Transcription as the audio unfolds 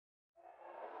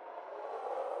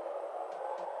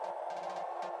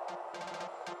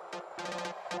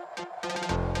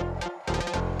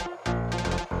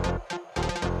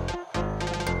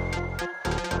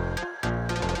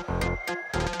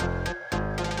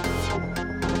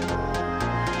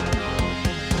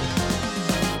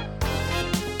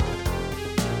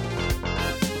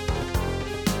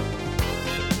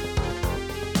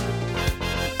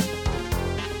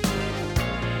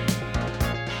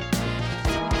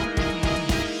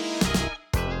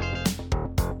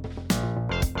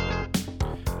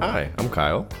Hi, I'm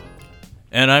Kyle.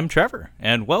 And I'm Trevor,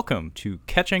 and welcome to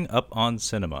Catching Up on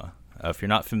Cinema. If you're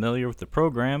not familiar with the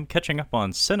program, Catching Up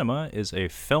on Cinema is a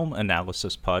film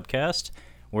analysis podcast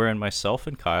wherein myself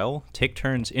and Kyle take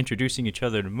turns introducing each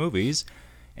other to movies,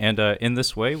 and in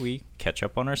this way we catch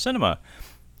up on our cinema.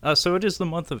 So it is the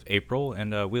month of April,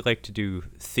 and we like to do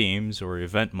themes or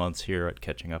event months here at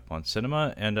Catching Up on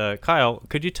Cinema. And Kyle,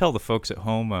 could you tell the folks at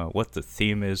home what the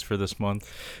theme is for this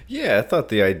month? Yeah, I thought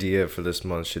the idea for this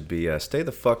month should be stay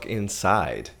the fuck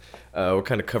inside. We're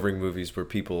kind of covering movies where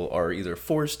people are either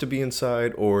forced to be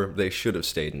inside or they should have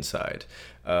stayed inside.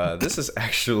 This is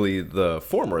actually the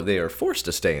former. They are forced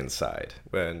to stay inside.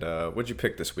 And what'd you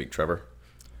pick this week, Trevor?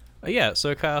 Yeah,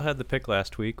 so Kyle had the pick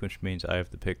last week, which means I have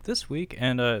the pick this week.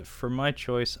 And for my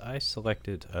choice, I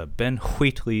selected Ben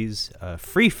Wheatley's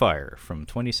Free Fire from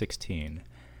 2016.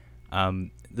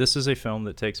 This is a film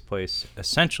that takes place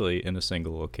essentially in a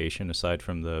single location, aside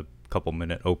from the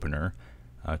couple-minute opener.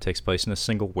 It takes place in a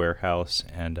single warehouse,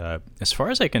 and as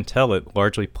far as I can tell, it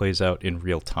largely plays out in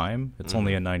real time. It's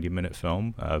only a 90-minute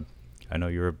film. I know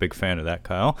you're a big fan of that,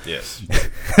 Kyle. Yes.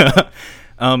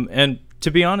 And to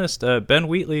be honest, Ben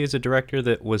Wheatley is a director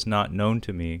that was not known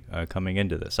to me coming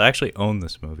into this. I actually own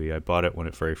this movie. I bought it when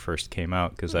it very first came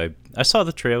out because I saw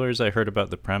the trailers, I heard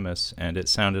about the premise, and it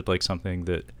sounded like something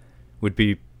that would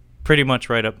be pretty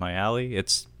much right up my alley.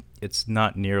 It's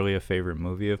not nearly a favorite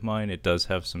movie of mine. It does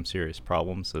have some serious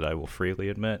problems that I will freely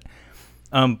admit.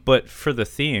 But for the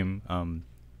theme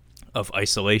of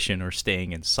isolation or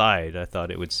staying inside, I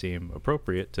thought it would seem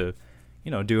appropriate to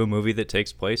do a movie that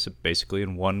takes place basically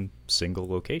in one single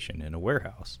location in a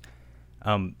warehouse.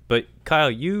 But Kyle,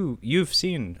 you've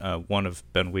seen one of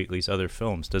Ben Wheatley's other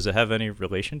films. Does it have any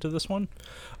relation to this one?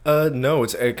 No,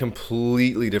 it's a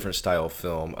completely different style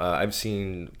film. I've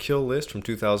seen Kill List from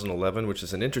 2011, which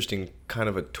is an interesting kind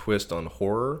of a twist on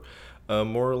horror,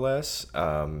 more or less.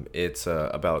 It's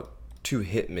about two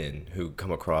hitmen who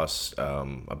come across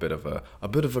a bit of a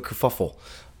kerfuffle,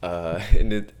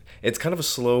 and it's kind of a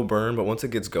slow burn, but once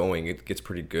it gets going, it gets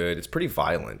pretty good. It's pretty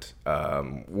violent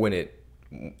when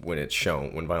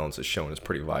violence is shown. It's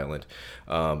pretty violent.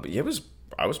 But yeah,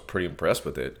 I was pretty impressed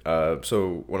with it.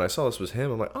 So when I saw this was him,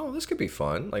 I'm like, oh, this could be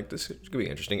fun. Like, this could be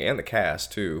interesting. And the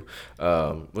cast, too.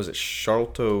 Was it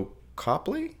Sharlto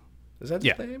Copley? Is that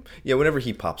his name? Yeah, whenever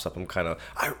he pops up, I'm kind of...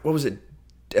 What was it?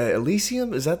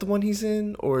 Elysium? Is that the one he's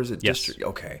in? Or is it District?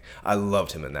 Okay. I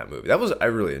loved him in that movie. I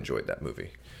really enjoyed that movie.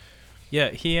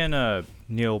 Yeah, he and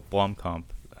Neil Blomkamp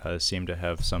seem to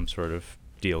have some sort of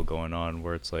deal going on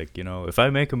where it's like, if I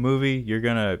make a movie, you're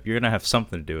gonna have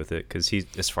something to do with it, because he's,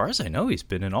 as far as I know, he's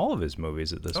been in all of his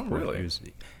movies at this point. Really?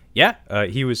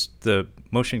 He was the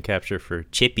motion capture for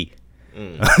Chippy.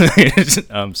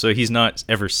 So he's not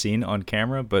ever seen on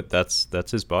camera, but that's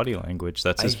his body language.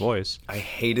 That's his voice. I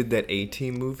hated that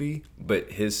A-Team movie, but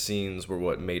his scenes were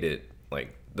what made it,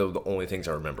 like, the only things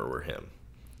I remember were him.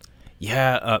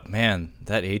 Yeah, man,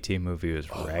 that A-Team movie was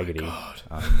raggedy. My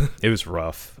God. It was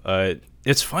rough.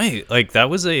 It's funny, like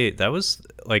that was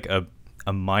like a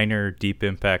minor Deep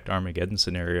Impact Armageddon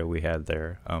scenario we had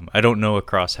there. I don't know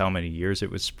across how many years it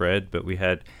was spread, but we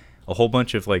had a whole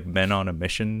bunch of like Men on a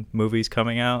Mission movies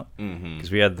coming out,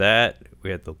 because we had that, we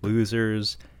had The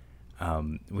Losers,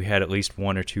 we had at least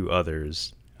one or two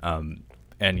others.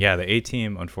 And yeah, the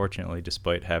A-Team, unfortunately,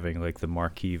 despite having like the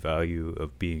marquee value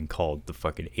of being called the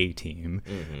fucking A-Team,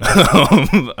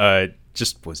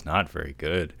 just was not very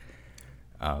good.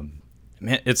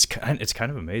 Man, it's kind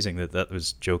of amazing that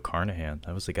was Joe Carnahan.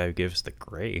 That was the guy who gave us The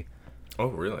Grey. Oh,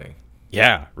 really?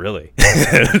 Yeah, really.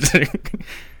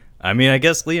 I mean, I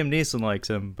guess Liam Neeson likes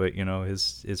him, but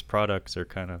his products are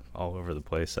kind of all over the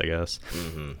place, I guess.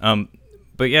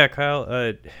 But yeah,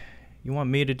 Kyle, you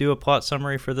want me to do a plot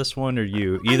summary for this one, or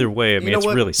you? Either way, I mean, it's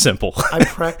really simple. I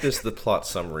practiced the plot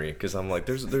summary because I'm like,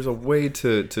 there's a way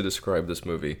to describe this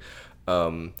movie.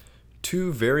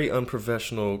 Two very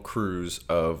unprofessional crews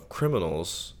of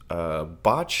criminals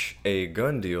botch a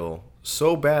gun deal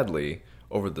so badly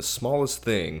over the smallest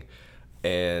thing,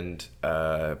 and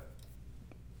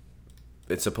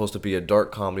it's supposed to be a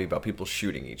dark comedy about people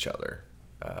shooting each other.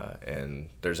 And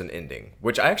there's an ending,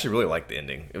 which I actually really liked the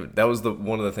ending. That was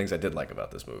one of the things I did like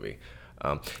about this movie.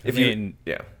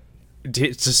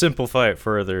 To simplify it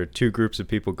further, two groups of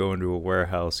people go into a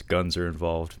warehouse, guns are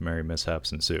involved, merry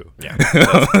mishaps ensue. Yeah.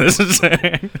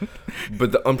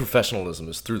 But the unprofessionalism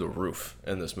is through the roof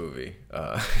in this movie.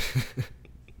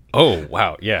 Oh,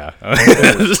 wow, yeah.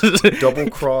 Double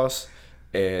cross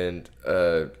and,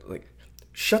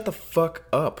 shut the fuck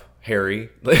up. Harry.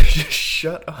 Like, just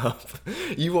shut up.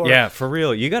 You are. Yeah, for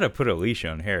real. You got to put a leash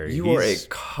on Harry. You are a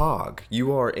cog.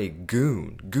 You are a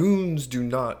goon. Goons do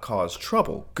not cause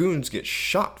trouble. Goons get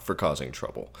shot for causing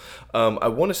trouble. I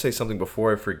want to say something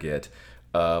before I forget.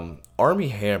 Army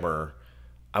Hammer.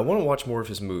 I want to watch more of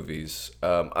his movies.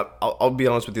 I'll be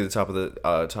honest with you at the top of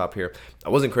the top here. I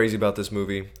wasn't crazy about this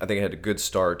movie. I think it had a good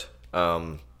start.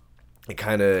 It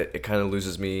kind of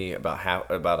loses me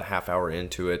about a half hour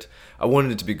into it. I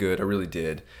wanted it to be good. I really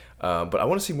did. But I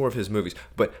want to see more of his movies.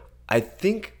 But I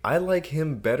think I like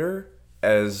him better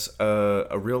as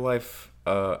a real life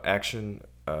action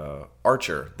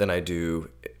archer than I do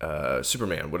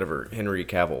Superman, whatever, Henry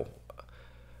Cavill.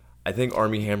 I think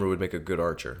Armie Hammer would make a good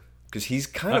archer because he's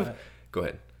kind of. Go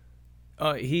ahead.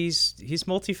 He's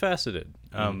multifaceted.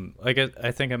 Like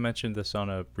I think I mentioned this on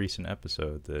a recent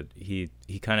episode that he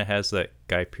kind of has that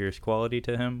Guy Pearce quality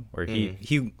to him, where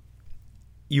he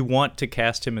you want to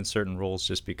cast him in certain roles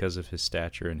just because of his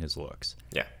stature and his looks.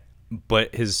 Yeah.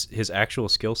 But his actual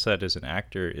skill set as an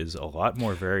actor is a lot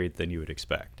more varied than you would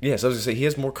expect. Yeah, so I was gonna say he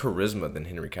has more charisma than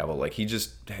Henry Cavill. Like he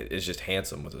just is just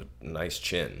handsome with a nice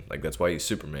chin. Like that's why he's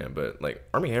Superman. But like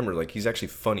Armie Hammer, like he's actually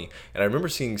funny. And I remember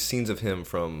seeing scenes of him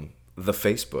from the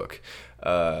Facebook,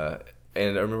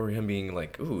 and I remember him being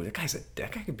like, "Ooh, that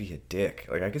guy could be a dick."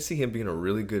 Like I could see him being a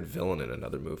really good villain in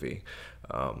another movie.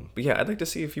 But yeah, I'd like to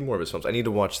see a few more of his films. I need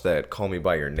to watch that Call Me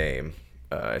by Your Name.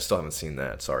 I still haven't seen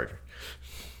that. Sorry.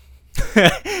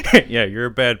 Yeah, you're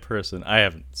a bad person. I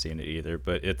haven't seen it either,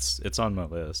 but it's on my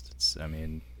list. I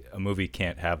mean, a movie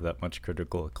can't have that much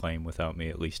critical acclaim without me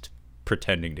at least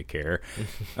pretending to care.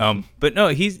 But no,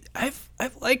 I've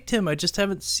liked him. I just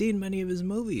haven't seen many of his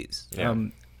movies. Yeah.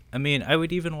 I mean, I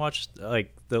would even watch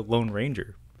like The Lone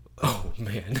Ranger. Oh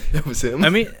man, that was him. I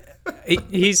mean,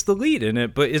 he's the lead in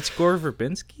it, but it's Gore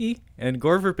Verbinski, and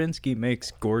Gore Verbinski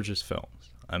makes gorgeous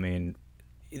films. I mean,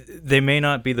 they may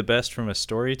not be the best from a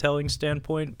storytelling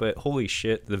standpoint, but holy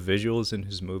shit, the visuals in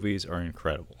his movies are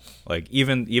incredible. Like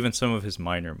even some of his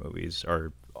minor movies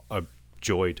are a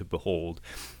joy to behold.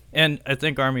 And I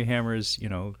think Armie Hammer's,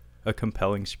 a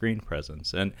compelling screen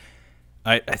presence. And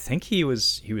I think he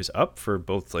was up for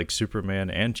both like Superman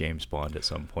and James Bond at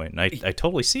some point, and I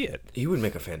totally see it. He would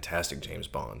make a fantastic James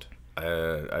Bond.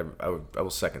 I will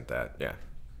second that. Yeah.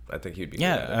 I think he'd be good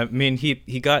at it. I mean,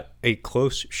 he got a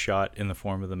close shot in the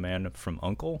form of the Man from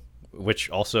U.N.C.L.E., which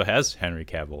also has Henry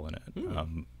Cavill in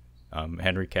it.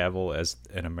 Henry Cavill as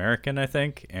an American, I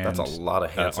think, and that's a lot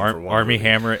of handsome for one Armie movie.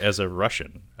 Hammer as a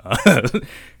Russian.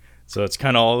 So it's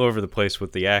kind of all over the place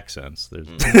with the accents.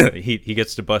 He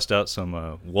gets to bust out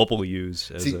some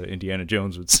wobble-yous, as Indiana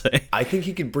Jones would say. I think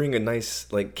he could bring a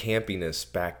nice like campiness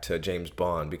back to James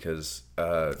Bond because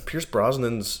Pierce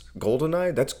Brosnan's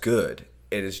GoldenEye, that's good.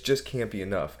 It is just campy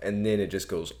enough, and then it just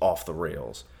goes off the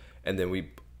rails. And then we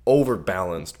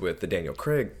overbalanced with the Daniel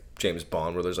Craig James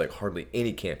Bond, where there's like hardly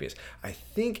any campiness. I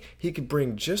think he could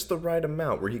bring just the right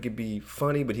amount, where he could be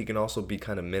funny, but he can also be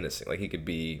kind of menacing. Like he could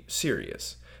be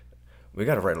serious. We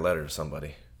got to write a letter to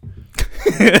somebody.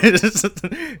 It's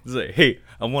like, hey,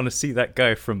 I want to see that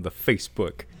guy from the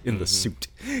Facebook in the suit.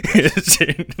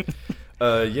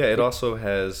 Yeah, it also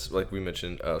has, like we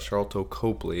mentioned, Charlton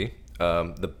Copley.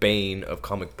 The bane of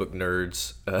comic book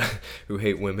nerds who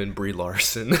hate women, Brie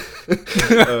Larson.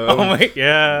 Oh my,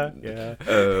 yeah.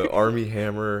 Armie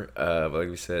Hammer, like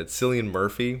we said, Cillian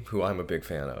Murphy, who I'm a big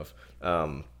fan of.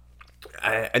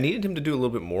 I needed him to do a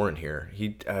little bit more in here.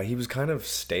 He was kind of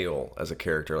stale as a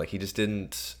character. Like he just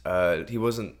didn't. He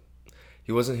wasn't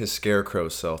his Scarecrow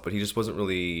self, but he just wasn't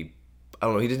really. I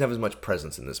don't know. He didn't have as much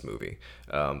presence in this movie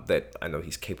that I know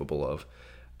he's capable of.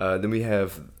 Then we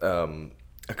have.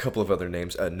 A couple of other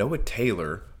names. Noah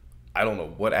Taylor. I don't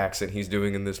know what accent he's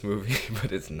doing in this movie,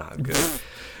 but it's not good.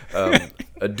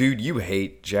 A dude you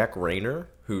hate, Jack Rayner,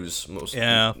 who's most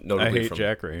notably I hate from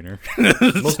Jack Rayner.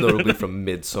 most notably from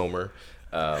Midsommar.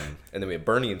 And then we have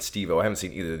Bernie and Steve-O. I haven't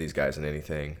seen either of these guys in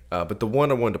anything. But the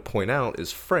one I wanted to point out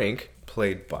is Frank,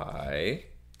 played by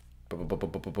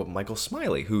Michael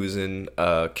Smiley, who is in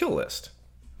Kill List.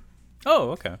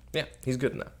 Oh, okay. Yeah, he's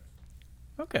good in that.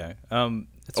 Okay.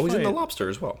 He's in The Lobster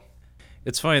as well.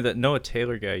 It's funny that Noah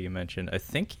Taylor guy you mentioned. I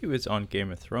think he was on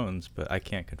Game of Thrones, but I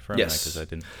can't confirm that because I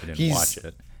didn't watch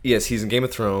it. Yes, he's in Game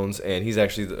of Thrones, and he's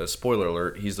actually, a spoiler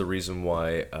alert, he's the reason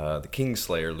why the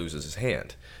Kingslayer loses his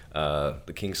hand. The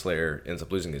Kingslayer ends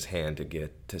up losing his hand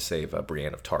to save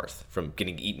Brienne of Tarth from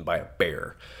getting eaten by a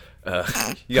bear.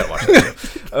 You gotta watch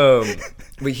that.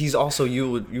 But he's also,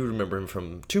 you remember him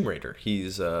from Tomb Raider.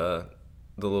 He's the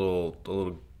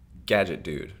little gadget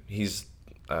dude.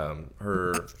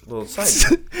 her little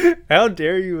side. How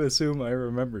dare you assume I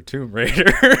remember Tomb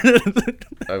Raider?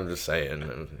 I'm just saying.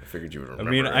 I figured you would remember.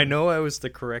 I mean, it. I know I was the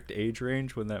correct age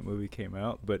range when that movie came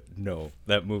out, but no,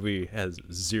 that movie has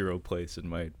zero place in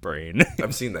my brain.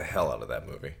 I've seen the hell out of that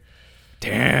movie.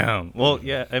 Damn. Well,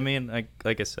 yeah, I mean,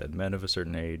 like I said, men of a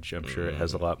certain age, I'm sure it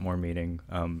has a lot more meaning.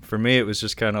 For me, it was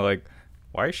just kind of like,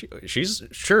 why is she's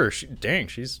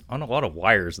on a lot of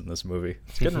wires in this movie.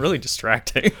 It's getting really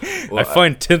distracting. Well, I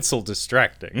find tinsel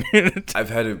distracting. I've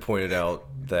had it pointed out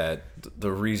that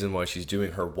the reason why she's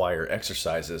doing her wire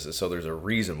exercises is so there's a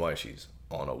reason why she's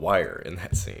on a wire in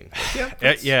that scene.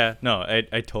 Yeah, no,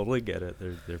 I totally get it.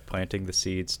 They're planting the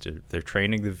seeds. They're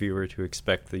training the viewer to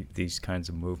expect these kinds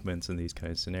of movements and these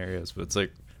kinds of scenarios. But it's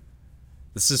like,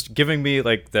 this is giving me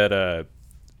like that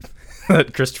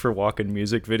that Christopher Walken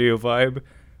music video vibe.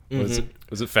 Was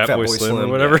it Fat Boy Slim or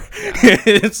whatever? Yeah.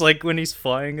 It's like when he's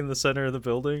flying in the center of the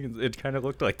building. It kind of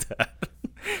looked like that.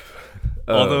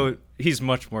 Although he's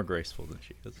much more graceful than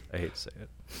she is. I hate to say it.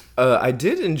 I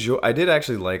did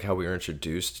actually like how we were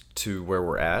introduced to where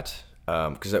we're at,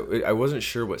 because I wasn't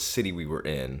sure what city we were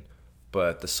in,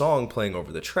 but the song playing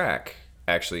over the track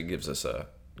actually gives us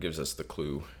the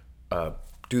clue.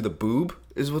 Do the Boob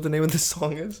is what the name of this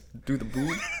song is. Do the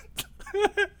Boob.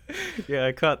 Yeah,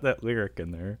 I caught that lyric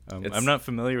in there. I'm not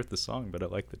familiar with the song, but I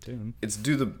like the tune. It's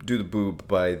Do the Boob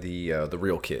by the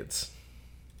Real Kids.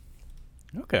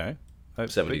 Okay.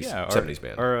 70s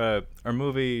band. Our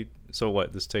movie. So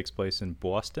what? This takes place in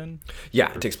Boston.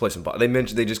 Yeah, it takes place in Boston.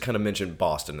 They just kind of mentioned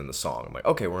Boston in the song. I'm like,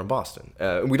 okay, we're in Boston.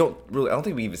 We don't really. I don't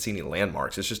think we even see any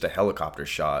landmarks. It's just a helicopter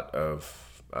shot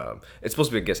of. It's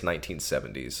supposed to be, I guess,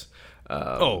 1970s.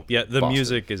 The Boston.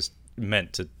 music is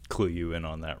meant to clue you in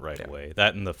on that right away.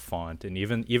 That and the font, and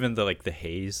even the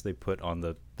haze they put on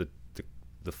the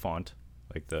font.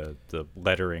 Like the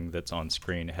lettering that's on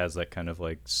screen, it has that kind of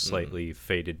like slightly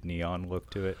faded neon look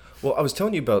to it. Well, I was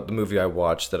telling you about the movie I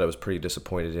watched that I was pretty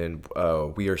disappointed in.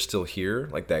 We Are Still Here,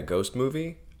 like that ghost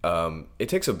movie. It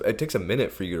takes a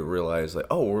minute for you to realize, like,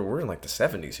 oh, we're in like the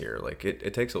 70s here. Like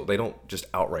it takes they don't just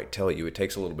outright tell you. It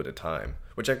takes a little bit of time,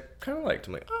 which I kind of liked.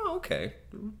 I'm like, oh, okay,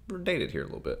 we're dated here a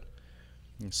little bit.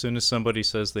 As soon as somebody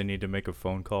says they need to make a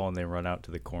phone call and they run out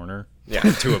to the corner,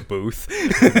 to a booth,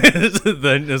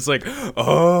 then it's like,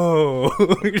 oh.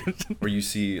 Or you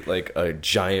see like a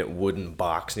giant wooden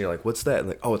box and you're like, what's that? And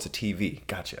like, oh, it's a TV.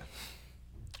 Gotcha.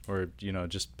 Or,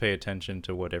 just pay attention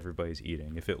to what everybody's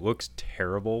eating. If it looks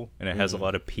terrible and it has a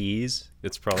lot of peas,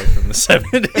 it's probably from the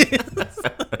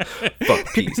 70s.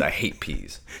 Fuck peas. I hate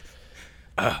peas.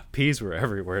 Peas were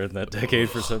everywhere in that decade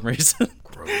for some reason.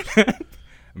 Gross.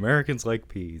 Americans like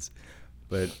peas.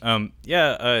 But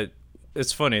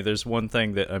it's funny. There's one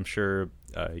thing that I'm sure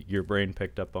your brain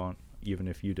picked up on, even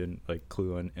if you didn't like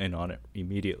clue in on it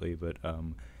immediately. But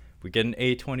we get an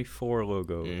A24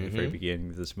 logo at the very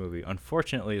beginning of this movie.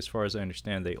 Unfortunately, as far as I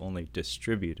understand, they only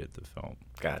distributed the film.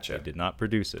 Gotcha. They did not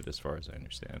produce it, as far as I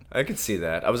understand. I could see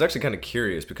that. I was actually kind of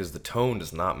curious because the tone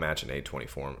does not match an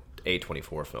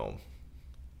A24 film.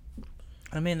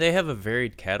 I mean, they have a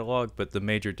varied catalog, but the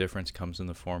major difference comes in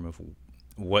the form of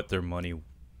what their money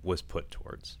was put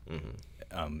towards.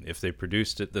 If they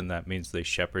produced it, then that means they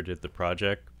shepherded the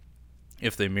project.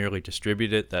 If they merely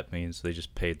distribute it, that means they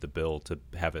just paid the bill to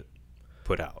have it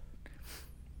put out.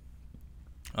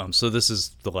 So this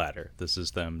is the latter. This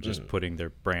is them just putting their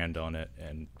brand on it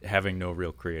and having no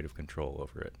real creative control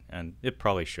over it. And it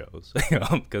probably shows,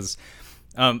 because...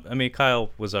 Kyle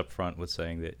was up front with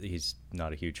saying that he's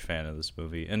not a huge fan of this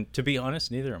movie, and to be honest,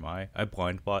 neither am I. I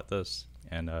blind bought this,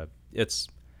 and on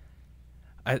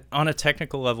a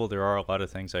technical level, there are a lot of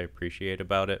things I appreciate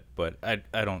about it, but I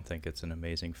don't think it's an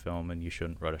amazing film, and you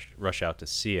shouldn't rush out to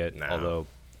see it. No. Although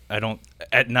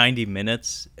at 90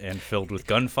 minutes and filled with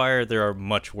gunfire, there are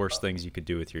much worse things you could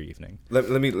do with your evening. Let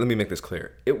me make this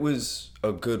clear. It was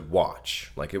a good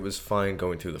watch. Like, it was fine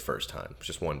going through the first time,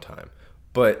 just one time.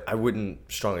 But I wouldn't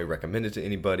strongly recommend it to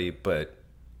anybody, but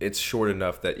it's short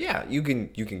enough that, yeah, you can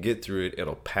get through it.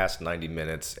 It'll pass 90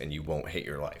 minutes, and you won't hate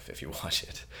your life if you watch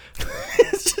it.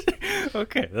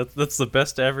 Okay, that's the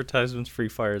best advertisements Free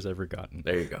Fire's ever gotten.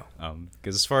 There you go.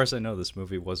 Because as far as I know, this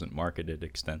movie wasn't marketed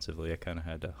extensively. I kind of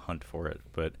had to hunt for it.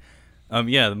 But,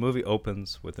 the movie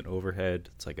opens with an overhead.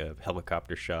 It's like a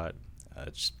helicopter shot.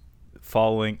 It's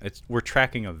following. We're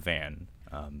tracking a van.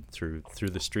 Through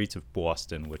the streets of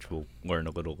Boston, which we'll learn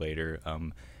a little later,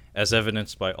 as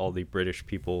evidenced by all the British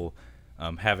people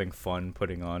having fun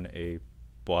putting on a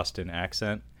Boston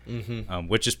accent,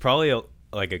 which is probably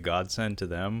like a godsend to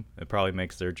them. It probably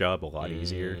makes their job a lot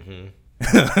easier.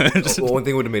 Well, one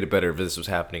thing would have made it better if this was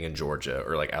happening in Georgia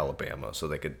or like Alabama, so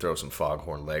they could throw some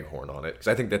Foghorn Leghorn on it, because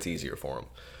I think that's easier for them.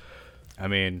 I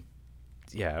mean,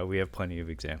 yeah, we have plenty of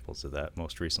examples of that.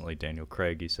 Most recently, Daniel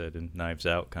Craig, he said, in Knives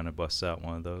Out, kind of busts out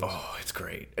one of those. Oh, it's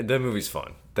great. And that movie's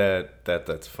fun. That's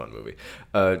a fun movie.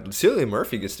 Cillian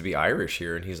Murphy gets to be Irish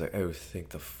here, and he's like, oh, thank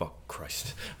the fuck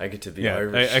Christ, I get to be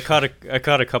Irish. I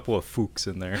caught a couple of fooks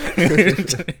in there. I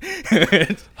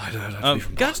don't have to be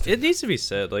from Boston. It needs to be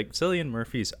said, like, Cillian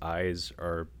Murphy's eyes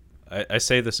are. I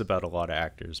say this about a lot of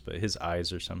actors, but his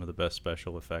eyes are some of the best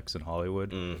special effects in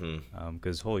Hollywood.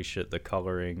 Because holy shit, the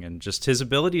coloring and just his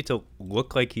ability to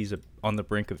look like he's on the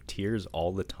brink of tears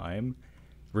all the time,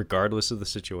 regardless of the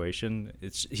situation.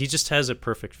 He just has a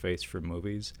perfect face for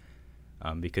movies,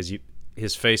 because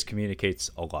his face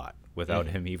communicates a lot without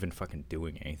him even fucking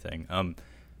doing anything.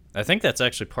 I think that's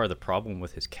actually part of the problem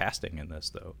with his casting in this,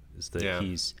 though, is that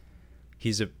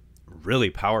he's a really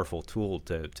powerful tool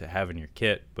to have in your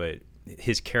kit, but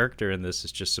his character in this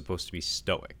is just supposed to be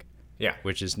stoic. Yeah,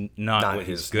 which is not what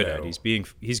he's good at.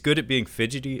 He's good at being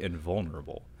fidgety and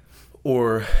vulnerable.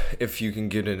 Or if you can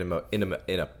get in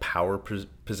a power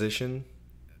position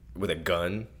with a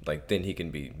gun, like, then he can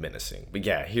be menacing. But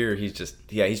yeah, here he's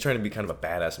trying to be kind of a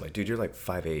badass. I'm like, dude, you're like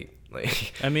 5'8".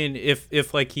 Like, I mean, if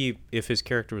his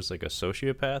character was like a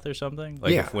sociopath or something,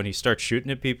 like if when he starts shooting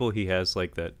at people, he has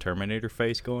like that Terminator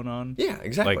face going on. Yeah,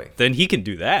 exactly. Like, then he can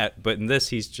do that. But in this,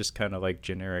 he's just kind of like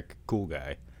generic cool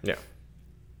guy. Yeah.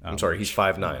 I'm sorry, he's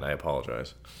 5'9". I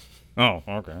apologize. Oh,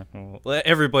 okay. Well,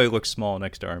 everybody looks small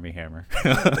next to Armie Hammer.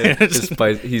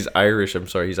 He's Irish. I'm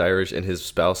sorry, he's Irish, and his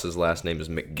spouse's last name is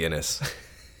McGuinness.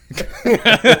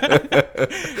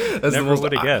 Never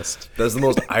would have guessed. That's the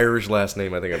most Irish last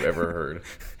name I think I've ever heard.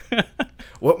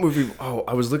 What movie? Oh,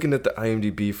 I was looking at the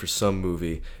IMDb for some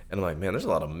movie, and I'm like, man, there's a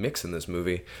lot of mix in this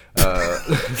movie. It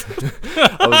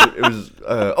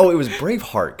was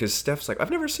Braveheart, because Steph's like,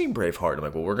 I've never seen Braveheart. I'm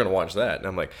like, well, we're gonna watch that, and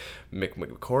I'm like, Mick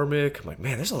McCormick. I'm like,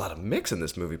 man, there's a lot of mix in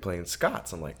this movie playing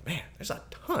Scots. I'm like, man, there's a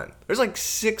ton. There's like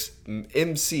 6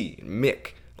 MC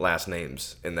Mick last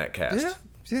names in that cast.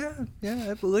 Yeah,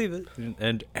 I believe it.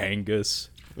 And Angus.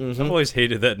 I've always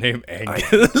hated that name, Angus. I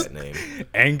hate that name.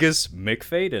 Angus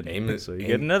McFadden. So you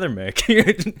get another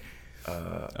Mick.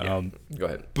 Go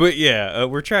ahead. But yeah,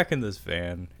 we're tracking this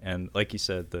van, and like you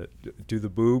said, the Do the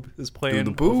Boob is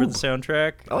playing over the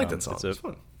soundtrack. I like that song. It's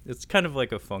fun. It's kind of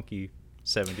like a funky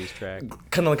 70s track.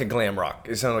 Kind of like a glam rock.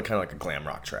 It sounded kind of like a glam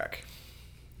rock track.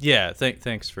 Yeah,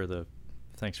 thanks for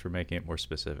making it more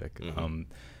specific.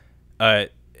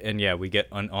 And yeah, we get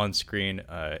on screen,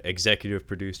 executive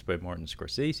produced by Martin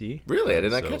Scorsese. Really? I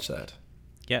did not catch that.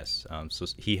 Yes. So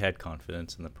he had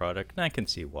confidence in the product, and I can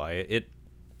see why. It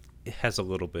has a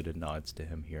little bit of nods to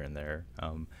him here and there.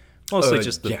 Mostly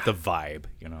just the vibe,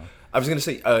 you know. I was going to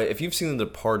say, if you've seen The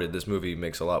Departed, this movie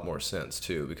makes a lot more sense,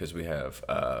 too, because we have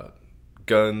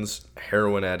guns,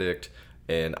 heroin addict,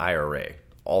 and IRA.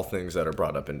 All things that are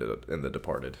brought up in The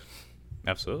Departed.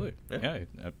 Absolutely. Yeah,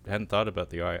 I hadn't thought about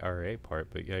the IRA part,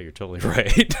 but yeah, you're totally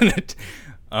right.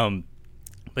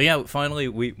 But yeah, finally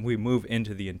we move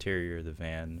into the interior of the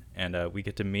van, and we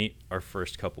get to meet our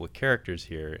first couple of characters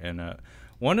here. And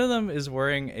one of them is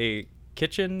wearing a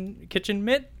kitchen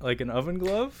mitt, like an oven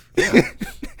glove. Yeah.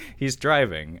 He's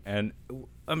driving, and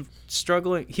I'm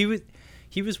struggling. He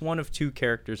was one of 2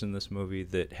 characters in this movie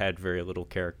that had very little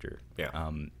character. Yeah.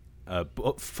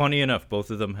 Funny enough, both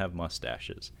of them have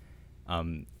mustaches.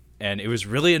 And it was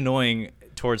really annoying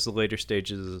towards the later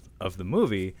stages of the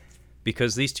movie,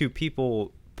 because these 2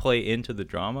 people play into the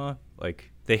drama. Like,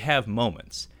 they have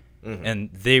moments, and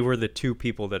they were the 2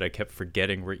 people that I kept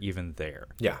forgetting were even there.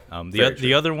 Yeah.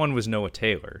 The other one was Noah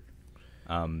Taylor,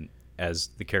 as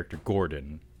the character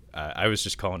Gordon. I was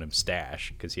just calling him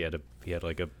Stash because he had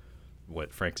like a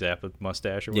Frank Zappa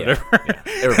mustache or whatever. Yeah.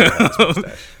 Everybody has a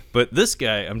mustache. But this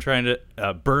guy, I'm trying to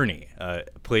Bernie,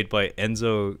 played by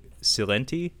Enzo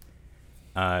Silenti.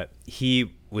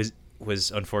 He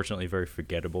was unfortunately very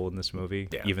forgettable in this movie,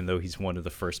 even though he's one of the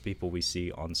first people we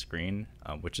see on screen,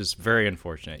 which is very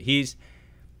unfortunate.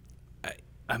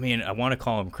 I mean, I want to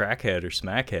call him crackhead or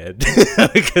smackhead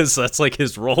because that's like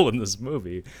his role in this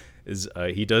movie. Is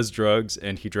he does drugs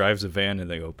and he drives a van in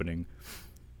the opening.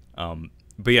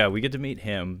 But yeah, we get to meet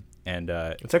him, and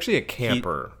it's actually a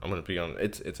camper. I'm going to be on.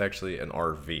 It's actually an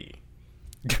RV.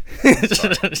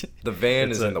 The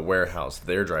van is in the warehouse.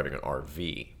 They're driving an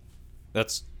RV.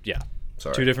 That's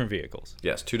Sorry. 2 different vehicles.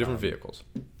 Yes, 2 different vehicles.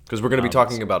 Because we're going to be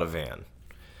talking about a van.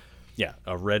 Yeah,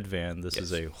 a red van. This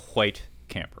is a white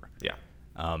camper. Yeah.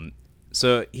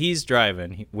 So he's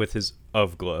driving with his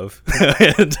of Glove.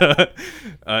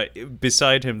 And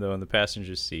beside him, though, in the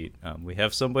passenger seat, we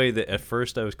have somebody that at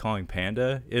first I was calling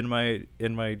Panda in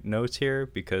my notes here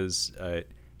because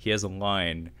he has a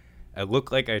line. I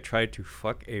look like I tried to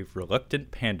fuck a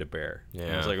reluctant panda bear. Yeah.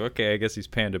 And I was like, okay, I guess he's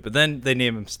Panda. But then they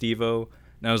name him Steve-O.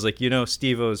 And I was like,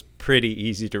 Steve-O's pretty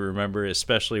easy to remember,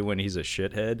 especially when he's a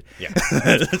shithead. Yeah,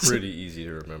 it's pretty easy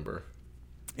to remember.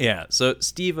 Yeah, so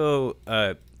Steve-O,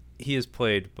 he is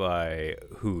played by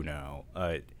who now?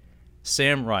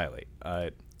 Sam Riley.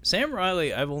 Sam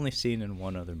Riley I've only seen in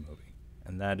one other movie,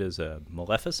 and that is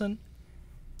Maleficent.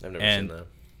 I've never seen that.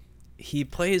 He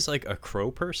plays like a crow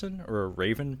person or a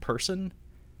raven person.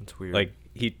 That's weird. Like,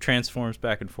 he transforms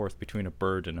back and forth between a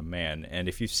bird and a man, and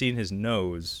if you've seen his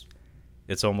nose,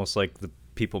 it's almost like the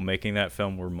people making that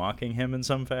film were mocking him in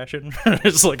some fashion.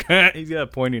 It's like, he's got a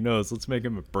pointy nose, let's make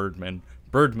him a Birdman.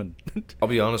 I'll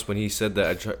be honest, when he said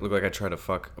that looked like I tried to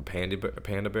fuck a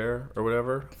panda bear or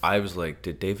whatever, I was like,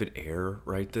 did David Ayer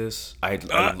write this? I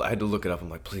had to look it up. I'm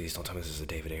like, please don't tell me this is a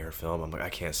David Ayer film. I'm like, I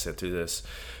can't sit through this.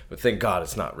 But thank God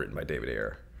it's not written by David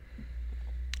Ayer.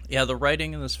 Yeah, the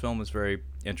writing in this film is very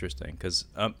interesting because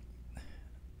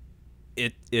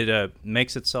it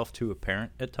makes itself too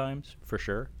apparent at times, for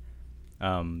sure.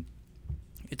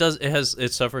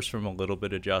 It suffers from a little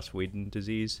bit of Joss Whedon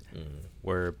disease,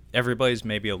 where everybody's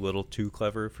maybe a little too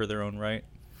clever for their own right.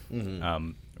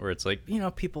 Where it's like,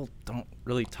 people don't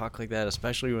really talk like that,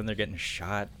 especially when they're getting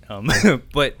shot.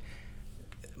 But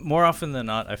more often than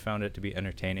not, I found it to be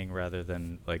entertaining rather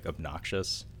than like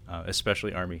obnoxious,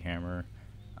 especially Armie Hammer.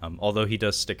 Although he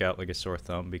does stick out like a sore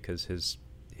thumb because his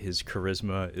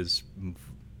charisma is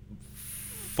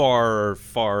far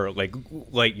like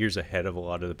light years ahead of a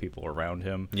lot of the people around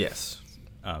him. Yes.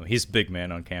 He's a big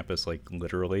man on campus, like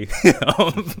literally.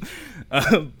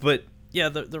 But yeah,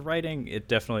 the writing, it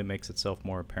definitely makes itself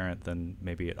more apparent than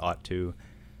maybe it ought to.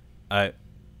 But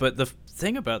the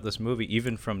thing about this movie,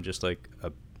 even from just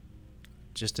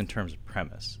in terms of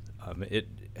premise, it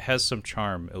has some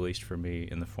charm, at least for me,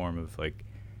 in the form of like,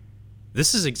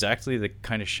 this is exactly the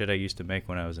kind of shit I used to make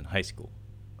when I was in high school.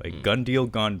 Like, Gun Deal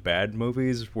Gone Bad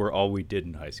movies were all we did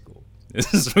in high school.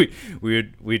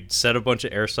 We'd set a bunch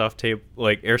of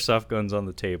airsoft guns on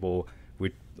the table.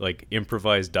 We'd like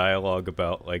improvise dialogue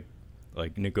about like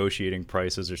negotiating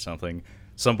prices or something.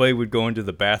 Somebody would go into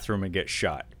the bathroom and get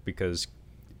shot because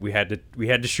we had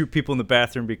to shoot people in the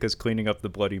bathroom because cleaning up the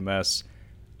bloody mess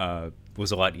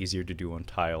was a lot easier to do on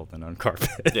tile than on carpet.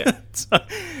 Yeah.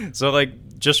 so like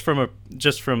just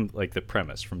from like the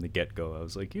premise from the get-go, I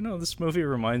was like, this movie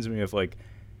reminds me of like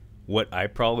what I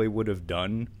probably would have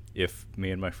done if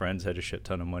me and my friends had a shit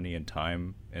ton of money and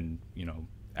time and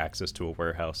access to a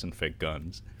warehouse and fake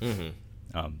guns.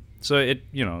 So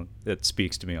it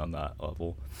speaks to me on that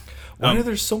level. Why are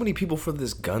there so many people for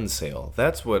this gun sale?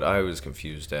 That's what I was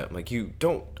confused at. Like, I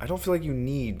don't feel like you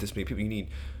need this many people. You need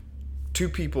two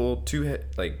people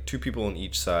on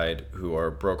each side who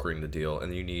are brokering the deal,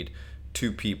 and you need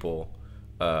two people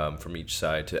from each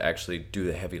side to actually do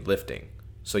the heavy lifting.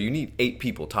 So you need 8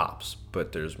 people tops,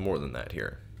 but there's more than that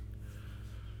here.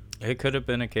 It could have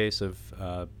been a case of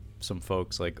some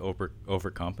folks like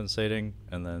overcompensating,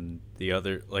 and then the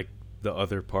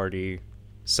other party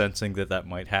sensing that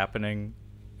might happening,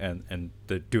 and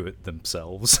they do it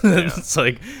themselves. Yeah. It's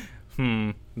like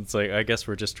I guess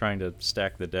we're just trying to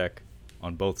stack the deck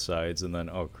on both sides, and then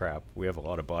oh crap, we have a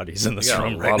lot of bodies in this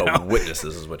room right now. A lot of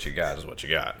witnesses is what you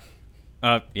got.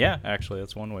 Yeah, actually,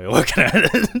 that's one way of looking at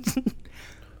it.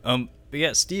 But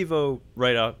yeah, Steve-O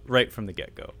right from the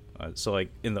get-go. So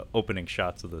like in the opening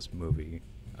shots of this movie,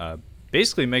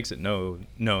 basically makes it known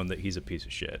that he's a piece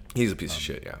of shit. He's a piece of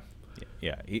shit, yeah.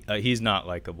 Yeah, he's not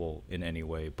likable in any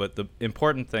way. But the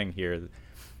important thing here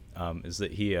is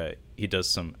that he does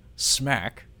some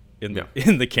smack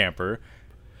in the camper,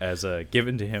 as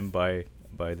given to him by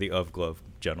the of Glove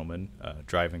gentleman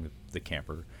driving the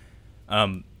camper,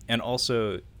 and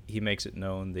also he makes it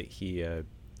known that he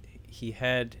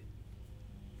had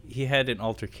an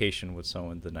altercation with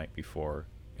someone the night before,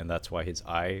 and that's why his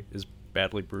eye is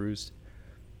badly bruised.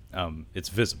 It's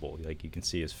visible, like you can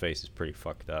see his face is pretty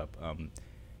fucked up.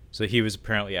 So he was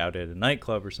apparently out at a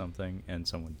nightclub or something, and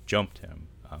someone jumped him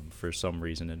for some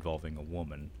reason involving a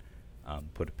woman.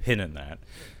 Put a pin in that.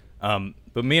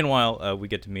 But meanwhile, we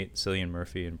get to meet Cillian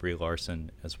Murphy and Brie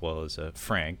Larson, as well as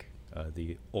Frank,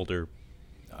 the older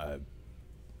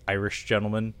Irish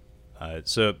gentleman.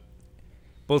 So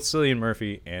both Cillian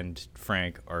Murphy and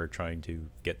Frank are trying to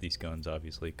get these guns,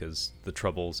 obviously, because the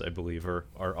Troubles, I believe, are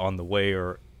on the way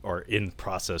or are in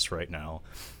process right now.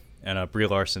 And Brie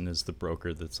Larson is the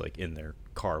broker that's like in their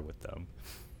car with them.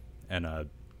 And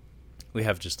we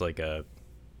have just like a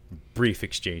brief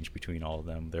exchange between all of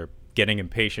them. They're getting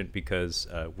impatient because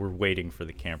we're waiting for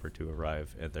the camper to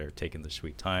arrive, and they're taking their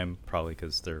sweet time, probably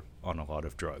because they're on a lot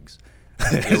of drugs.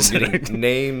 Yeah, we're getting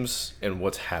names and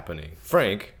what's happening.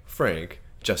 Frank,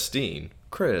 Justine,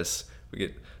 Chris. We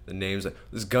get the names.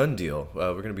 This gun deal.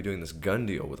 We're going to be doing this gun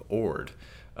deal with Ord.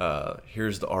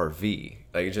 Here's the RV.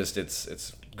 Like it's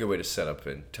a good way to set up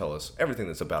and tell us everything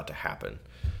that's about to happen.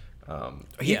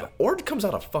 Ord comes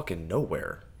out of fucking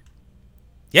nowhere.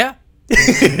 Yeah.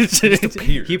 Appears.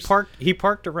 He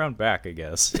parked around back, I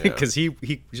guess, because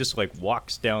he just like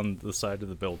walks down the side of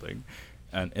the building,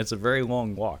 and it's a very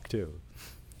long walk too.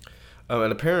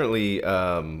 And apparently,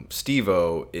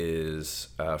 Steve-O is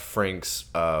Frank's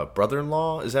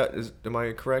brother-in-law. Am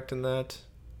I correct in that?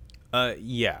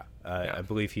 Yeah. I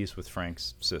believe he's with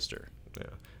Frank's sister. Yeah.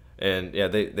 And yeah,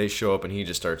 they show up and he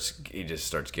just starts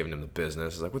giving him the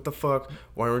business. He's like, "What the fuck?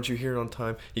 Why weren't you here on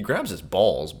time?" He grabs his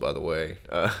balls, by the way.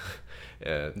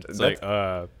 It's like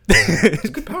it's a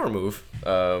good power move.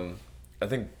 I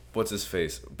think what's his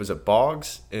face? Was it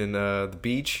Boggs in the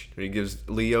beach? He gives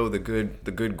Leo the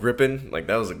good gripping. Like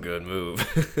that was a good move.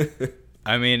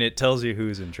 I mean, it tells you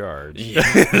who's in charge. Yeah.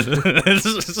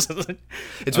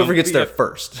 It's whoever gets there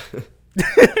first.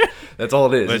 That's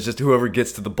all it is. It's just whoever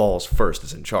gets to the balls first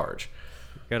is in charge.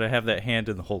 Gotta have that hand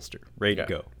in the holster, ready to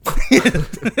go.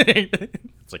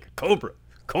 It's like a cobra,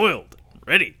 coiled,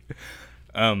 ready.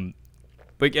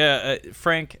 But yeah,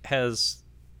 Frank has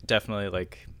definitely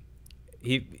like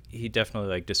he definitely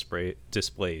like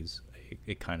displays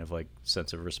a kind of like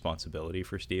sense of responsibility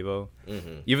for Steve-O,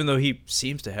 even though he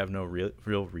seems to have no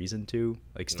real reason to.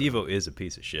 Like Steve-O is a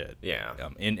piece of shit. Yeah,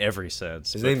 in every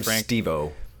sense. His name's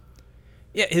Steve-O.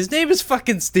 Yeah, his name is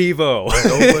fucking Steve-O.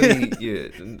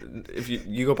 If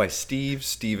you go by Steve,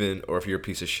 Steven, or if you're a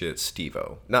piece of shit,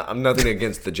 Steve-O. I'm nothing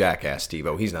against the jackass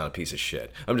Steve-O. He's not a piece of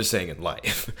shit. I'm just saying in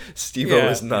life, Steve-O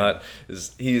is not.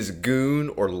 He is goon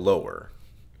or lower.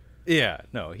 Yeah,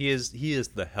 no, he is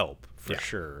the help for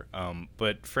sure.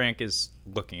 But Frank is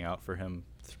looking out for him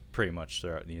pretty much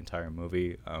throughout the entire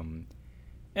movie. And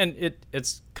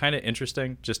it's kind of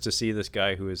interesting just to see this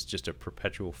guy who is just a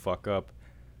perpetual fuck up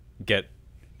get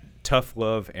tough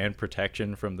love and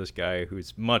protection from this guy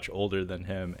who's much older than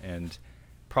him and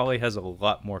probably has a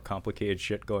lot more complicated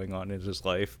shit going on in his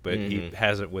life, but he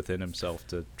has it within himself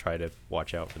to try to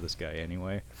watch out for this guy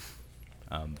anyway.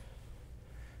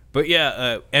 But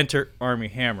yeah, enter Armie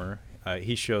Hammer.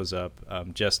 He shows up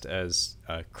just as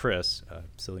Chris,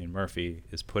 Cillian Murphy,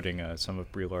 is putting some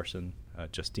of Brie Larson,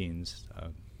 Justine's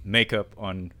makeup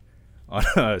on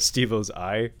Steve-O's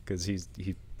eye because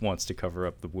he wants to cover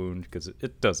up the wound because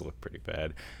it does look pretty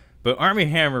bad. But Armie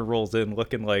Hammer rolls in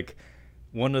looking like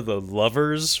one of the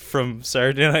lovers from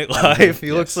Saturday Night Live.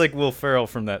 He looks like Will Ferrell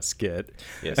from that skit.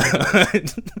 Yes,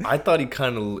 I thought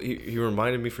he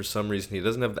reminded me for some reason. He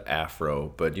doesn't have the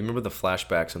afro, but you remember the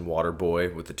flashbacks in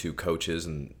Waterboy with the two coaches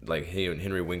and like he and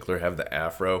Henry Winkler have the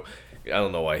afro? I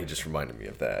don't know why he just reminded me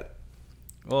of that.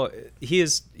 Well, he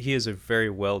is a very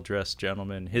well-dressed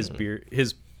gentleman. His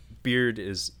beard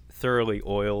is thoroughly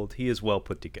oiled. He is well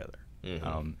put together.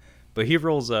 But he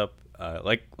rolls up,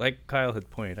 like Kyle had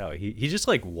pointed out, he just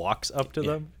like walks up to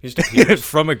them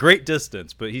from a great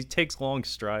distance, but he takes long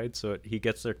strides, so he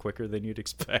gets there quicker than you'd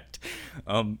expect.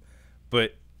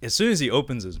 But as soon as he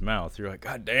opens his mouth, you're like,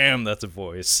 God damn, that's a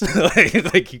voice.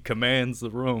 like he commands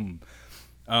the room.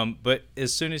 But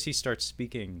as soon as he starts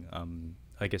speaking,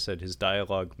 like I said, his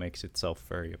dialogue makes itself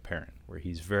very apparent, where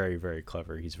he's very, very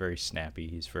clever. He's very snappy.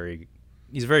 He's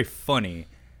very funny,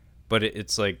 but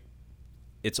it's like,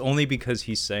 it's only because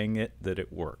he's saying it that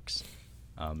it works.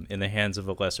 In the hands of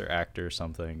a lesser actor or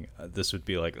something, this would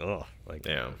be like,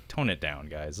 tone it down,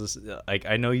 guys. This,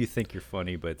 I know you think you're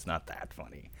funny, but it's not that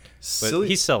funny. But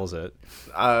he sells it.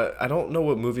 I don't know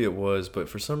what movie it was, but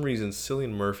for some reason,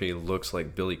 Cillian Murphy looks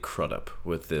like Billy Crudup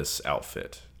with this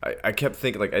outfit. I kept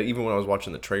thinking, like, even when I was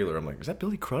watching the trailer, I'm like, is that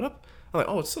Billy Crudup? I'm like,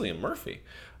 oh, it's Cillian Murphy.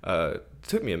 It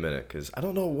took me a minute because I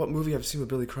don't know what movie I've seen where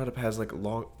Billy Crudup has like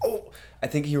long. Oh, I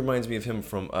think he reminds me of him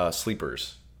from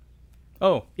Sleepers.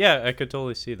 Oh yeah, I could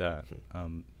totally see that.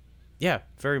 Yeah,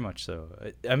 very much so.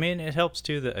 I mean, it helps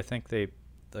too that I think they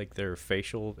like their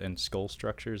facial and skull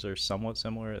structures are somewhat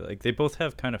similar. Like they both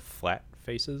have kind of flat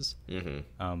faces.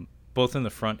 Both in the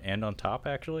front and on top,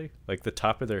 actually. Like the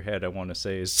top of their head, I want to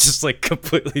say, is just like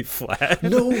completely flat.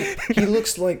 No, he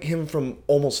looks like him from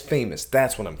Almost Famous.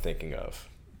 That's what I'm thinking of.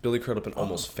 Billy Crudup in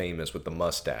Almost Famous with the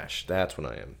mustache. That's what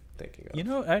I am thinking of. You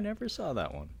know, I never saw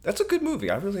that one. That's a good movie.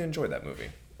 I really enjoyed that movie.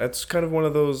 That's kind of one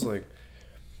of those, like,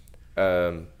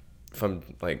 if I'm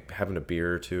like having a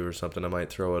beer or two or something, I might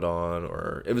throw it on.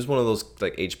 Or it was one of those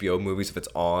like HBO movies. If it's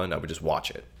on, I would just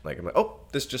watch it. Like I'm like, oh,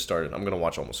 this just started. I'm gonna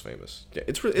watch Almost Famous. Yeah,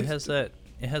 it's really. It has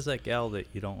that gal that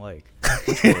you don't like.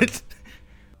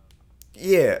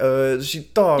 Yeah, she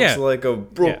talks Yeah. like a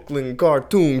Brooklyn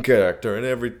cartoon character and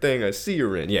everything I see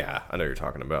her in. Yeah, I know you're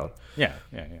talking about. Yeah.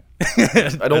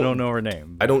 I don't know her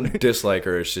name. I don't dislike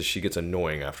her. It's just she gets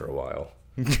annoying after a while.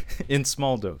 In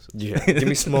small doses. Yeah, give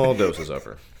me small doses of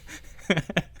her.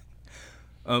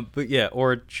 But yeah,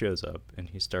 Ord shows up and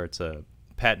he starts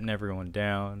patting everyone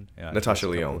down. Natasha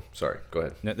Lyonne. Sorry, go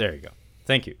ahead. No, there you go.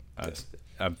 Thank you. Yes.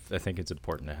 I think it's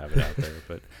important to have it out there,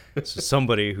 but so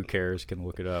somebody who cares can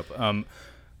look it up.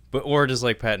 But Ord is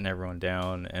like patting everyone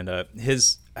down, and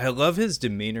I love his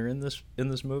demeanor in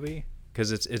this movie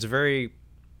because it's very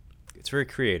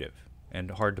creative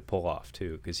and hard to pull off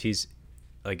too, because he's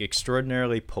like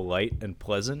extraordinarily polite and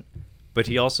pleasant, but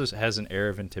he also has an air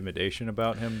of intimidation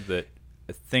about him that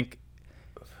I think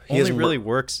only really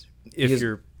works if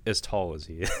you're as tall as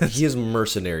he is. He has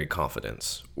mercenary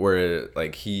confidence, where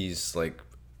like he's like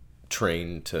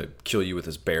trained to kill you with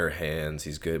his bare hands.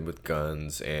 He's good with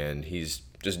guns, and he's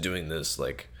just doing this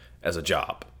like as a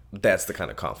job. That's the kind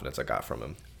of confidence I got from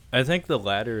him. I think the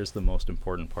latter is the most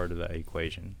important part of that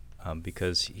equation,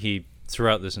 because he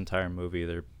throughout this entire movie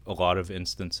there are a lot of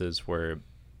instances where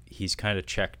he's kind of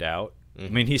checked out. I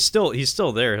mean, he's still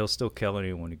there. He'll still kill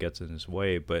anyone who gets in his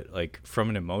way, but like from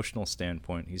an emotional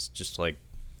standpoint, he's just like,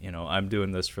 I'm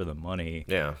doing this for the money.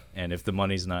 Yeah. And if the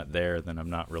money's not there, then I'm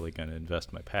not really going to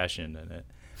invest my passion in it.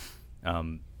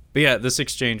 But yeah, this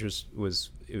exchange was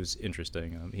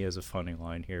interesting. He has a funny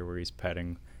line here where he's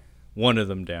patting one of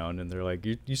them down, and they're like,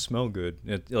 "You smell good."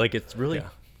 It's really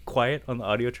quiet on the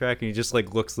audio track, and he just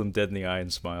like looks them dead in the eye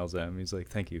and smiles at him. He's like,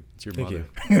 "Thank you, it's your mother."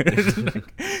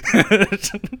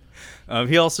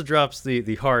 He also drops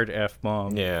the hard F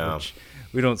bomb. Yeah. Which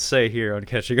we don't say here on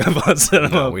Catching Up on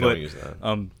Cinema. No, we don't use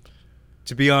that.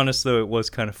 To be honest, though, it was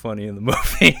kind of funny in the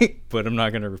movie, but I'm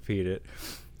not going to repeat it.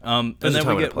 And then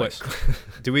we get what?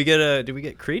 Do we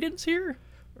get Credence here?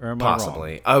 Or am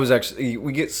Possibly. I wrong?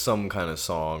 We get some kind of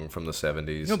song from the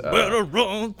 70s. You better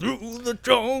run through the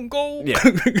jungle. Yeah.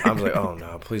 I was like, oh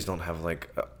no, please don't have like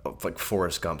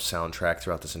Forrest Gump soundtrack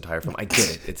throughout this entire film. I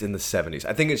get it. It's in the 70s.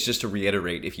 I think it's just to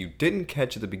reiterate, if you didn't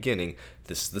catch at the beginning,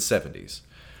 this is the 70s.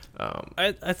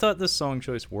 I thought this song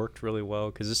choice worked really well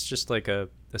because it's just like a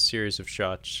series of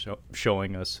shots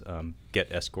showing us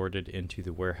get escorted into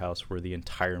the warehouse where the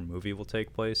entire movie will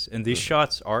take place. And these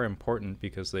shots are important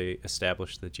because they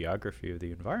establish the geography of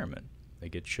the environment.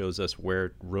 Like it shows us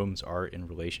where rooms are in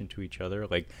relation to each other.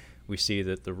 Like we see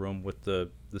that the room with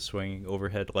the swinging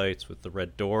overhead lights with the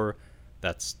red door,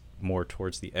 that's more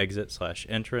towards the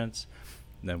exit/entrance.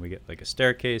 And then we get like a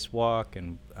staircase walk,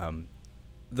 and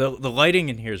the lighting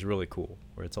in here is really cool,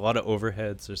 where it's a lot of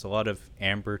overheads, there's a lot of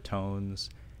amber tones,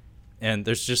 and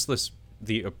there's just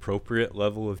the appropriate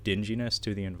level of dinginess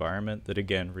to the environment that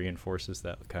again reinforces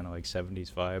that kind of like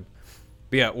 70s vibe.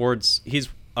 But yeah, he's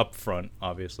up front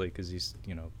obviously because he's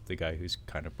the guy who's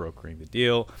kind of brokering the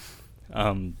deal.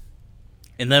 And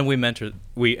then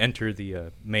we enter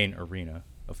the main arena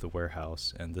of the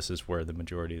warehouse, and this is where the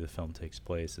majority of the film takes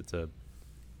place. It's a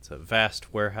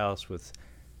vast warehouse with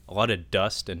a lot of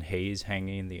dust and haze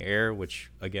hanging in the air, which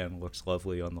again looks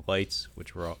lovely on the lights,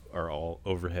 which are all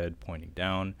overhead pointing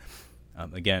down.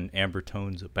 Again, amber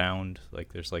tones abound.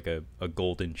 Like there's like a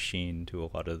golden sheen to a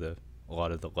lot of the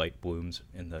light blooms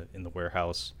in the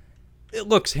warehouse. It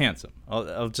looks handsome.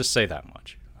 I'll just say that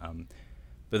much.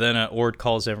 But then Ord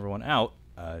calls everyone out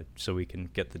so we can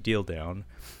get the deal down,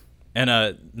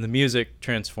 and the music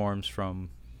transforms from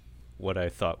what I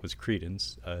thought was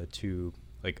Credence to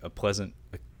like a pleasant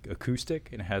acoustic,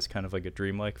 and it has kind of like a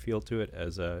dreamlike feel to it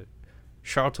as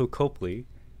Sharlto Copley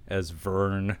as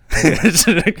Vern.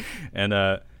 And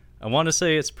I want to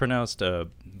say it's pronounced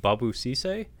Babu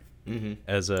Sise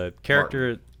as a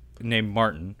character named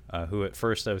Martin, who at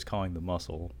first I was calling the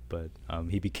Muscle, but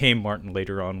he became Martin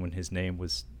later on when his name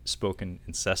was spoken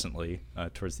incessantly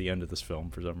towards the end of this film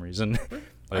for some reason.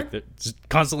 Like they're just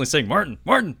constantly saying Martin,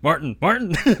 Martin, Martin,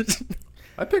 Martin.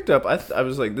 I picked up. I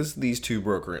was like, these two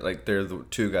brokering, like they're the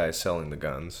two guys selling the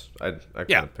guns. I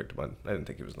kind of picked up on. I didn't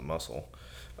think he was the Muscle.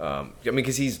 I mean,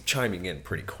 because he's chiming in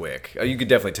pretty quick. You could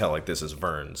definitely tell like this is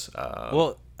Vern's.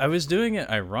 Well, I was doing it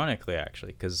ironically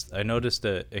actually, because I noticed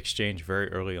an exchange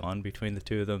very early on between the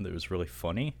two of them that was really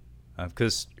funny.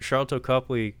 Because Sharlto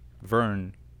Copley,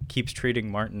 Vern, keeps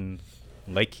treating Martin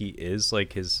like he is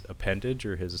like his appendage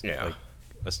or his like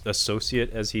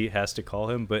associate, as he has to call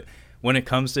him, but when it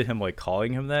comes to him like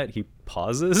calling him that, he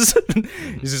pauses.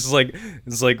 He's just like,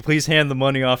 it's like, please hand the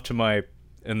money off to my,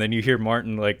 and then you hear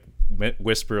Martin like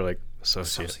whisper like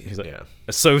associate. He's like, yeah,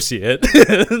 associate.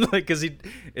 Like, because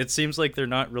it seems like they're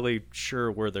not really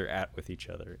sure where they're at with each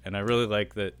other, and I really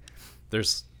like that.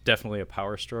 There's definitely a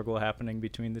power struggle happening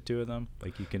between the two of them.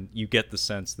 Like you get the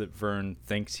sense that Vern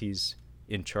thinks he's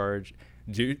in charge.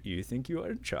 Do you think you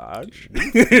are in charge? I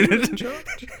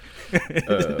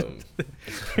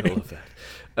love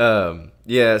that.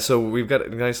 Yeah, so we've got a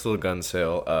nice little gun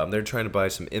sale. They're trying to buy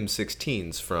some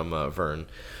M16s from Vern.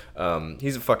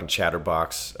 He's a fucking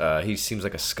chatterbox. He seems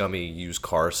like a scummy used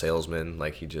car salesman.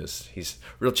 Like he's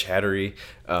real chattery.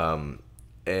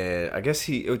 And I guess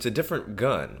it's a different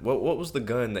gun. What was the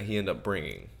gun that he ended up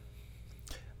bringing?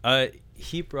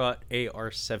 He brought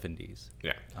AR-70s.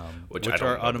 Yeah, which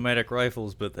are automatic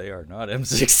rifles, but they are not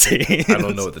M16s. I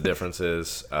don't know what the difference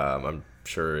is. I'm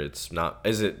sure it's not.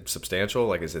 Is it substantial?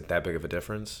 Like, is it that big of a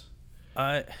difference?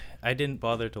 I didn't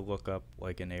bother to look up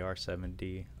like an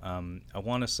AR-70. I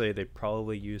want to say they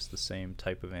probably use the same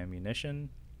type of ammunition,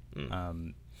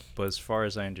 but as far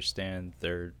as I understand,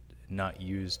 they're not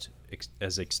used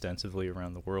as extensively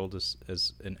around the world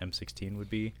as an M16 would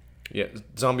be. Yeah,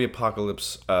 Zombie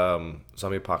Apocalypse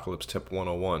tip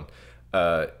 101.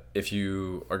 If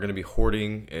you are going to be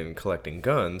hoarding and collecting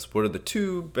guns, what are the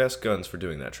two best guns for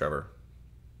doing that, Trevor?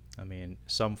 I mean,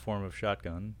 some form of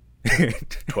shotgun.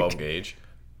 12 gauge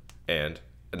and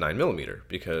a 9mm,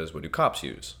 because what do cops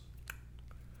use?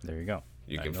 There you go.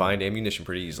 You can find ammunition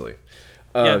pretty easily.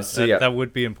 That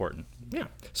would be important. Yeah.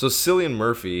 So Cillian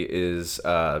Murphy is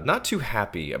not too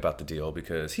happy about the deal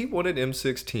because he wanted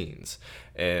M16s.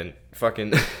 And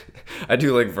fucking, I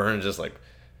do like Vern just like,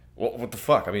 well, what the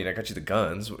fuck? I mean, I got you the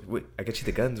guns. I got you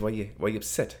the guns. Why you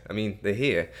upset? I mean, they're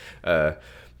here.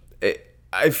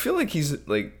 I feel like he's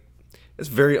like, it's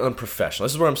very unprofessional.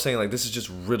 This is where I'm saying, like, this is just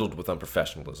riddled with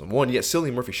unprofessionalism. One, yet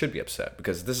Cillian Murphy should be upset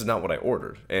because this is not what I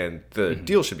ordered. And the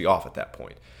deal should be off at that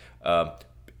point.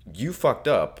 You fucked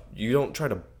up. You don't try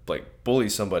to like bully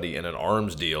somebody in an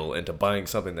arms deal into buying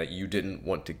something that you didn't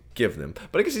want to give them.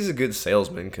 But I guess he's a good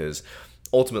salesman because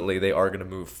ultimately they are going to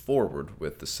move forward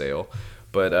with the sale.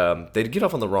 But they'd get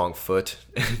off on the wrong foot.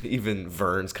 Even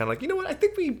Vern's kind of like, you know what? I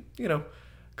think we,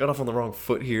 got off on the wrong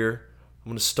foot here. I'm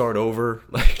going to start over,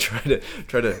 like try to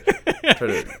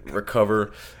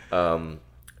recover. In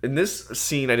this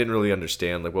scene, I didn't really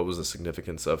understand like what was the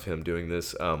significance of him doing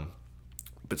this.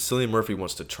 But Cillian Murphy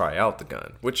wants to try out the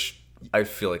gun, which I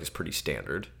feel like is pretty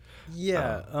standard.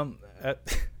 Yeah.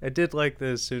 I did like that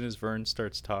as soon as Vern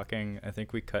starts talking, I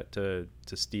think we cut to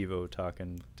Steve-O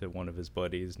talking to one of his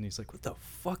buddies, and he's like, what the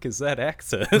fuck is that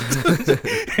accent?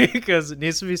 Because it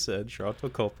needs to be said,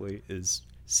 Sharlto Copley is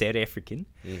South African.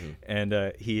 Mm-hmm. And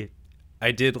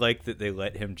I did like that they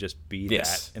let him just be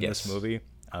that in this movie.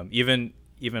 Even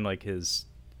like his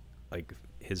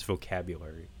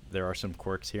vocabulary. There are some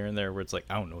quirks here and there where it's like,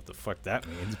 I don't know what the fuck that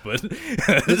means, but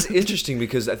it's interesting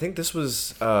because I think this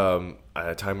was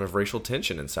a time of racial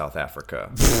tension in South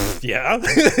Africa. Yeah.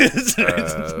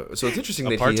 So it's interesting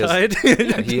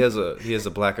that he has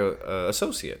a black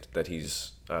associate that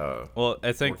he's. Well,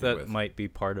 I think that might be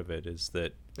part of it. Is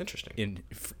that interesting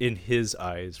in his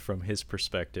eyes, from his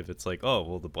perspective, it's like, oh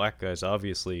well, the black guy's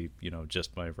obviously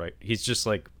just my right. He's just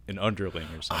like an underling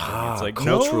or something. It's like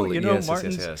culturally,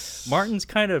 Martin's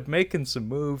kind of making some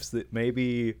moves that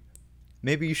maybe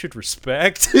you should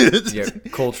respect. Yeah,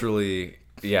 culturally,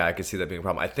 yeah, I could see that being a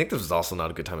problem. I think this was also not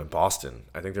a good time in Boston.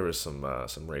 I think there was some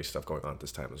race stuff going on at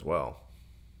this time as well.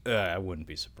 I wouldn't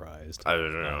be surprised. I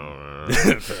don't know. I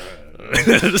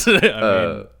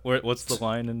mean, what's the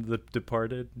line in The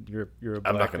Departed? You're a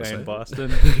black guy in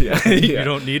Boston. You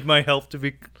don't need my help to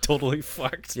be totally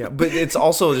fucked. Yeah, but it's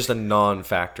also just a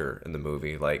non-factor in the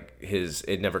movie. Like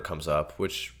it never comes up,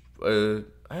 which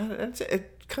it's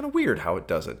kind of weird how it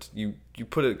doesn't. You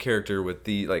put a character with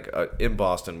in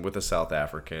Boston with a South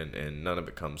African, and none of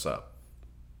it comes up.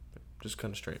 Just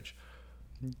kind of strange.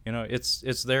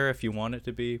 It's there if you want it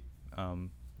to be,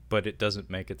 but it doesn't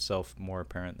make itself more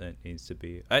apparent than it needs to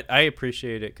be. I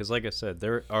appreciate it because, like I said,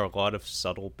 there are a lot of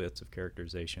subtle bits of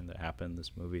characterization that happen in this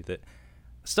movie. That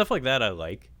stuff like that I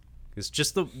like. It's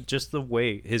just the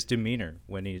way his demeanor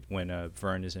when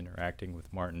Vern is interacting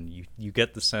with Martin, you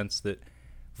get the sense that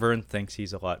Vern thinks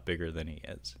he's a lot bigger than he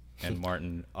is, and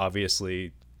Martin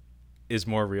obviously is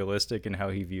more realistic in how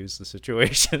he views the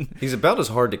situation. He's about as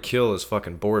hard to kill as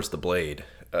fucking Boris the Blade.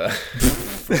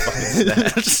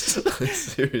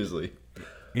 Seriously.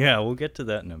 Yeah, we'll get to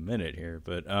that in a minute here.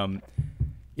 But so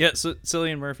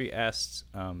Cillian Murphy asked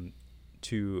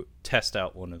to test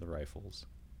out one of the rifles.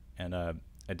 And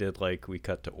I I did like we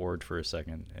cut to Ord for a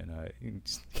second, and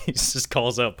he just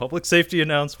calls out public safety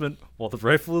announcement. While the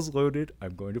rifle is loaded,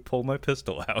 I'm going to pull my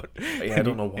pistol out. Yeah, I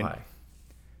don't know why.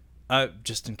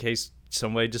 Just in case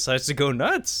somebody decides to go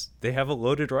nuts, they have a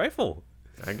loaded rifle.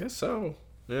 I guess so.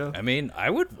 Yeah. I mean, I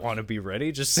would want to be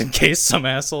ready just in case some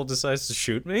asshole decides to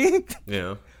shoot me.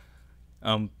 Yeah.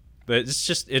 But it's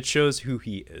just, it shows who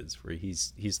he is, where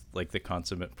he's like the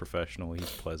consummate professional. He's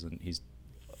pleasant. He's,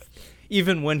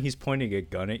 even when he's pointing a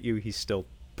gun at you, he's still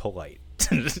polite.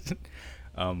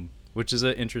 Which is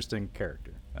an interesting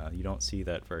character. You don't see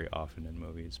that very often in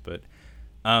movies. But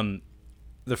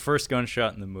the first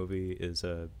gunshot in the movie is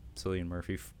Cillian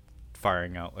Murphy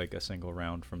firing out like a single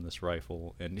round from this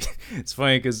rifle, and it's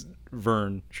funny because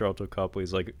Charlton Copley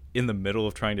is like in the middle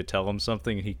of trying to tell him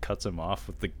something, and he cuts him off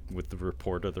with the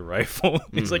report of the rifle.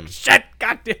 He's like, "Shit,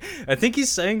 goddamn!" I think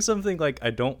he's saying something like, "I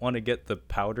don't want to get the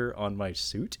powder on my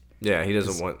suit." Yeah, he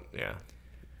doesn't want. Yeah,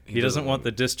 he doesn't want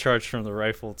the discharge from the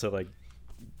rifle to like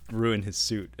ruin his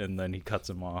suit, and then he cuts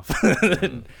him off.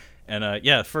 And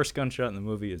yeah, first gunshot in the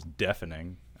movie is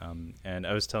deafening. And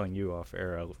I was telling you off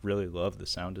air, I really love the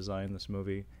sound design in this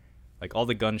movie. Like all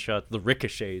the gunshots, the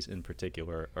ricochets in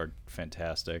particular, are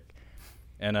fantastic.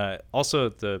 And also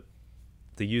the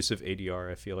use of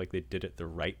ADR, I feel like they did it the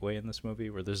right way in this movie,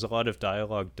 where there's a lot of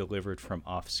dialogue delivered from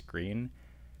off screen,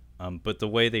 but the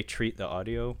way they treat the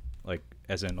audio, like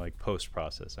as in like post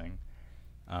processing,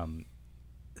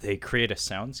 they create a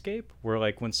soundscape where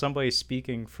like when somebody's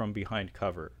speaking from behind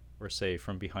cover, or say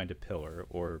from behind a pillar,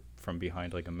 or from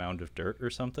behind like a mound of dirt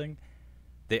or something,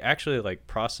 they actually like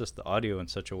process the audio in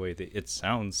such a way that it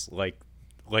sounds like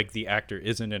the actor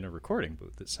isn't in a recording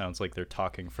booth. It sounds like they're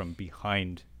talking from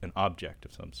behind an object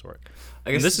of some sort. I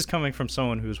guess, and this is coming from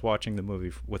someone who's watching the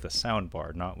movie with a sound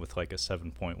bar, not with like a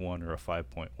 7.1 or a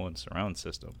 5.1 surround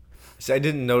system. See, I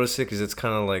didn't notice it because it's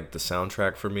kind of like the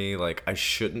soundtrack for me. Like, I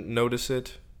shouldn't notice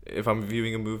it if I'm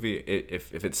viewing a movie.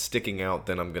 If it's sticking out,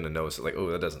 then I'm gonna notice it. Like, oh,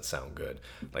 that doesn't sound good.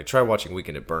 Like, try watching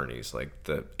Weekend at Bernie's. Like,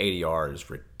 the ADR is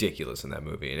ridiculous in that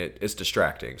movie, and it's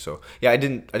distracting. So yeah, I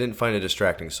didn't find it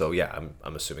distracting. So yeah,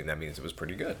 I'm assuming that means it was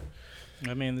pretty good.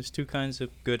 I mean, there's two kinds of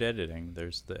good editing.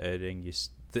 There's the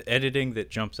editing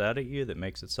that jumps out at you, that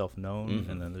makes itself known,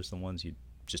 and then there's the ones you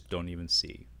just don't even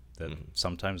see. That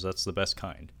sometimes that's the best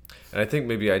kind. And I think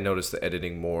maybe I noticed the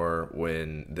editing more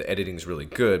when the editing's really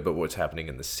good, but what's happening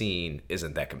in the scene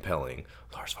isn't that compelling.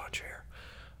 Lars von Trier.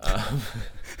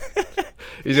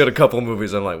 He's got a couple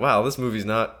movies I'm like, wow, this movie's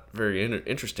not very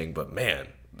interesting, but man,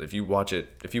 if you watch it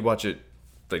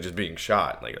like just being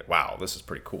shot, like, wow, this is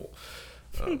pretty cool.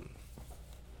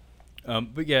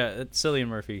 But yeah, Cillian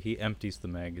Murphy, he empties the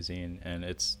magazine, and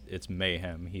it's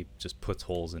mayhem. He just puts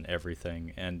holes in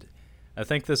everything, and I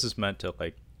think this is meant to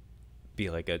like be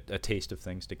like a taste of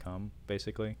things to come,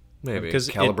 basically. Maybe because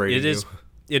calibrating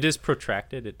it is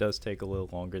protracted. It does take a little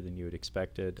longer than you had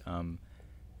expected.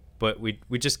 But we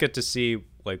just get to see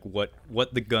like what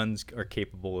the guns are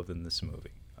capable of in this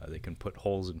movie. They can put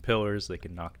holes in pillars. They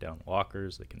can knock down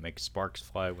lockers. They can make sparks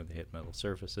fly when they hit metal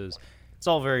surfaces. It's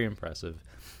all very impressive.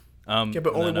 Yeah,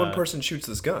 but only one person shoots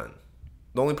this gun.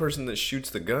 The only person that shoots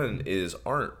the gun is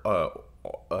Arn.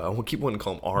 I will keep wanting to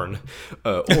call him Arn.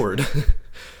 Ord.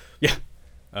 Yeah.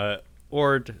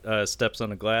 Ord steps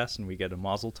on a glass, and we get a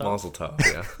Mazel Tov. Mazel Tov,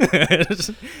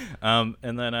 yeah.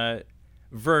 And then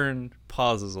Vern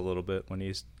pauses a little bit when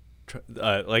he's,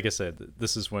 like I said,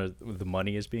 this is where the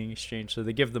money is being exchanged. So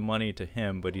they give the money to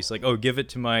him, but he's like, "Oh, give it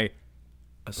to my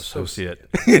associate."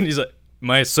 And he's like,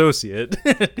 "My associate."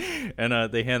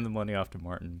 And they hand the money off to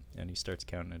Martin, and he starts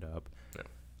counting it up.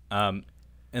 Yeah.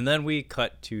 And then we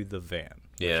cut to the van,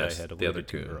 which I had alluded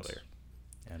to earlier.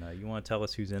 And you want to tell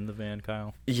us who's in the van,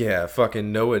 Kyle? Yeah,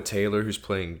 fucking Noah Taylor, who's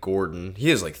playing Gordon. He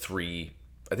has like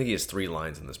I think he has 3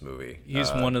 lines in this movie. He's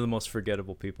one of the most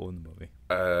forgettable people in the movie.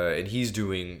 And he's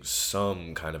doing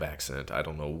some kind of accent. I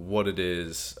don't know what it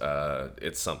is.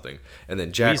 It's something. And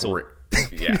then Jack...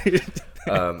 yeah.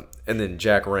 And then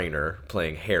Jack Rayner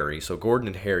playing Harry. So Gordon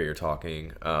and Harry are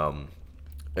talking.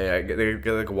 They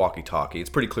got like a walkie-talkie. It's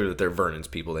pretty clear that they're Vernon's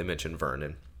people. They mentioned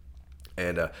Vernon.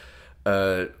 And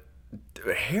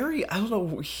Harry, I don't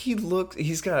know,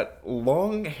 he's got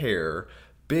long hair,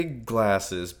 big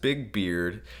glasses, big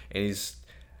beard, and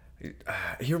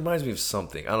he reminds me of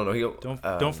something. I don't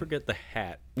know. Don't forget the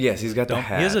hat. Yes, he's got the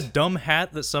hat. He has a dumb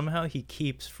hat that somehow he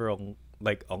keeps for an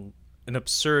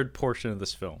absurd portion of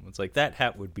this film. It's like that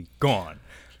hat would be gone.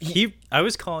 I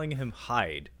was calling him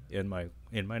Hyde in my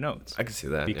notes. I can see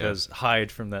that because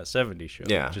Hyde from that '70s show.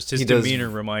 Yeah, just his demeanor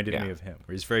reminded me of him.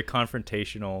 Where he's very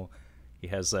confrontational. He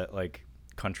has that like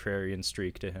contrarian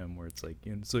streak to him, where it's like,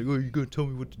 oh, you're gonna tell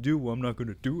me what to do? Well, I'm not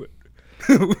gonna do it.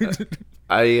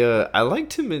 I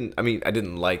liked him in. I mean, I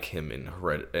didn't like him in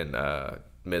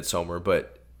Midsommar,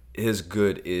 but his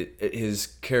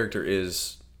character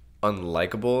is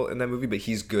unlikable in that movie, but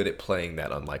he's good at playing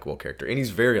that unlikable character, and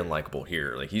he's very unlikable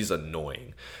here. Like, he's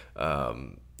annoying.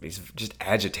 He's just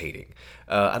agitating.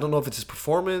 I don't know if it's his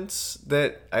performance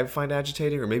that I find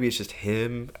agitating, or maybe it's just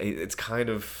him. It's kind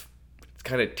of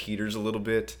teeters a little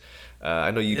bit.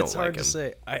 I know you don't like him. It's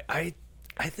hard to say.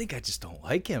 I think I just don't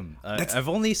like him. I've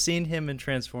only seen him in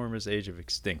Transformers: Age of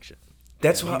Extinction.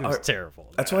 That's he why was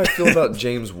terrible. That's how I feel about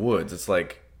James Woods. It's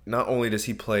like, not only does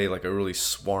he play like a really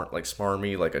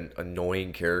smarmy, like an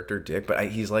annoying character, dick, but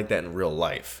he's like that in real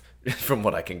life, from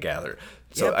what I can gather.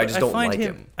 So yeah, I just don't like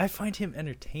him. I find him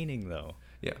entertaining, though.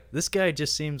 Yeah, this guy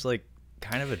just seems like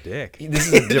kind of a dick.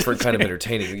 This is a different kind of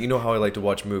entertaining. You know how I like to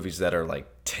watch movies that are like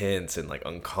tense and like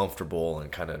uncomfortable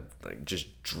and kind of like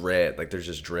just dread. Like, there's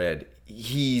just dread.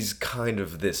 He's kind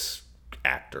of this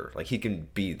actor. Like, he can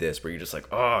be this where you're just like,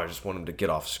 oh, I just want him to get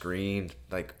off screen.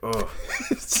 Like, oh,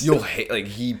 you'll hate. Like,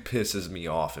 he pisses me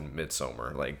off in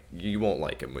Midsommar. Like, you won't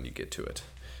like him when you get to it.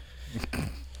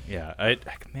 Yeah, I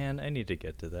need to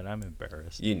get to that. I'm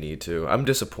embarrassed. You need to. I'm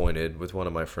disappointed with one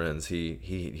of my friends.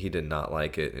 He did not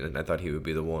like it, and I thought he would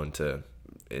be the one to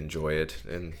enjoy it.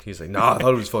 And he's like, nah, I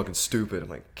thought it was fucking stupid. I'm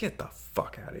like, get the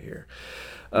fuck out of here.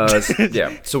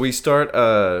 Yeah, so we start.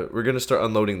 We're gonna start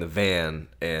unloading the van,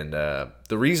 and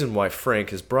the reason why Frank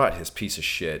has brought his piece of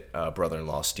shit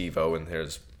brother-in-law Steve-O and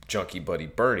his junkie buddy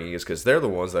Bernie is because they're the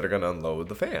ones that are gonna unload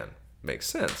the van. Makes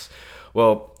sense.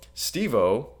 Well,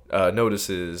 Steve-O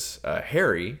notices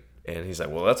Harry, and he's like,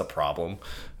 well, that's a problem.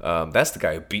 That's the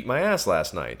guy who beat my ass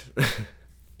last night.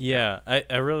 Yeah,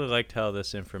 I really liked how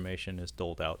this information is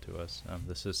doled out to us.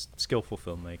 This is skillful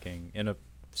filmmaking in a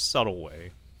subtle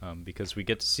way, because we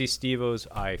get to see Steve-O's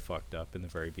eye fucked up in the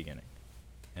very beginning,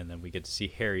 and then we get to see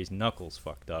Harry's knuckles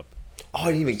fucked up. Oh, I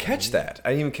didn't even catch that. I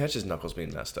didn't even catch his knuckles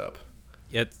being messed up.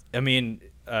 I mean,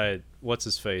 what's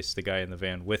his face? The guy in the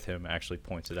van with him actually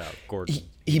points it out. Gordon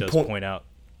he does point out.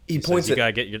 He points says,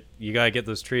 you gotta get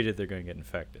those treated. They're gonna get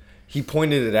infected. He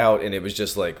pointed it out, and it was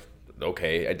just like,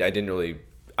 okay. I didn't really.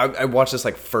 I watched this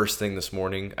like first thing this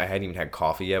morning. I hadn't even had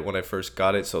coffee yet when I first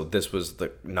got it, so this was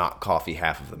the not coffee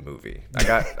half of the movie. I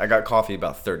got coffee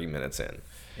about 30 minutes in.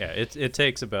 Yeah, it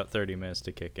takes about 30 minutes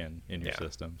to kick in your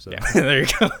system. So yeah. There you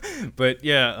go. But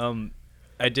yeah,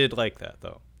 I did like that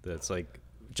though. That's like,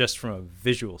 just from a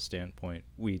visual standpoint,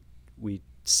 we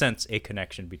sense a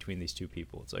connection between these two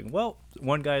people. It's like, well,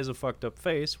 one guy has a fucked up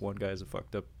face, one guy has a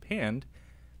fucked up hand.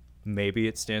 Maybe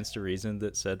it stands to reason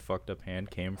that said fucked up hand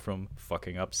came from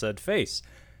fucking up said face.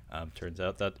 Turns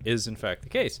out that is in fact the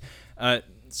case.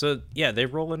 So yeah, they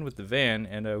roll in with the van,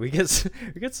 and we get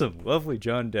some lovely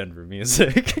John Denver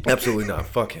music. Absolutely not.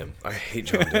 Fuck him. I hate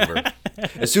John Denver.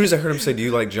 As soon as I heard him say, "Do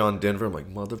you like John Denver?" I'm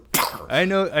like, motherfucker. I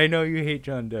know you hate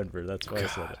John Denver. That's why I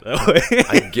said it that way.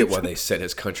 I get why they set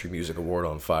his country music award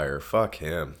on fire. Fuck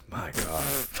him. My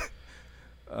God.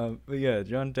 But yeah,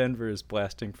 John Denver is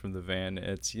blasting from the van.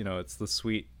 It's the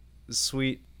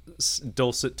sweet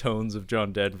dulcet tones of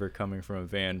John Denver coming from a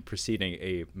van preceding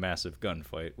a massive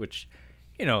gunfight, which,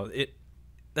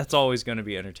 that's always going to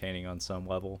be entertaining on some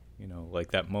level,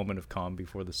 like that moment of calm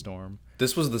before the storm.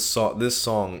 This was the song. This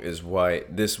song is why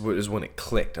this is when it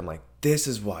clicked. I'm like, this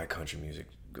is why country music,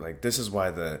 like, this is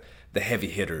why the heavy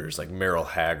hitters like Merle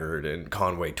Haggard and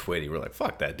Conway Twitty were like,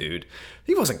 fuck that dude.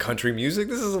 He wasn't country music.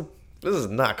 This is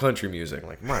not country music.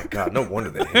 Like, my God, no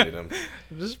wonder they hated him.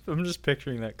 I'm just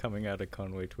picturing that coming out of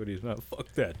Conway Twitty's mouth.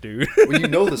 Fuck that dude. Well, you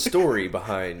know the story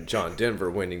behind John Denver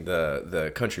winning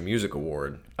the country music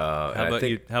award. How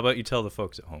about you tell the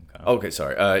folks at home, Kyle? Okay,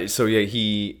 sorry. So yeah,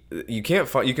 you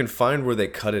can find where they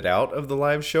cut it out of the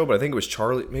live show, but I think it was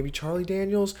Charlie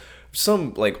Daniels,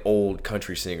 some like old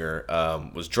country singer,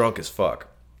 was drunk as fuck,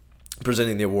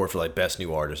 presenting the award for like best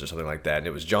new artist or something like that, and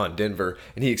it was John Denver,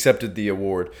 and he accepted the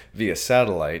award via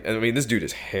satellite. And I mean, this dude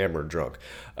is hammered drunk,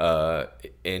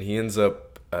 and he ends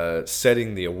up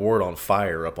setting the award on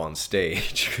fire up on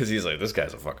stage because he's like, this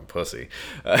guy's a fucking pussy.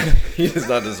 He does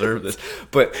not deserve this.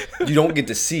 But you don't get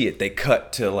to see it. They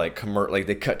cut to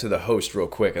they cut to the host real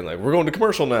quick and like, we're going to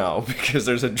commercial now because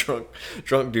there's a drunk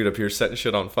dude up here setting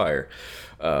shit on fire.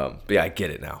 But yeah, I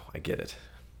get it now. I get it.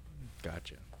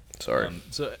 Gotcha. Sorry.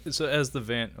 So as the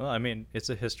van, well, I mean, it's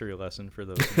a history lesson for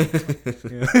those.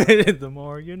 The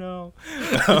more you know.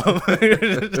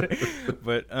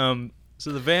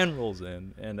 So the van rolls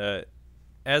in, and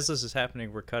as this is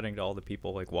happening, we're cutting to all the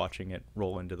people like watching it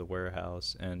roll into the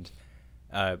warehouse, and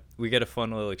we get a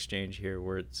fun little exchange here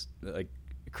where it's like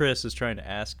Chris is trying to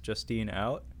ask Justine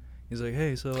out, He's like,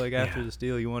 hey, so like after this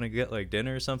deal, you want to get like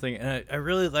dinner or something? And I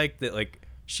really like that, like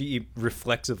she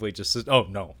reflexively just says, oh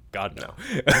no, God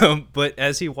no. But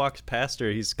as he walks past her,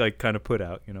 he's like kind of put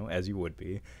out, as you would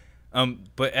be.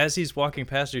 But as he's walking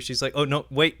past her, she's like, oh no,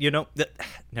 wait,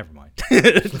 never mind.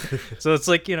 So it's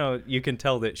like, you can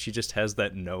tell that she just has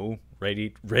that no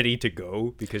ready to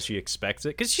go because she expects it,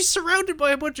 because she's surrounded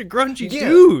by a bunch of grungy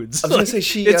dudes. I was gonna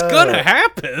say it's gonna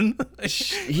happen.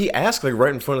 He asked like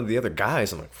right in front of the other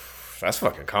guys. I'm like, that's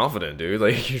fucking confident, dude.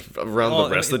 Like around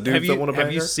the rest of the dudes that want to bang her.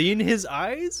 Have you seen his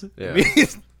eyes? Yeah. You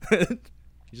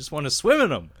just want to swim in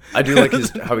them. I do like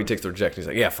how he takes the rejection. He's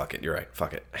like, yeah, fuck it. You're right.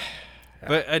 Fuck it.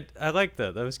 But I like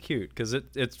that. That was cute because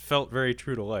it felt very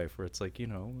true to life, where it's like,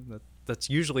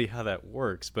 that's usually how that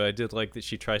works. But I did like that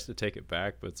she tries to take it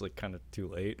back, but it's like kind of too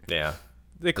late. Yeah.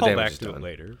 They call back to it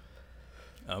later.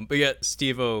 But yet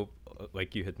Steve-O,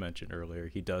 like you had mentioned earlier,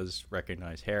 he does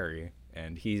recognize Harry,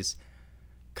 and he's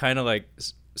kind of like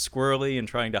squirrely and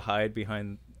trying to hide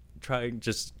behind,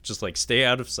 just like stay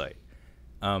out of sight.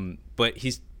 But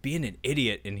he's being an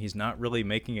idiot, and he's not really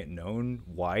making it known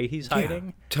why he's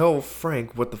hiding. Tell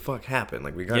Frank what the fuck happened.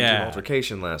 Like, we got into an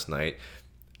altercation last night,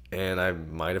 and I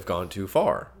might have gone too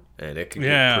far, and it could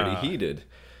get pretty heated.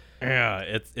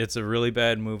 Yeah, it's a really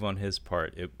bad move on his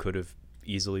part. It could have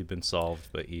easily been solved,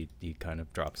 but he kind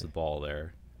of drops the ball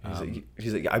there.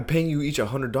 He's like, I'm paying you each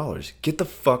 $100. Get the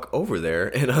fuck over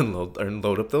there and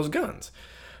unload up those guns.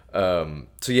 So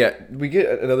yeah, we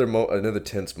get another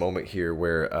tense moment here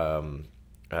where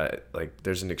like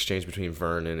there's an exchange between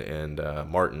Vernon and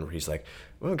Martin where he's like,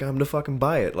 well, got him to fucking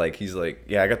buy it. Like, he's like,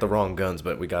 yeah, I got the wrong guns,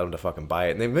 but we got him to fucking buy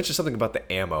it. And they mentioned something about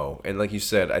the ammo, and like you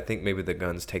said, I think maybe the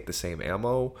guns take the same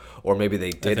ammo, or maybe they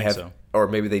did have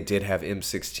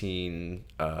M16.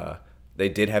 They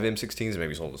did have M16s,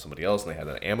 maybe sold to somebody else, and they had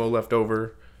that ammo left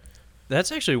over.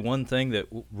 That's actually one thing that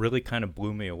really kind of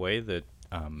blew me away. That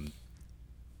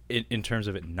in terms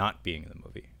of it not being in the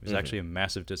movie, it was actually a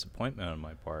massive disappointment on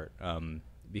my part.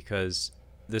 Because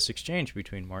this exchange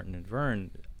between Martin and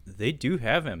Vern, they do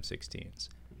have M16s.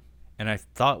 And I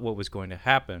thought what was going to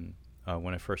happen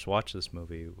when I first watched this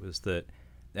movie was that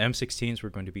the M16s were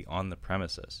going to be on the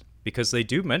premises. Because they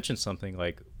do mention something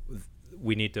like,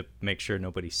 we need to make sure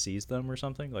nobody sees them or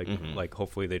something. Like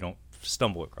hopefully they don't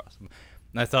stumble across them.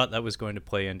 And I thought that was going to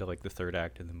play into like the third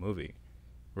act of the movie,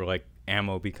 where like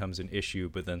ammo becomes an issue,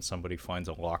 but then somebody finds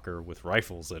a locker with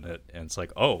rifles in it, and it's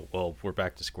like, oh, well, we're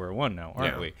back to square one now,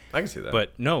 aren't we? I can see that.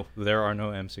 But no, there are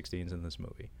no M16s in this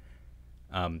movie.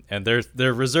 And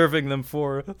they're reserving them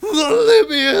for the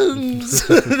Libyans.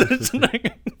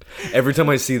 Every time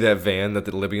I see that van that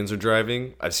the Libyans are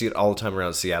driving, I see it all the time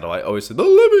around Seattle. I always say, the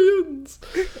Libyans!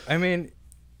 I mean,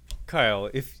 Kyle,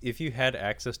 if you had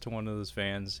access to one of those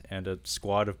vans and a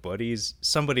squad of buddies,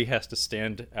 somebody has to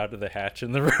stand out of the hatch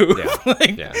in the roof.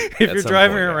 Yeah. If you're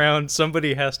driving around,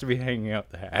 somebody has to be hanging out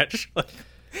the hatch.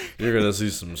 You're going to see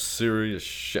some serious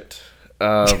shit.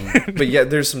 But yeah,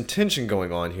 there's some tension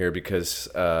going on here because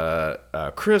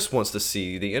Chris wants to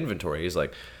see the inventory. He's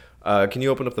like, can you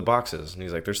open up the boxes? And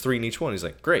he's like, there's 3 in each one. He's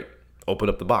like, great. Open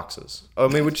up the boxes. I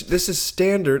mean, this is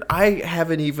standard. I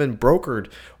haven't even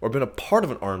brokered or been a part of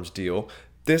an arms deal.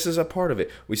 This is a part of it.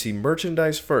 We see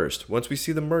merchandise first. Once we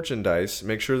see the merchandise,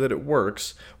 make sure that it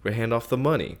works, we hand off the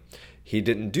money. He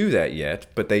didn't do that yet,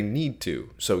 but they need to.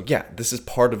 So yeah, this is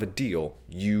part of a deal.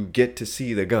 You get to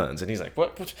see the guns. And he's like,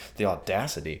 what? The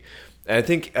audacity. And I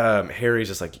think Harry's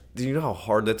just like, do you know how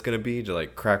hard that's going to be to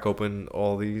like crack open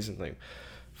all these? And like,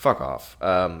 fuck off.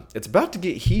 It's about to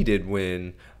get heated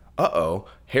when...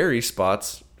 Harry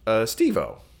spots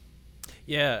Steve-O.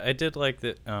 Yeah, I did like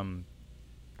that.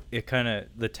 It kind of,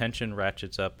 the tension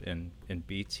ratchets up in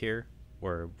beats here,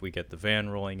 where we get the van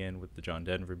rolling in with the John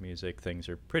Denver music. Things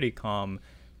are pretty calm,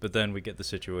 but then we get the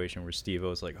situation where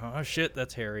Steve-O's like, oh shit,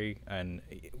 that's Harry, and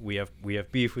we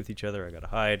have beef with each other. I gotta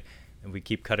hide. And we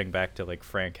keep cutting back to like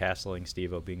Frank hassling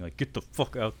Steve-O, being like, "Get the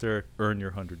fuck out there, earn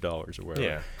your $100 or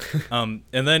whatever." Yeah.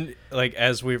 And then like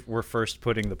as we're first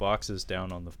putting the boxes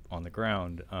down on the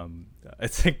ground, I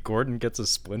think Gordon gets a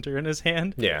splinter in his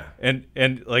hand. Yeah. And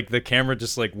like the camera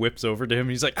just like whips over to him.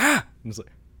 And he's like, "Ah!" And he's like,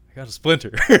 "I got a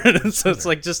splinter." And so it's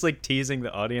like just like teasing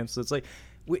the audience. So it's like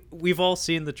we've all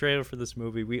seen the trailer for this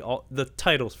movie. The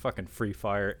title's fucking Free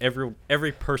Fire.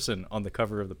 Every person on the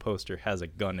cover of the poster has a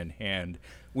gun in hand.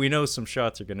 We know some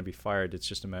shots are going to be fired. It's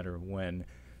just a matter of when.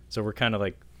 So we're kind of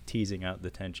like teasing out the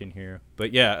tension here.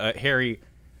 But yeah, Harry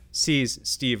sees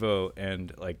Steve-O,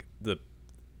 and like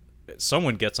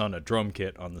someone gets on a drum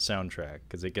kit on the soundtrack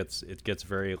because it gets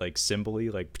very like cymbally,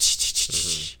 like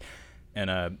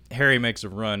and Harry makes a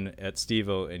run at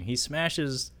Steve-O, and he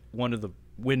smashes one of the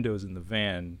windows in the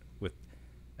van with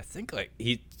I think like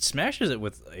he smashes it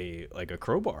with a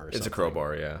crowbar. It's a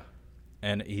crowbar, yeah.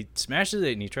 And he smashes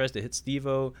it and he tries to hit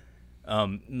Steve-O.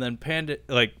 And then Panda,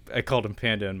 like I called him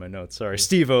Panda in my notes. Sorry,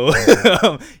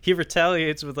 Steve-O. He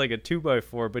retaliates with like a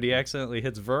 2x4, but he accidentally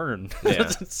hits Vern.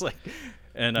 Yeah. It's like,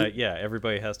 and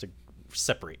everybody has to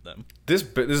separate them. This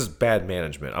is bad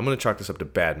management. I'm going to chalk this up to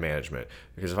bad management,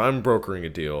 because if I'm brokering a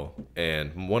deal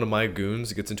and one of my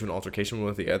goons gets into an altercation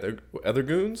with the other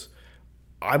goons,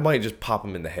 I might just pop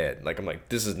him in the head. Like, I'm like,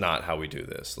 this is not how we do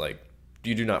this. Like,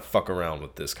 you do not fuck around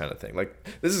with this kind of thing. Like,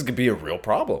 this is going to be a real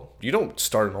problem. You don't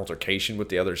start an altercation with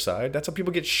the other side. That's how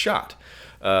people get shot.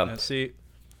 See,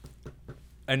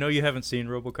 I know you haven't seen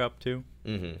RoboCop 2,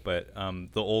 but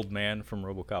the old man from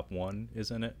RoboCop 1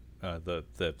 is in it, the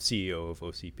CEO of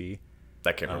OCP.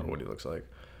 I can't remember what he looks like.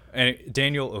 And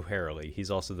Daniel O'Harely,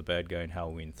 he's also the bad guy in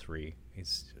Halloween 3.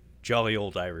 He's jolly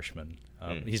old Irishman.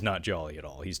 He's not jolly at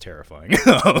all. He's terrifying.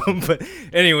 But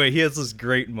anyway, he has this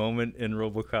great moment in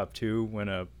RoboCop 2 when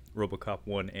RoboCop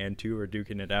 1 and 2 are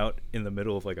duking it out in the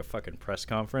middle of like a fucking press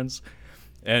conference.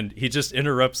 And he just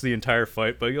interrupts the entire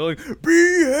fight by yelling,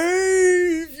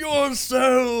 "Behave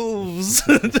yourselves!"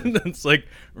 And it's like,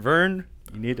 Vern,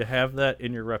 you need to have that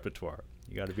in your repertoire.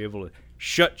 You got to be able to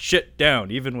shut shit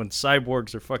down, even when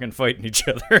cyborgs are fucking fighting each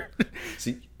other.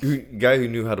 See, the guy who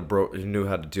knew how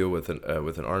to deal with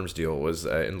an arms deal was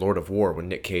in Lord of War, when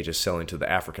Nick Cage is selling to the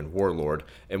African warlord,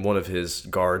 and one of his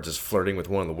guards is flirting with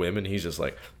one of the women. He's just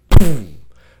like, boom,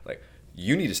 like,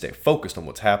 you need to stay focused on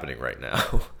what's happening right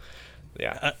now.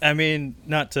 Yeah. I mean,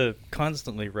 not to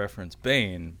constantly reference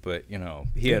Bane, but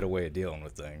he had a way of dealing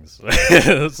with things.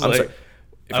 It's I'm like, sorry.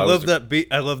 I love that beat.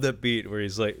 I love that beat where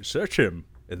he's like, "Search him,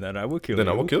 and then I will kill you." Then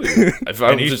I will kill you.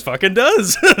 And he just fucking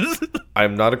does.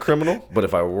 I'm not a criminal, but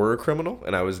if I were a criminal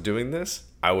and I was doing this,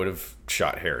 I would have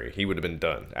shot Harry. He would have been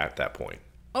done at that point.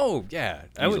 Oh yeah,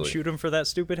 I would shoot him for that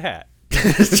stupid hat.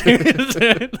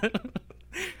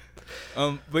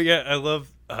 But yeah, I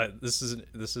love this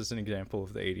is an example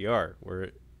of the ADR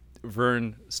where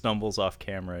Vern stumbles off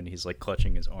camera and he's like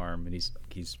clutching his arm and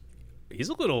he's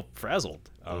a little frazzled.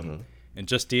 And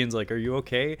Justine's like, "Are you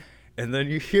okay?" And then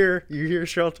you hear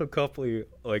Sharlto Copley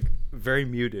like very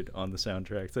muted on the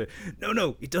soundtrack say,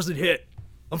 "No, it doesn't hit.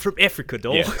 I'm from Africa,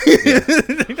 doll." Yeah.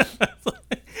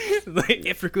 Like,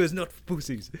 Africa is not for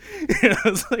pussies.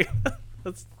 It's like,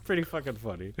 that's pretty fucking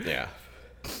funny. Yeah.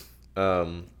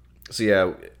 So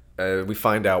yeah, we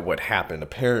find out what happened.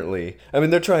 Apparently, I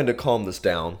mean, they're trying to calm this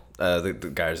down. The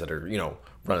guys that are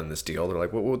running this deal, they're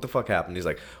like, what the fuck happened? He's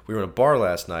like, we were in a bar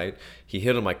last night. He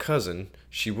hit on my cousin.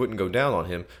 She wouldn't go down on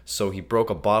him, so he broke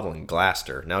a bottle and glassed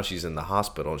her. Now she's in the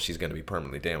hospital and she's going to be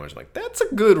permanently damaged. I'm like, that's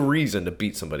a good reason to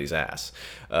beat somebody's ass.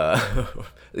 Yeah,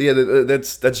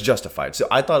 that's justified. So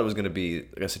I thought it was going to be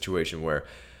a situation where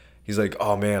he's like,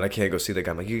 "Oh man, I can't go see that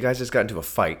guy." I'm like, "You guys just got into a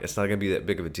fight. It's not going to be that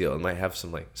big of a deal. It might have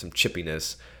some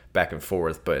chippiness back and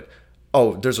forth, but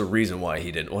there's a reason why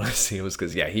he didn't want to see him, was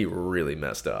because he really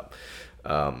messed up."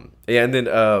 And then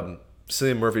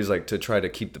Cillian Murphy's like, to try to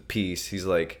keep the peace, he's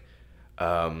like,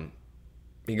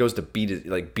 he goes to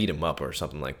beat him up or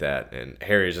something like that, and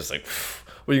Harry's just like,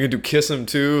 "What are you gonna do? Kiss him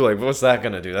too? Like, what's that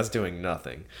gonna do? That's doing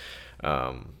nothing."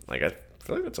 I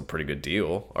feel like that's a pretty good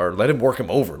deal. Or let him work him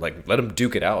over, like let him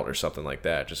duke it out or something like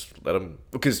that. Just let him,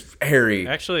 because Harry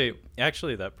actually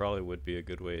that probably would be a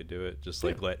good way to do it. Just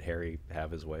like let Harry have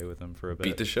his way with him for a bit.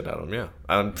 Beat the shit out of him. Yeah,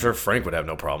 I'm sure Frank would have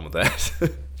no problem with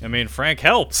that. I mean, Frank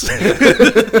helps.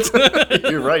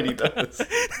 You're right, he does.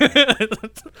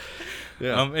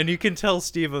 Yeah. And you can tell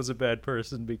Steve-O's a bad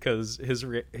person because his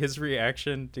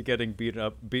reaction to getting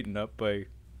beaten up by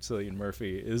Cillian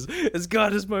Murphy is, "As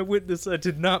God is my witness, I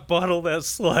did not bottle that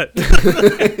slut."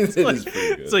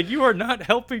 It's like, you are not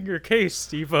helping your case,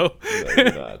 Steve-O. No,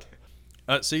 you're not.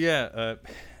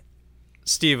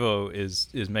 Steve-O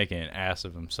is making an ass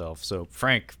of himself, so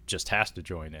Frank just has to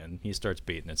join in. He starts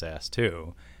beating his ass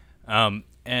too,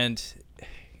 and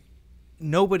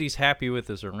nobody's happy with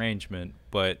this arrangement,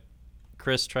 but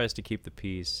Chris tries to keep the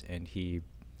peace, and he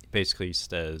basically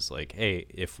says like, "Hey,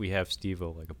 if we have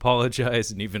Steve-O like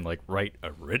apologize and even like write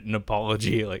a written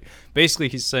apology," like basically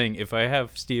he's saying, if I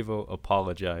have Steve-O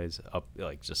apologize up,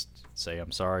 like just say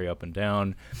I'm sorry up and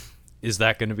down, is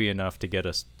that going to be enough to get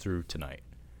us through tonight?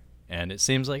 And it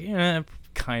seems like,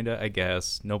 kinda, I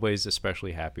guess. Nobody's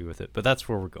especially happy with it, but that's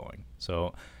where we're going.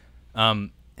 So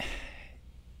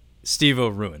Steve-O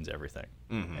ruins everything.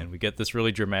 And we get this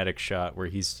really dramatic shot where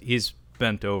he's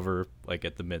bent over like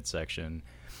at the midsection,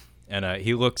 and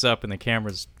he looks up, and the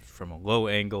camera's from a low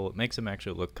angle. It makes him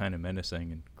actually look kind of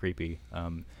menacing and creepy.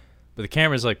 But the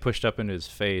camera's like pushed up into his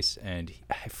face, and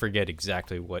I forget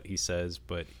exactly what he says,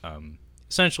 but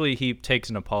essentially he takes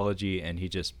an apology and he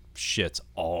just shits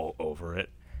all over it.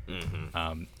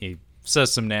 He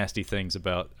says some nasty things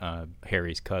about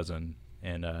Harry's cousin,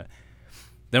 and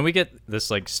then we get this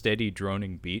like steady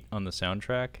droning beat on the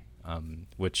soundtrack,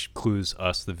 which clues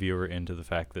us, the viewer, into the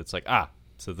fact that it's like,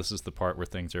 so this is the part where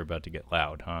things are about to get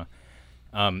loud, huh?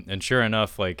 And sure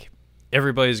enough, like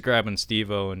everybody's grabbing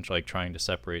Steve-O and like trying to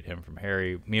separate him from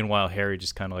Harry. Meanwhile, Harry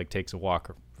just kind of like takes a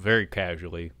walk very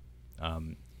casually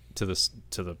to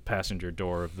the passenger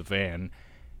door of the van,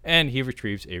 and he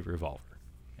retrieves a revolver.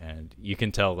 And you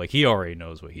can tell, like, he already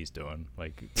knows what he's doing.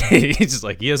 Like, he's just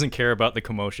like, he doesn't care about the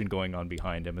commotion going on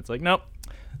behind him. It's like, nope,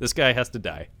 this guy has to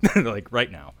die, like,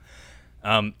 right now.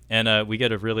 And we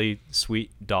get a really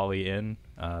sweet dolly in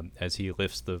as he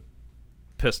lifts the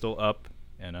pistol up,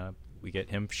 and we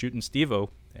get him shooting Steve-O,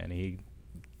 and he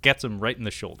gets him right in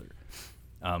the shoulder.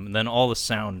 And then all the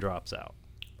sound drops out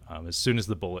as soon as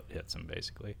the bullet hits him,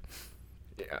 basically.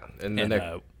 Yeah, and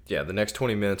the next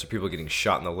 20 minutes are people getting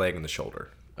shot in the leg and the shoulder.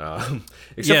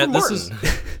 Except for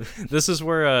Martin. This is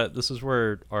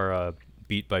where our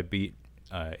beat by beat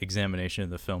examination of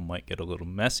the film might get a little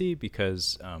messy,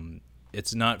 because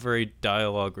it's not very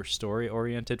dialogue or story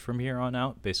oriented from here on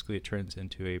out. Basically, it turns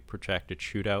into a protracted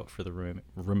shootout for the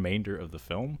remainder of the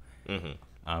film.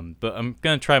 But I'm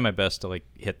gonna try my best to like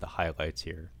hit the highlights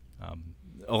here.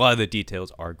 A lot of the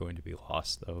details are going to be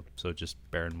lost, though, so just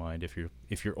bear in mind if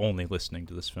you're only listening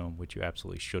to this film, which you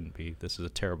absolutely shouldn't be. This is a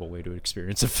terrible way to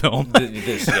experience a film.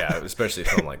 Especially a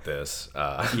film like this.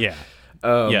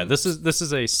 This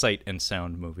is a sight and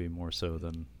sound movie more so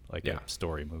than like a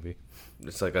story movie.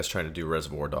 It's like us trying to do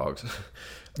Reservoir Dogs.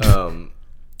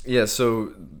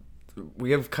 So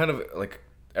we have kind of like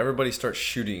everybody starts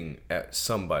shooting at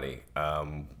somebody.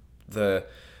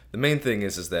 The main thing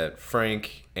is that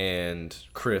Frank and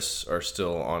Chris are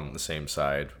still on the same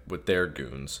side with their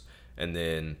goons, and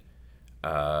then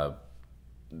the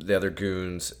other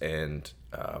goons and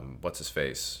what's his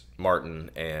face,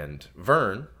 Martin and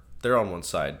Vern, they're on one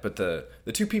side. But the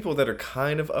two people that are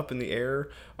kind of up in the air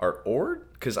are Ord,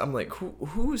 because I'm like,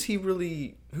 who is he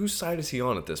really? Whose side is he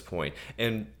on at this point?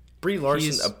 And Brie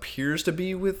Larson appears to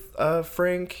be with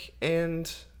Frank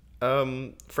and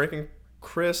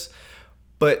Chris.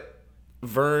 But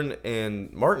Vern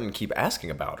and Martin keep asking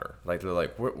about her. Like, they're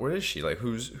like, where is she? Like,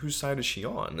 whose side is she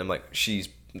on? And I'm like,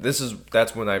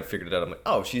 that's when I figured it out. I'm like,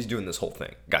 oh, she's doing this whole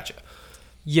thing. Gotcha.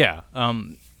 Yeah.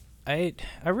 I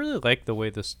really like the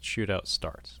way this shootout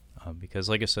starts. Because,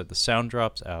 like I said, the sound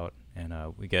drops out, and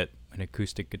we get an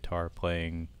acoustic guitar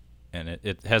playing, and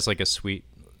it has, like, a sweet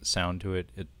sound to it.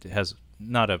 It has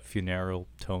not a funereal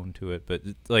tone to it, but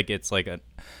it's like a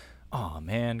oh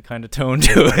man kind of tone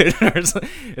to it.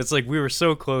 It's like we were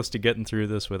so close to getting through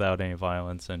this without any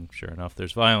violence, and sure enough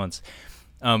there's violence.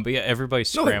 But yeah, everybody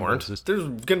scrambles. No,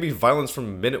 there's gonna be violence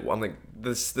from minute one. Like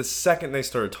the second they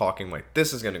started talking, like,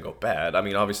 this is gonna go bad. I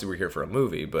mean, obviously we're here for a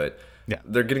movie, but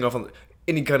they're getting off on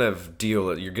any kind of deal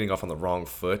that you're getting off on the wrong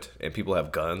foot and people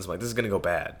have guns. I'm like, this is gonna go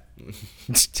bad.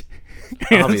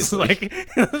 Obviously.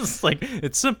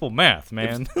 It's simple math,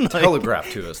 man. It's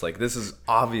telegraphed to us, like, this is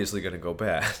obviously gonna go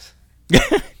bad.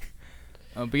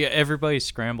 But yeah, everybody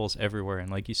scrambles everywhere,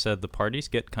 and like you said, the parties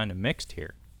get kind of mixed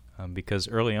here, because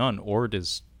early on, Ord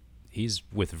he's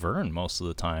with Vern most of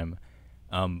the time,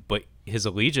 but his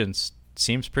allegiance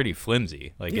seems pretty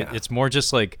flimsy. Like it's more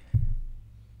just like,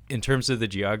 in terms of the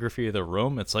geography of the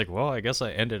room, it's like, well, I guess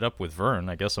I ended up with Vern.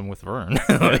 I guess I'm with Vern.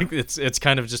 Like it's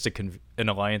kind of just an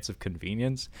alliance of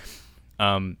convenience.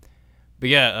 But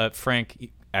yeah,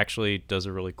 Frank actually does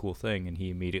a really cool thing, and he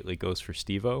immediately goes for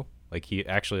Steve-O. Like, he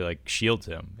actually, like, shields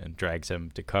him and drags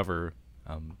him to cover.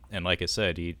 And like I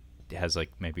said, he has,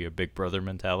 like, maybe a big brother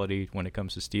mentality when it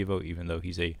comes to Steve-O, even though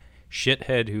he's a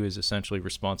shithead who is essentially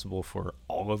responsible for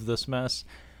all of this mess.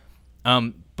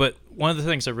 But one of the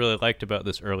things I really liked about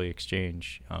this early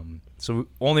exchange, so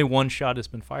only one shot has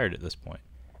been fired at this point,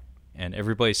 and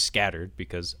everybody's scattered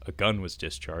because a gun was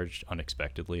discharged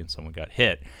unexpectedly and someone got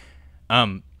hit.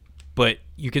 But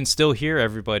you can still hear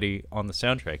everybody on the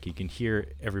soundtrack. You can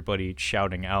hear everybody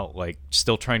shouting out, like,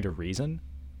 still trying to reason.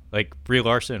 Like, Brie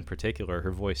Larson in particular,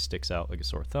 her voice sticks out like a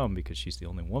sore thumb because she's the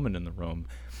only woman in the room.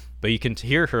 But you can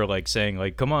hear her, like, saying,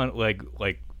 like, come on, like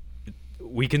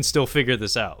we can still figure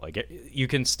this out. Like, you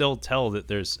can still tell that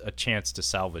there's a chance to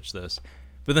salvage this.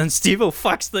 But then Steve-O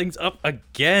fucks things up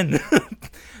again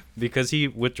because he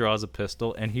withdraws a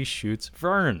pistol and he shoots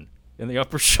Vern in the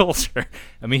upper shoulder.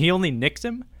 I mean, he only nicks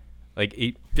him. Like,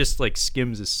 he just, like,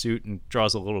 skims his suit and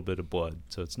draws a little bit of blood.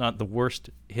 So it's not the worst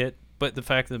hit, but the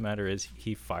fact of the matter is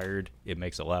he fired. It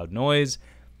makes a loud noise.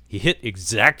 He hit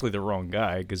exactly the wrong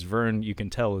guy because Vern, you can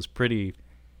tell, is pretty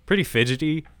pretty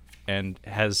fidgety and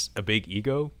has a big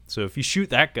ego. So if you shoot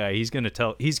that guy, he's gonna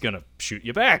shoot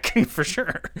you back for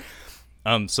sure.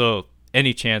 So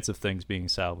any chance of things being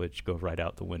salvaged go right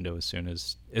out the window as soon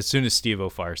as Steve-O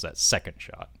fires that second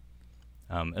shot.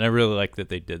 And I really like that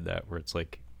they did that, where it's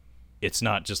like, it's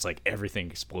not just like everything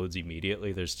explodes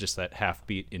immediately. There's just that half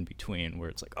beat in between where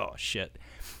it's like, oh shit.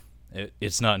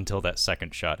 It's not until that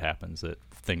second shot happens that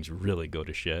things really go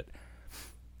to shit.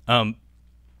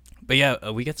 But yeah,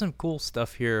 we get some cool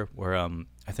stuff here where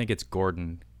I think it's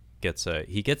Gordon gets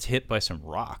hit by some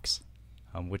rocks,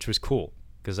 which was cool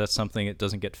because that's something that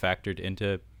doesn't get factored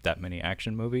into that many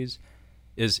action movies.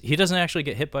 Is he doesn't actually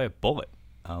get hit by a bullet.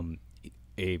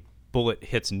 A bullet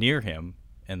hits near him,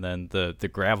 and then the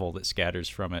gravel that scatters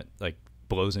from it like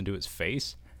blows into his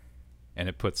face, and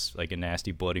it puts like a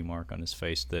nasty bloody mark on his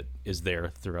face that is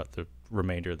there throughout the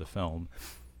remainder of the film.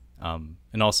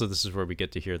 And also this is where we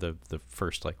get to hear the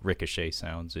first like ricochet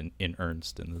sounds in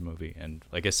earnest in the movie. And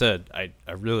like I said, I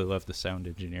really love the sound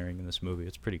engineering in this movie.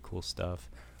 It's pretty cool stuff.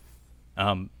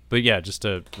 But yeah, just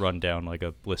to run down like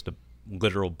a list of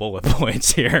literal bullet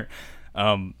points here.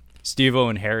 Steve-O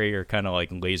and Harry are kind of like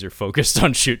laser focused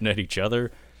on shooting at each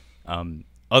other.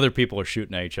 Other people are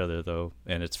shooting at each other though,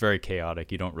 and it's very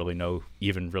chaotic. You don't really know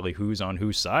even really who's on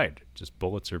whose side. Just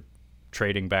bullets are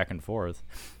trading back and forth.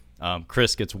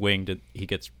 Chris gets winged. He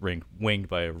gets winged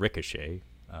by a ricochet.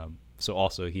 So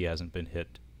also he hasn't been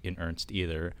hit in earnest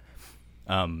either.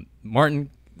 Martin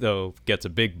though gets a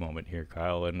big moment here,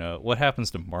 Kyle. And what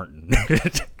happens to Martin?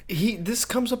 This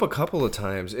comes up a couple of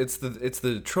times. It's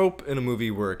the trope in a movie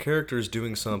where a character is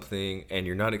doing something and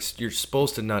you're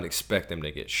supposed to not expect them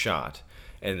to get shot,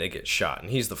 and they get shot. And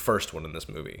he's the first one in this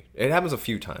movie. It happens a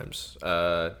few times.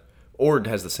 Ord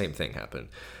has the same thing happen.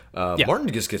 Yeah. Martin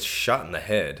just gets shot in the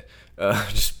head,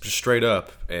 just straight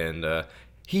up, and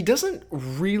he doesn't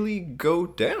really go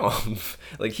down.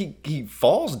 Like he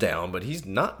falls down, but he's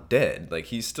not dead. Like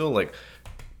he's still like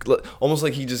almost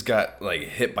like he just got like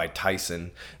hit by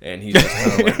Tyson, and he's just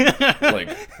kind of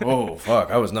like oh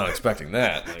fuck, I was not expecting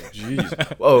that. Like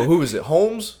jeez, oh who was it?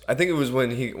 Holmes? I think it was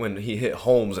when he hit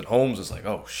Holmes, and Holmes was like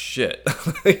oh shit,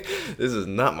 this is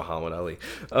not Muhammad Ali.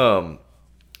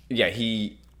 Yeah,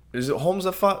 is it Holmes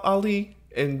that fought Ali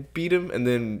and beat him, and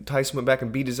then Tyson went back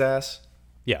and beat his ass?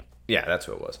 Yeah, that's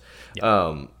what it was.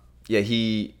 Yeah,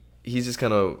 he's just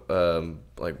kind of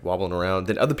like wobbling around.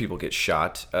 Then other people get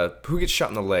shot. Who gets shot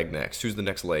in the leg next? Who's the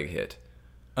next leg hit?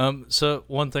 So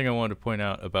one thing I wanted to point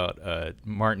out about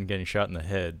Martin getting shot in the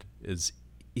head is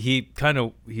he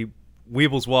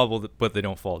weebles wobble, but they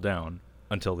don't fall down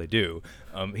until they do.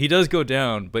 He does go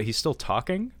down, but he's still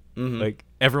talking. Mm-hmm. Like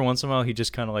every once in a while, he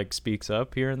just kind of like speaks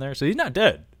up here and there, so he's not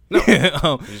dead. No,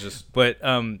 he's just. But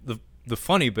the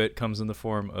funny bit comes in the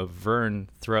form of Vern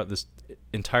throughout this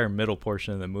entire middle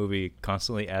portion of the movie,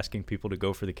 constantly asking people to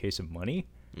go for the case of money.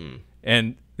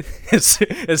 And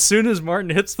as soon as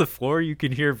Martin hits the floor, you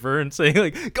can hear Vern saying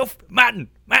like, "Go, Martin,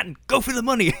 go for the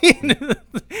money." And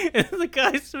the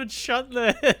guy's been shot in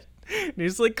the head, and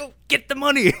he's like, "Go get the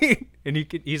money." And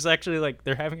he's actually like,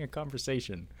 they're having a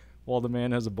conversation while the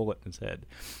man has a bullet in his head.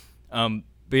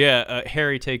 But yeah,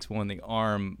 Harry takes one in the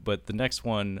arm, but the next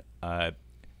one,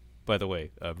 by the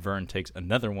way, Vern takes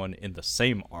another one in the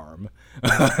same arm.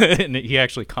 And he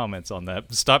actually comments on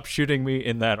that. Stop shooting me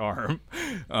in that arm.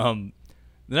 The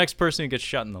next person who gets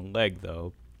shot in the leg,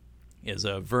 though, is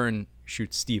Vern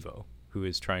shoots Steve-O, who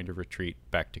is trying to retreat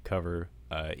back to cover.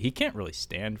 He can't really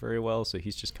stand very well, so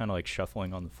he's just kind of like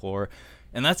shuffling on the floor.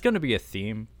 And that's going to be a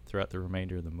theme throughout the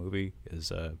remainder of the movie,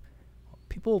 is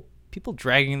people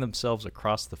dragging themselves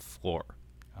across the floor.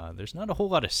 There's not a whole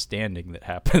lot of standing that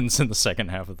happens in the second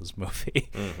half of this movie.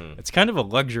 Mm-hmm. It's kind of a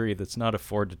luxury that's not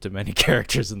afforded to many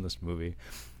characters in this movie.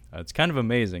 It's kind of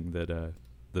amazing that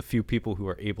the few people who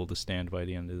are able to stand by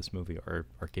the end of this movie are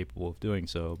capable of doing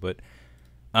so. But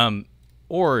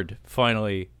Ord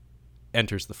finally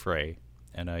enters the fray,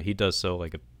 and he does so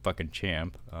like a fucking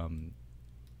champ.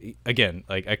 Again,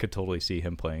 like I could totally see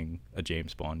him playing a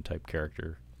James Bond type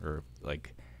character, or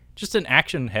like just an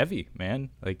action heavy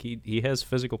man. Like he has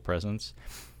physical presence,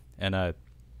 and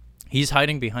he's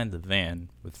hiding behind the van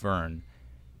with Vern,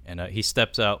 and he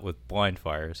steps out with blind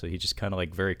fire. So he just kind of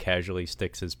like very casually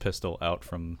sticks his pistol out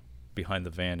from behind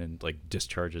the van and like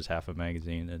discharges half a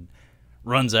magazine and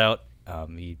runs out.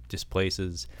 He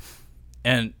displaces,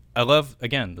 and I love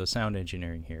again the sound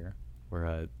engineering here,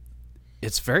 where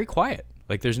it's very quiet.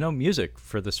 Like, there's no music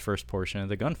for this first portion of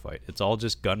the gunfight. It's all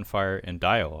just gunfire and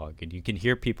dialogue, and you can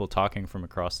hear people talking from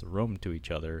across the room to each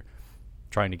other,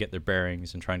 trying to get their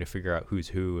bearings and trying to figure out who's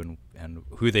who and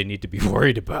who they need to be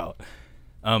worried about.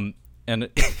 And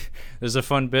there's a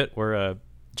fun bit where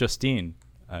Justine,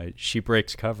 she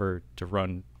breaks cover to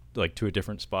run like to a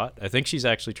different spot. I think she's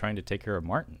actually trying to take care of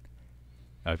Martin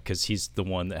because he's the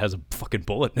one that has a fucking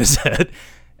bullet in his head.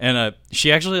 And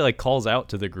she actually like calls out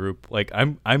to the group like,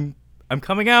 I'm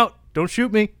coming out, don't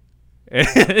shoot me.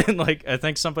 And like I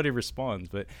think somebody responds,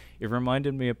 but it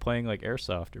reminded me of playing like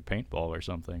airsoft or paintball or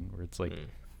something, where it's like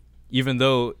even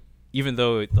though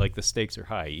like the stakes are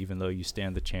high, even though you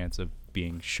stand the chance of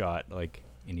being shot, like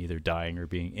in either dying or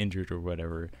being injured or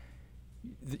whatever,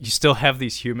 you still have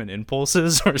these human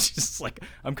impulses where it's just like,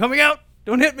 I'm coming out,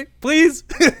 don't hit me, please.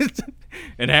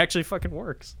 And it actually fucking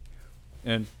works.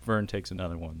 And Vern takes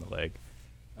another one in the leg.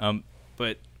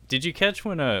 But did you catch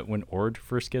when Ord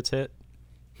first gets hit?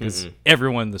 Because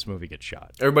everyone in this movie gets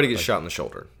shot. Everybody gets shot in the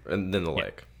shoulder and then the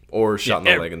leg, or shot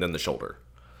in the leg and then the shoulder.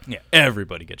 Yeah,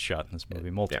 everybody gets shot in this movie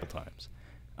multiple times.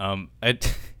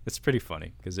 It's pretty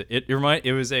funny because it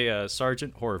was a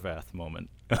Sergeant Horvath moment.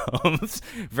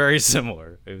 Very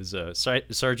similar. It was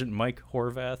Sergeant Mike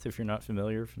Horvath, if you're not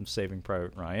familiar, from Saving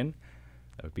Private Ryan.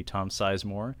 That would be Tom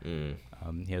Sizemore.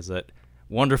 He has that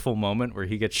wonderful moment where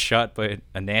he gets shot by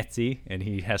a Nazi and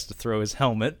he has to throw his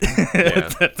helmet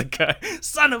at the guy.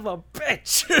 Son of a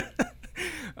bitch!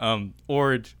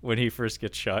 Ord, when he first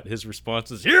gets shot, his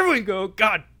response is, "Here we go,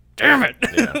 god damn it!"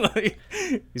 Yeah. Like,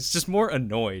 he's just more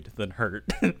annoyed than hurt.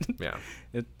 Yeah,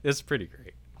 it's pretty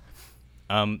great.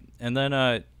 And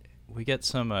then we get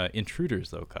some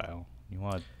intruders, though, Kyle. You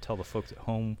want to tell the folks at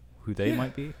home who they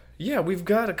might be? Yeah, we've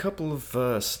got a couple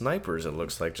of snipers, it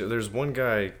looks like. There's one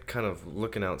guy kind of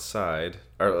looking outside,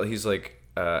 or he's like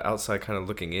outside kind of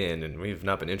looking in, and we've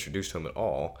not been introduced to him at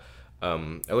all. I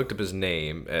looked up his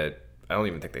name. I don't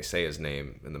even think they say his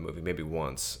name in the movie, maybe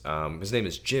once. His name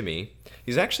is Jimmy.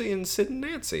 He's actually in Sid and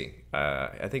Nancy.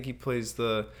 I think he plays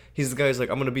he's the guy who's like,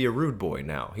 I'm going to be a rude boy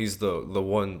now. He's the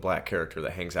one black character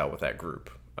that hangs out with that group.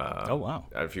 Oh, wow.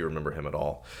 If you remember him at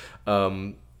all.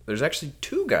 There's actually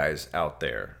two guys out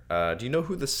there. Do you know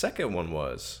who the second one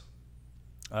was?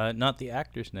 Not the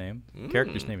actor's name.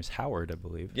 Character's name is Howard, I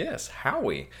believe. Yes,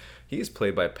 Howie. He is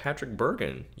played by Patrick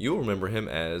Bergin. You'll remember him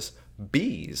as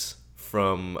Bees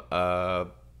from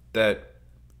that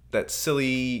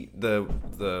silly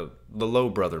the Low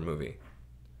Brother movie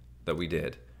that we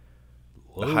did.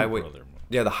 Low the Highway, Brother.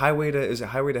 Yeah, the Highway to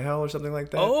Highway to Hell or something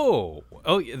like that. Oh,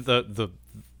 yeah, the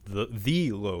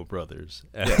Low Brothers.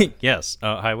 Yeah. Yes,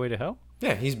 Highway to Hell.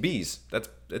 Yeah, he's Bees.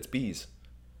 That's Bees.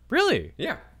 Really?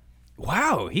 Yeah.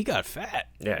 Wow, he got fat.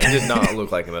 Yeah, it did not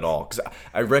look like him at all. Because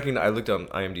I looked on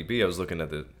IMDb. I was looking at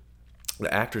the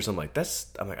actors. I'm like,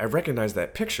 I recognize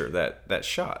that picture, that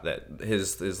shot, that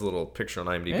his little picture on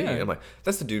IMDb. Yeah. I'm like,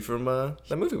 that's the dude from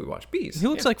that movie we watched, Bees. He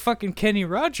looks like fucking Kenny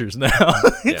Rogers now.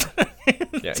 Yeah,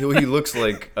 yeah. He looks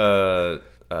like the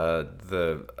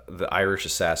Irish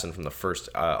assassin from the first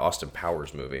Austin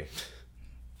Powers movie.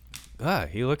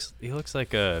 He looks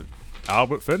like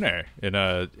Albert Finney in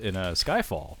a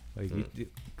Skyfall,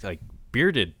 like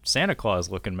bearded Santa Claus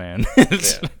looking man.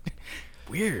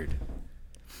 Weird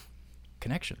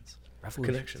connections,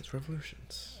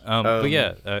 revolutions. But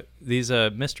yeah, these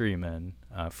mystery men,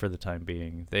 for the time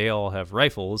being, they all have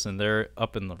rifles and they're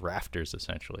up in the rafters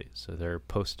essentially. So they're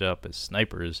posted up as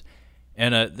snipers,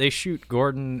 and they shoot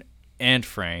Gordon and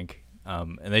Frank,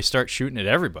 and they start shooting at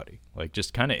everybody, like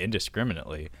just kind of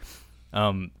indiscriminately.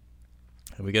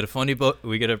 We get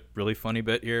a really funny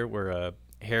bit here where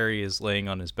Harry is laying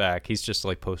on his back. He's just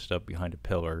like posted up behind a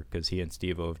pillar because he and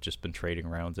Steve-O have just been trading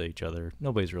rounds at each other.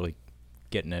 Nobody's really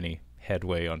getting any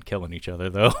headway on killing each other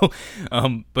though.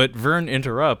 But Vern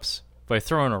interrupts by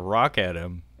throwing a rock at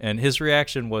him, and his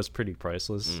reaction was pretty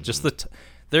priceless. Mm-hmm. Just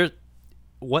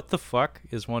what the fuck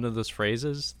is one of those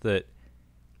phrases that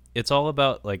it's all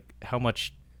about, like how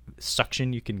much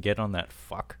suction you can get on that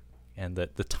fuck, and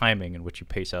the timing in which you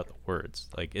pace out the words.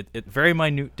 Like it very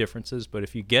minute differences, but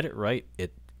if you get it right,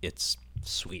 it's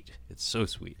sweet. It's so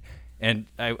sweet. And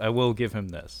I will give him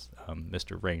this,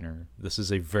 Mr. Rayner. This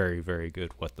is a very, very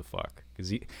good what the fuck, because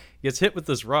he gets hit with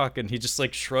this rock and he just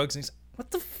like shrugs and he's,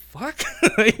 what the fuck?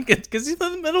 Because he's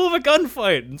in the middle of a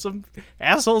gunfight and some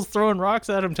asshole's throwing rocks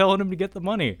at him, telling him to get the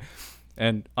money.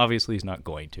 And obviously he's not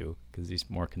going to, because he's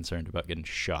more concerned about getting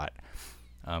shot.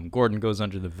 Gordon goes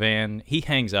under the van. He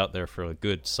hangs out there for a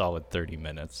good solid 30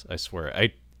 minutes, I swear.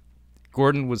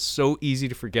 Gordon was so easy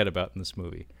to forget about in this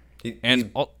movie. He's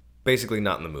basically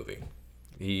not in the movie.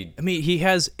 He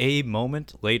has a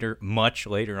moment later, much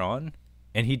later on,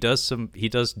 and he does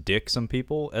dick some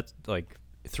people at like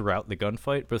throughout the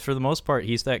gunfight, but for the most part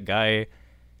he's that guy,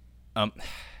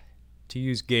 to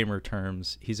use gamer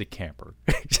terms, he's a camper.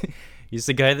 He's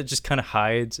the guy that just kind of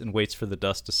hides and waits for the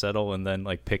dust to settle and then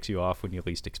like picks you off when you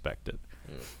least expect it.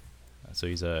 So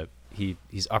he's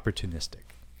opportunistic.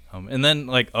 And then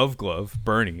like of Glove,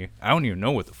 Bernie, I don't even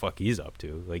know what the fuck he's up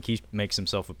to. Like he makes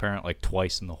himself apparent like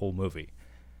twice in the whole movie.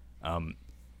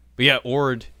 But yeah,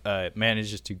 Ord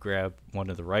manages to grab one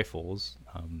of the rifles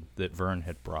that Vern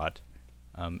had brought,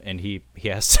 and he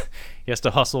has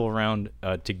to hustle around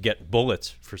to get bullets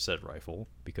for said rifle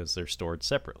because they're stored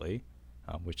separately,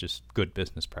 which is good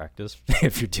business practice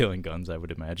if you're dealing guns, I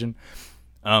would imagine.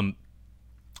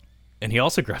 And he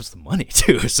also grabs the money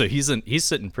too, so he's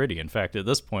sitting pretty. In fact, at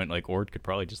this point, like Ord could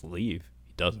probably just leave.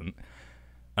 He doesn't.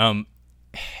 And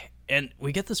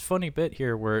we get this funny bit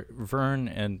here where Vern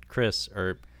and Chris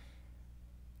are.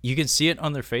 You can see it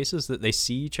on their faces that they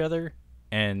see each other,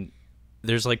 and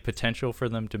there's like potential for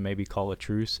them to maybe call a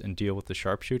truce and deal with the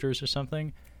sharpshooters or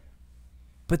something.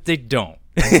 But they don't.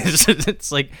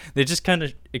 It's like they just kind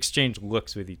of exchange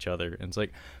looks with each other, and it's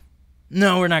like,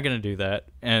 no, we're not going to do that.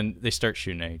 And they start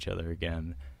shooting at each other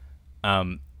again.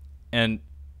 And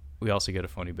we also get a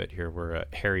funny bit here where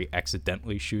Harry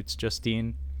accidentally shoots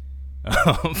Justine.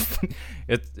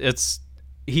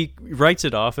 He writes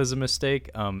it off as a mistake.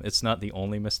 It's not the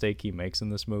only mistake he makes in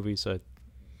this movie. So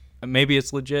maybe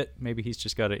it's legit. Maybe he's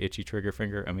just got an itchy trigger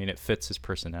finger. I mean, it fits his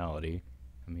personality.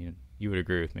 I mean, you would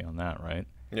agree with me on that, right?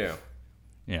 Yeah.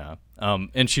 Yeah.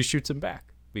 And she shoots him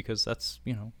back because that's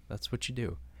what you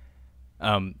do.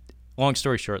 Long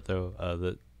story short, though,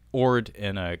 the Ord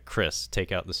and Chris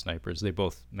take out the snipers. They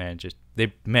both manage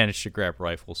to grab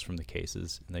rifles from the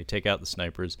cases, and they take out the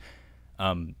snipers.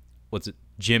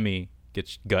 Jimmy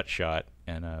gets gut shot,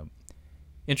 and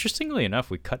interestingly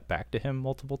enough, we cut back to him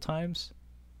multiple times,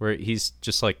 where he's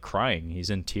just like crying.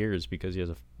 He's in tears because he has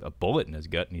a bullet in his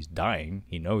gut and he's dying.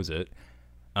 He knows it.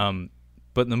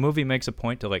 But the movie makes a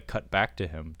point to like cut back to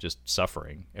him just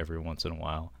suffering every once in a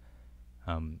while.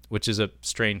 Which is a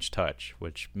strange touch,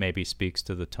 which maybe speaks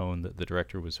to the tone that the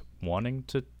director was wanting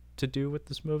to do with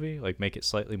this movie, like make it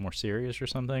slightly more serious or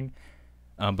something.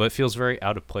 But it feels very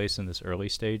out of place in this early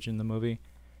stage in the movie.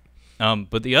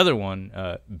 But the other one,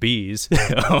 Bees,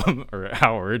 or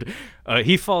Howard,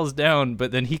 he falls down,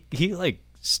 but then he like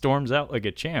storms out like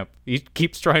a champ. He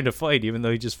keeps trying to fight, even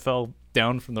though he just fell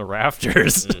down from the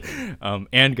rafters,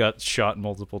 and got shot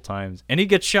multiple times. And he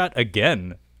gets shot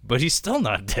again, but he's still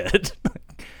not dead.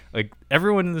 Like,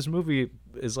 everyone in this movie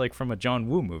is like from a John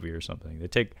Woo movie or something. They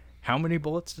take how many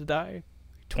bullets to die?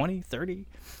 20, 30?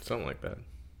 Something like that.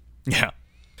 Yeah.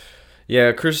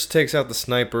 Yeah, Chris takes out the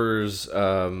snipers.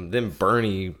 Then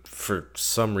Bernie, for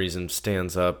some reason,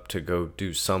 stands up to go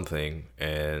do something,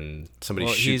 and somebody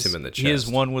shoots him in the chest. He is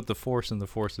one with the Force, and the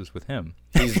Force is with him.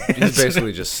 He's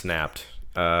basically just snapped.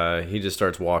 He just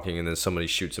starts walking, and then somebody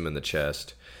shoots him in the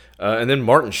chest. And then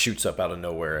Martin shoots up out of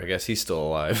nowhere. I guess he's still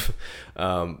alive.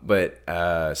 But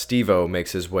Steve-O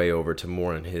makes his way over to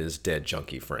mourn his dead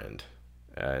junkie friend.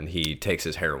 And he takes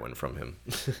his heroin from him.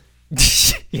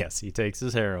 Yes, he takes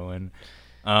his heroin.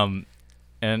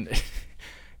 And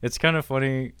it's kind of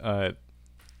funny.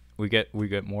 We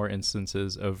get more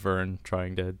instances of Vern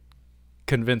trying to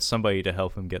convince somebody to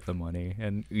help him get the money,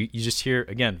 and you just hear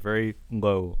again very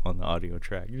low on the audio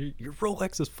track, your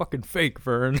Rolex is fucking fake,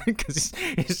 Vern, because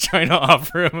he's trying to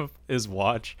offer him his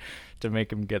watch to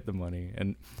make him get the money.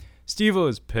 And Steve-O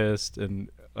is pissed, and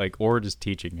like Ord is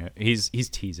teaching him, he's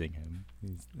teasing him,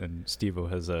 and Steve-O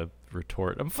has a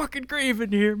retort, I'm fucking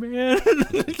grieving here, man.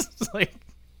 It's like,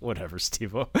 whatever,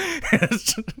 Steve-O.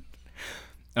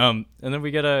 And then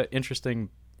we get a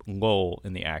interesting lull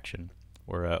in the action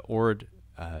where Ord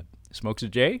smokes a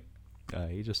J.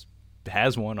 He just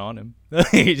has one on him.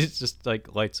 He just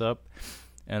like lights up,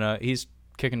 and he's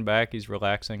kicking back. He's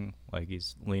relaxing, like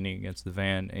he's leaning against the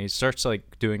van, and he starts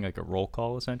like doing like a roll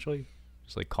call, essentially,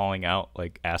 just like calling out,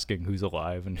 like asking who's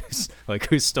alive and who's like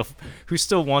who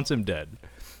still wants him dead.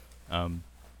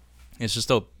 It's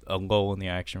just a lull in the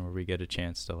action where we get a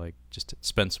chance to like just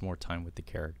spend some more time with the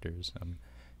characters.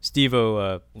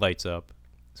 Steve-O lights up.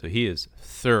 So he is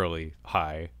thoroughly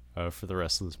high for the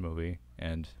rest of this movie,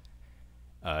 and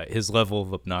his level of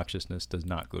obnoxiousness does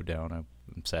not go down.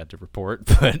 I'm sad to report,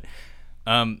 but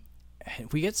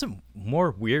we get some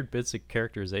more weird bits of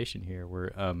characterization here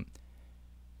where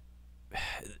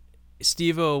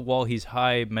Steve-O, while he's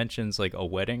high, mentions like a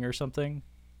wedding or something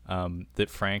that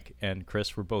Frank and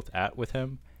Chris were both at with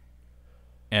him,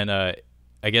 and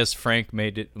I guess Frank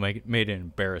made an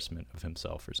embarrassment of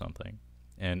himself or something.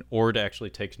 And Ord actually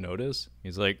takes notice.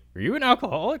 He's like, "Are you an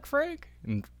alcoholic, Frank?"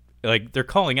 And like they're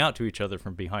calling out to each other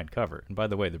from behind cover. And by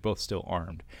the way, they're both still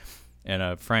armed.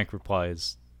 And Frank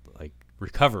replies, like,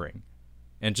 "Recovering."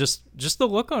 And just the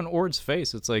look on Ord's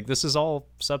face, it's like this is all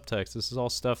subtext. This is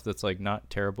all stuff that's like not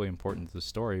terribly important to the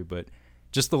story, but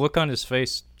just the look on his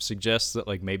face suggests that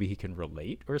like maybe he can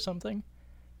relate or something.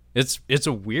 It's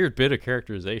a weird bit of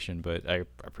characterization, but I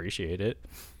appreciate it.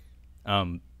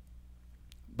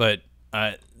 But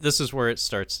this is where it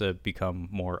starts to become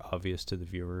more obvious to the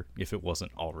viewer, if it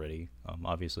wasn't already.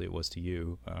 Obviously, it was to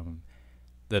you,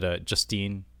 that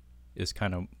Justine is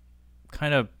kind of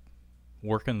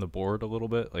working the board a little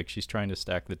bit. Like she's trying to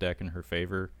stack the deck in her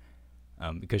favor,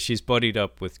 because she's buddied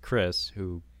up with Chris,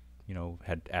 who, you know,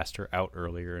 had asked her out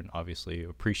earlier and obviously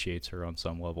appreciates her on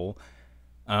some level.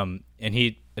 And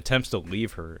he attempts to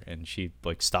leave her, and she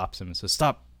like stops him and says,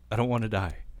 "Stop! I don't want to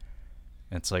die."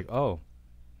 And it's like, oh,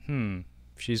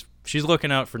 she's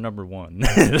looking out for number one.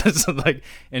 So, like,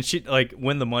 and she, like,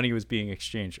 when the money was being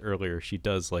exchanged earlier, she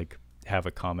does like have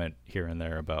a comment here and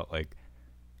there about like,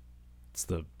 it's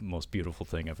the most beautiful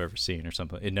thing I've ever seen or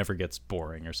something. It never gets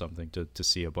boring or something to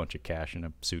see a bunch of cash in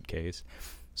a suitcase.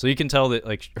 So you can tell that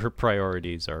like her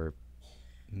priorities are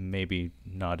maybe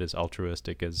not as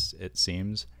altruistic as it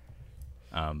seems.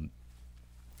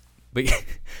 But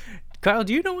Kyle,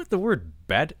 do you know what the word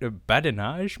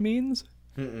badinage means?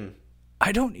 Mm-mm.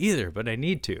 I don't either, but I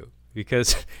need to,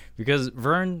 because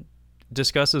Vern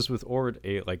discusses with Ord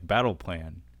a like battle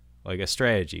plan, like a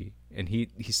strategy, and he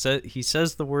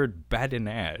says the word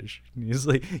badinage. And he's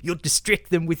like, "You'll distract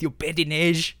them with your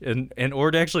badinage," and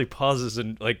Ord actually pauses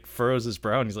and like furrows his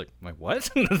brow, and he's like, "My what?"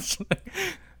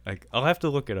 Like I'll have to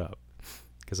look it up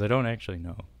because I don't actually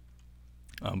know.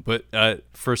 But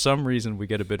for some reason, we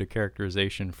get a bit of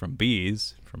characterization from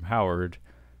Howard,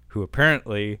 who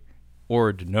apparently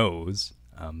Ord knows.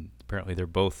 Apparently, they're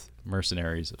both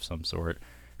mercenaries of some sort.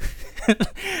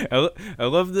 I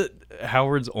love that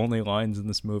Howard's only lines in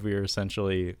this movie are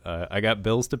essentially, "I got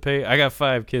bills to pay. I got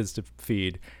 5 kids to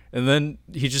feed," and then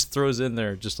he just throws in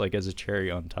there, just like as a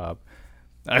cherry on top,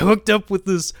 "I hooked up with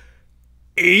this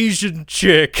Asian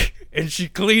chick, and she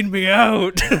cleaned me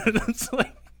out." It's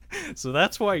like, so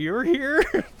that's why you're here?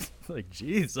 Like,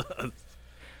 Jesus,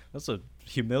 that's a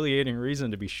humiliating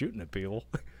reason to be shooting at people.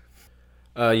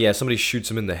 Yeah, somebody shoots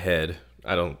him in the head.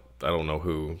 I don't know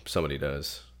who. Somebody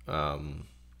does. And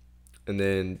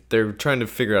then they're trying to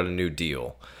figure out a new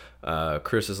deal.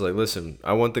 Chris is like, "Listen,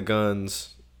 I want the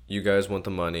guns. You guys want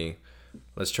the money.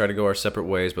 Let's try to go our separate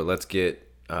ways, but let's get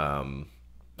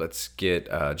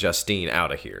Justine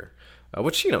out of here."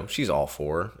 Which, you know, she's all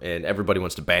for, and everybody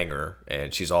wants to bang her,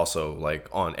 and she's also like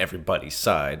on everybody's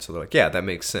side. So they're like, yeah, that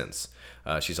makes sense.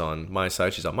 She's on my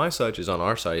side, she's on my side, she's on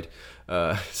our side.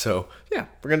 So yeah,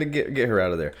 we're gonna get her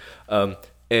out of there.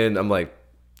 And I'm like,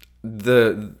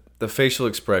 the facial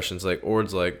expressions, like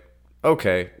Ord's like,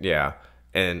 okay, yeah.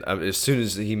 And as soon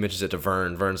as he mentions it to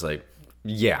Vern, Vern's like,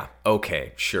 yeah,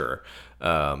 okay, sure.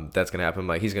 That's gonna happen.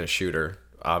 Like, he's gonna shoot her.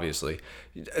 Obviously,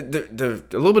 a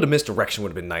little bit of misdirection would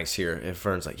have been nice here if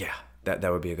Vern's like, yeah, that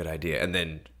would be a good idea. And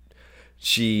then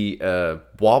she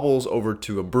wobbles over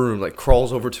to a broom, like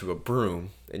crawls over to a broom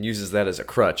and uses that as a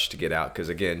crutch to get out. Because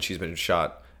again, she's been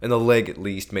shot in the leg at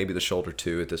least, maybe the shoulder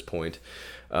too at this point.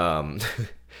 And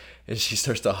she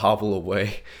starts to hobble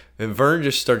away. And Vern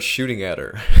just starts shooting at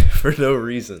her for no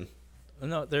reason.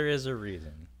 No, there is a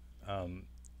reason.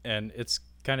 And it's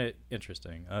kind of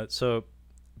interesting. So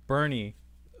Bernie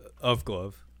of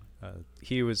Glove,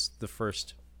 he was the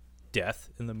first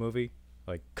death in the movie,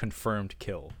 like confirmed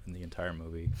kill in the entire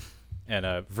movie, and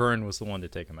Vern was the one to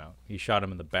take him out. He shot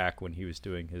him in the back when he was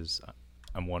doing his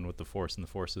 "I'm one with the Force and the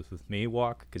Force is with me"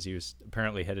 walk, because he was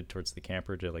apparently headed towards the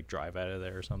camper to like drive out of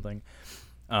there or something.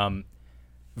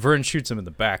 Vern shoots him in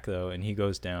the back though, and he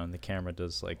goes down. The camera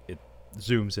does like, it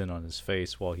zooms in on his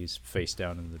face while he's face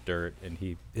down in the dirt, and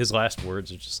his last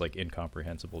words are just like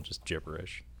incomprehensible, just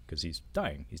gibberish, because he's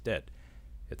dying, he's dead.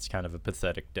 It's kind of a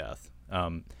pathetic death.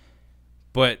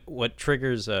 But what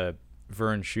triggers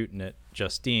Vern shooting at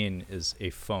Justine is a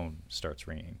phone starts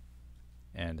ringing,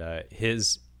 and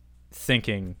his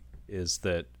thinking is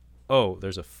that, oh,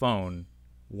 there's a phone,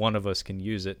 one of us can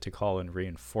use it to call in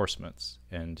reinforcements,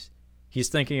 and he's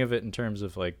thinking of it in terms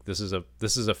of like, this is a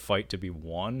fight to be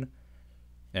won,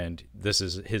 and this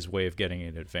is his way of getting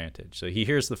an advantage. So he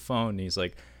hears the phone and he's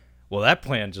like, well, that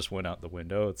plan just went out the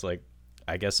window. It's like,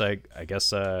 I guess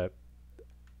this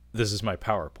is my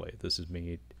power play. This is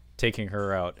me taking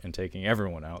her out and taking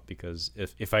everyone out, because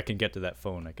if I can get to that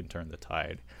phone, I can turn the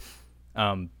tide.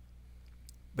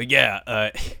 But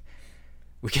yeah,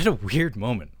 we get a weird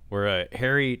moment where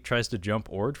Harry tries to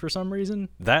jump Ord for some reason.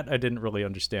 That I didn't really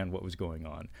understand what was going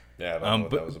on. Yeah, I don't know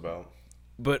what that was about.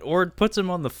 But Ord puts him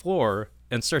on the floor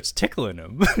and starts tickling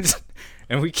him.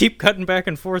 And we keep cutting back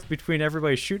and forth between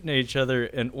everybody shooting at each other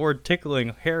and Ord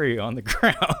tickling Harry on the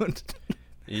ground.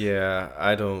 Yeah,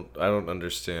 I don't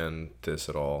understand this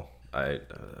at all.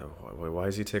 Why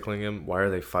is he tickling him? Why are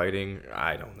they fighting?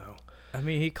 I don't know. I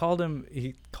mean, he called him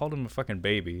a fucking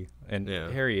baby, and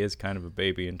Harry is kind of a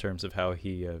baby in terms of how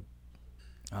he, I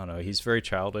don't know, he's very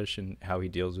childish in how he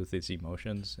deals with his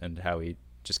emotions and how he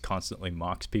just constantly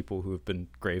mocks people who have been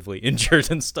gravely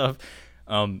injured and stuff.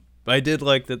 But I did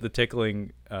like that the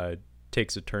tickling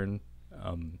takes a turn,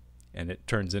 and it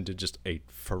turns into just a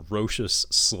ferocious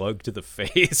slug to the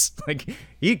face. Like,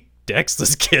 he decks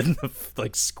this kid in the,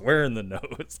 like, square in the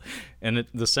nose, and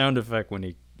the sound effect when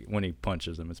he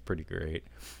punches him is pretty great.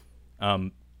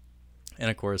 And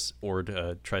of course,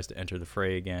 Ord tries to enter the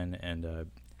fray again, and the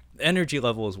energy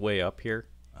level is way up here.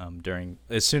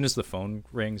 As soon as the phone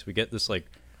rings, we get this like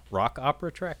rock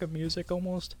opera track of music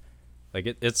almost. Like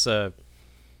it's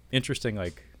interesting.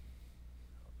 Like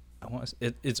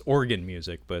it's organ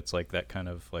music, but it's like that kind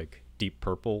of like Deep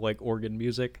Purple like organ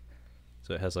music.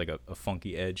 So it has like a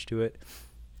funky edge to it.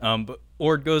 But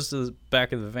Ord goes to the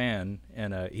back of the van,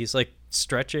 and he's like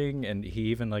stretching, and he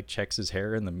even like checks his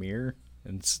hair in the mirror,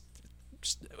 and it's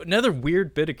just another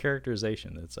weird bit of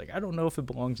characterization. It's like, I don't know if it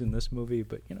belongs in this movie,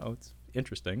 but it's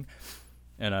interesting.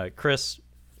 And Chris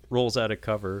rolls out of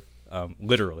cover,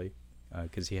 literally,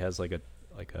 because he has like a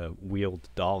wheeled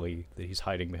dolly that he's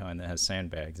hiding behind that has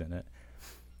sandbags in it,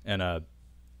 and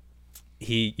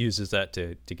he uses that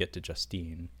to get to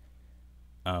Justine.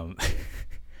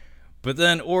 But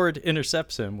then Ord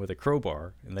intercepts him with a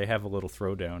crowbar, and they have a little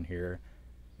throwdown here,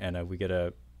 and we get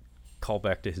a call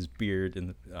back to his beard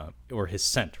and or his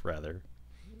scent rather.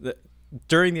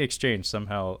 During the exchange,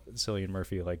 somehow Cillian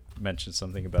Murphy like mentions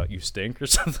something about "you stink" or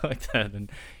something like that,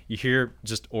 and you hear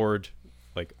just Ord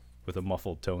like with a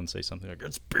muffled tone say something like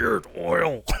 "it's beard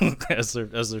oil" as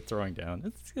they're throwing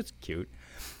down. It's cute.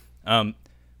 But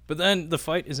then the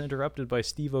fight is interrupted by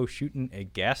Steve-O shooting a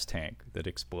gas tank that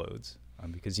explodes,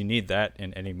 because you need that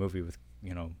in any movie with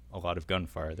a lot of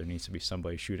gunfire. There needs to be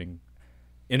somebody shooting.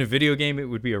 In a video game, it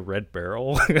would be a red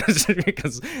barrel,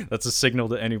 because that's a signal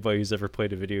to anybody who's ever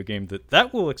played a video game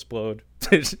that will explode.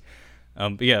 But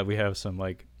yeah, we have some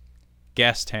like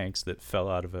gas tanks that fell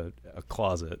out of a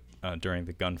closet during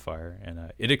the gunfire,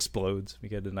 and it explodes. We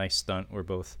get a nice stunt where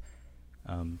both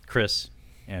Chris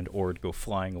and Ord go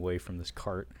flying away from this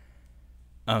cart.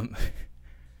 And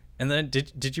then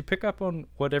did you pick up on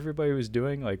what everybody was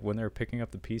doing, like when they were picking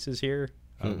up the pieces here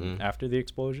after the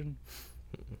explosion?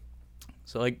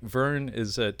 So like Vern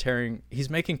is he's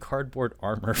making cardboard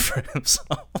armor for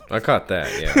himself. I caught that,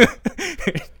 yeah.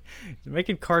 He's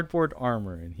making cardboard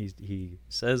armor, and he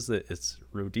says that it's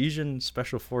Rhodesian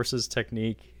Special Forces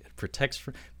technique. It protects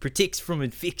from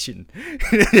infection.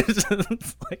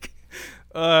 It's like,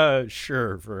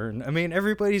 sure, Vern. I mean,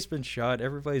 everybody's been shot.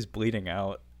 Everybody's bleeding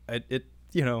out.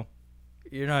 You're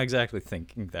not exactly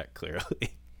thinking that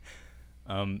clearly.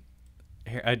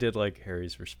 I did like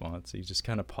Harry's response. He just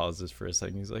kind of pauses for a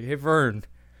second. He's like, "Hey, Vern,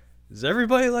 is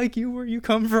everybody like you where you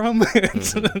come from?"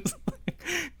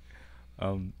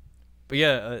 But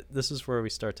yeah, this is where we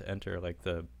start to enter like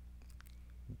the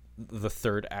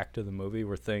third act of the movie,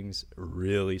 where things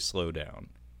really slow down,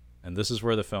 and this is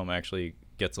where the film actually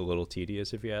gets a little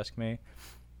tedious, if you ask me,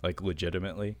 like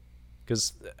legitimately,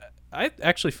 because I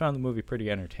actually found the movie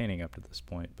pretty entertaining up to this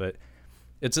point, but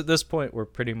it's at this point where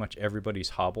pretty much everybody's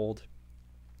hobbled.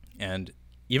 And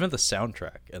even the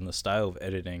soundtrack and the style of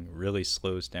editing really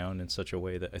slows down in such a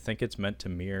way that I think it's meant to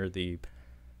mirror the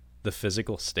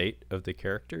physical state of the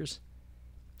characters.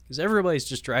 Because everybody's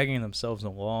just dragging themselves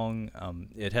along.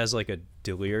 It has like a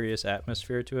delirious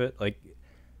atmosphere to it. Like,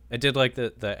 I did like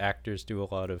that the actors do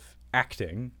a lot of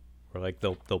acting, where like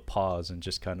they'll pause and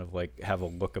just kind of like have a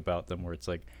look about them where it's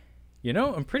like,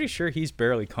 I'm pretty sure he's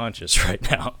barely conscious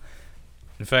right now.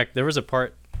 In fact, there was a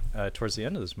part towards the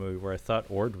end of this movie where I thought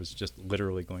Ord was just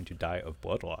literally going to die of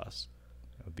blood loss,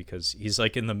 because he's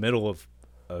like in the middle of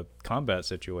a combat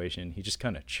situation. He just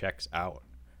kind of checks out.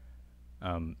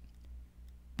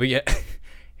 But yeah,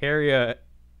 Harry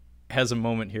has a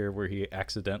moment here where he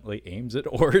accidentally aims at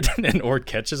Ord, and Ord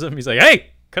catches him. He's like,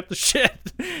 "Hey, cut the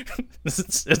shit."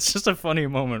 It's just a funny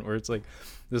moment where it's like,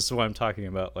 this is what I'm talking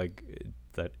about, like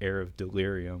that air of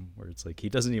delirium, where it's like he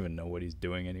doesn't even know what he's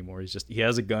doing anymore. He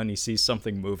has a gun, he sees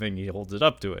something moving, he holds it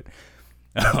up to it.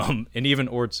 And even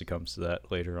Ord succumbs to that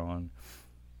later on.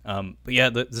 But yeah,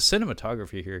 the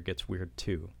cinematography here gets weird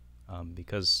too,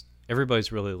 because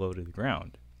everybody's really low to the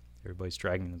ground. Everybody's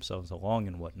dragging themselves along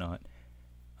and whatnot.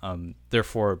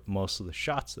 Therefore, most of the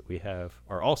shots that we have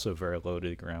are also very low to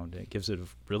the ground, and it gives it a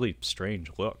really strange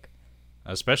look.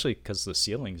 Especially because the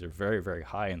ceilings are very, very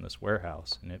high in this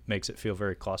warehouse, and it makes it feel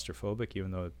very claustrophobic,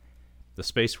 even though the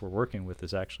space we're working with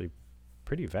is actually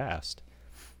pretty vast.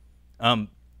 But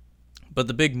But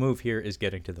the big move here is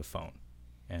getting to the phone,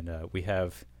 and we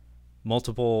have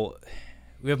multiple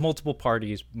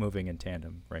parties moving in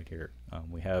tandem right here.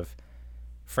 We have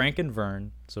Frank and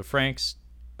Vern. So Frank's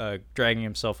dragging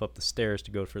himself up the stairs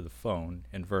to go for the phone,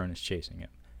 and Vern is chasing him.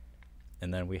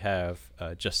 And then we have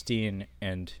Justine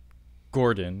and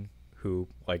Gordon, who,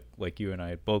 like you and I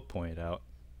had both pointed out,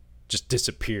 just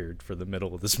disappeared for the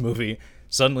middle of this movie.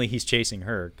 Suddenly he's chasing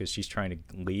her because she's trying to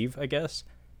leave, I guess,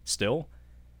 still.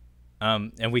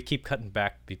 And we keep cutting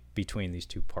back between these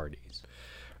two parties.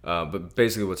 But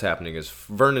basically what's happening is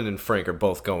Vernon and Frank are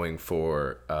both going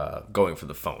for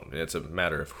the phone. And it's a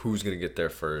matter of who's going to get there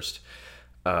first.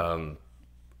 What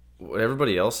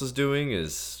everybody else is doing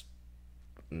is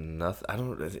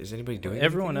nothing. Is anybody doing anything?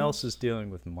 Everyone else is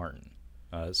dealing with Martin.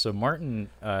 So Martin,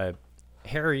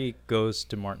 Harry goes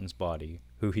to Martin's body,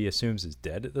 who he assumes is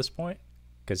dead at this point,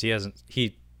 because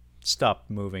he stopped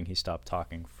moving, he stopped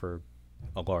talking for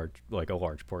a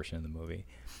large portion of the movie.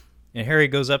 And Harry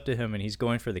goes up to him and he's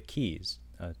going for the keys,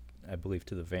 I believe,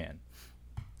 to the van,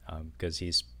 because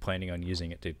he's planning on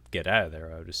using it to get out of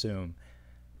there, I would assume.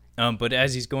 But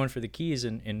as he's going for the keys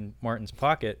in Martin's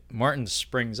pocket, Martin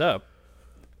springs up,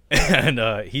 and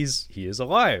he is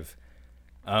alive,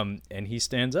 and he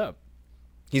stands up.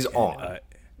 He's on.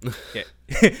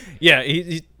 Yeah,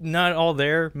 he's not all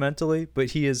there mentally, but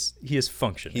he is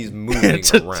functioning. He's moving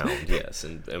around, yes,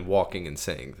 and walking and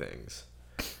saying things.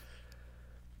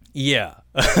 Yeah,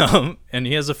 and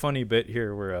he has a funny bit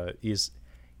here where he's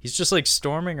just like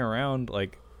storming around,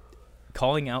 like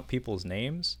calling out people's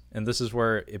names, and this is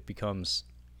where it becomes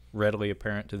readily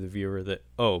apparent to the viewer that,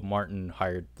 oh, Martin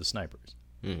hired the snipers.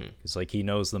 Mm-hmm. It's like he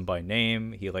knows them by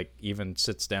name. He like even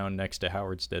sits down next to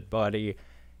Howard's dead body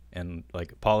and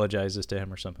like apologizes to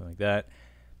him or something like that.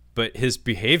 But his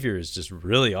behavior is just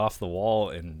really off the wall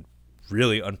and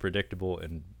really unpredictable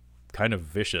and kind of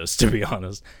vicious, to be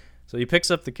honest. So he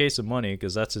picks up the case of money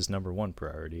because that's his number one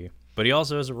priority. But he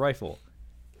also has a rifle,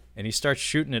 and he starts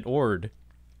shooting at Ord.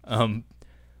 But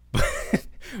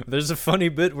there's a funny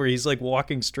bit where he's like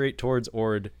walking straight towards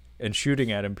Ord and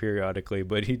shooting at him periodically,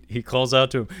 but he calls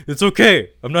out to him, "It's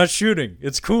okay, I'm not shooting,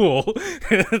 it's cool."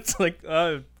 It's like,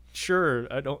 sure,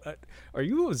 are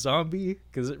you a zombie?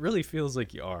 Because it really feels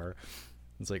like you are.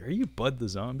 It's like, are you Bud the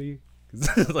zombie?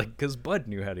 Because Bud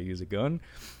knew how to use a gun.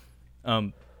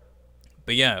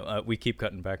 But yeah, we keep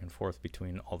cutting back and forth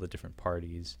between all the different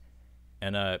parties,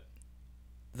 and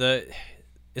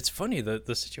it's funny,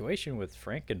 the situation with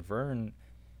Frank and Vern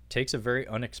takes a very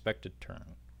unexpected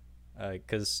turn,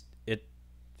 because it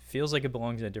feels like it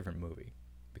belongs in a different movie.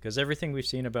 Because everything we've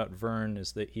seen about Vern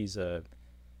is that he's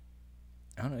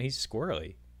he's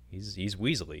squirrely, he's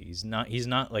weaselly, he's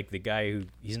not like the guy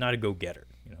he's not a go-getter,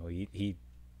 he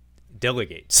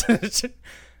delegates.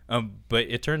 But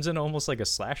it turns into almost like a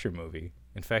slasher movie.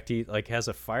 In fact, he like has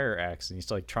a fire axe and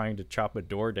he's like trying to chop a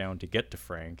door down to get to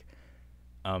Frank.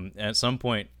 And at some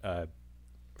point,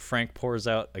 Frank pours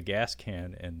out a gas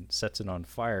can and sets it on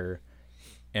fire,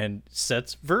 and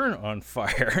sets Vern on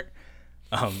fire.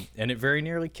 And it very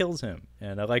nearly kills him.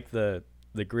 And I like the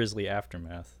grisly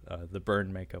aftermath. The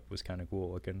burn makeup was kind of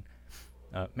cool looking.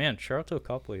 Man, Sharlto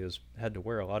Copley has had to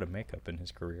wear a lot of makeup in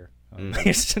his career.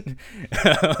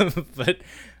 But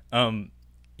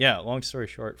yeah, long story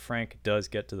short, Frank does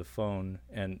get to the phone,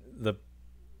 and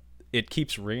it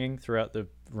keeps ringing throughout the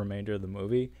remainder of the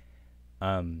movie,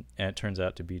 and it turns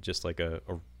out to be just like a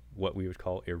what we would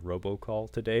call a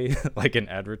robocall today, like an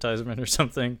advertisement or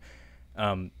something.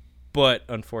 But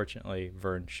unfortunately,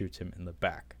 Vern shoots him in the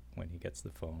back when he gets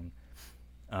the phone.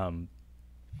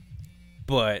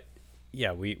 But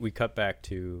yeah, we cut back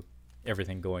to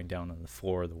everything going down on the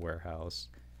floor of the warehouse,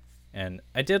 and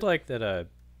I did like that.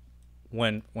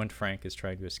 When Frank is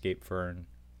trying to escape Vern,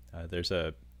 there's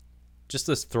just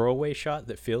this throwaway shot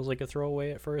that feels like a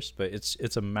throwaway at first, but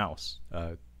it's a mouse,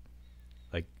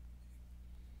 like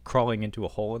crawling into a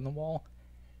hole in the wall.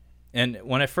 And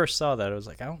when I first saw that, I was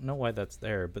like, I don't know why that's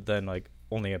there. But then, like,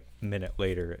 only a minute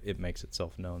later, it makes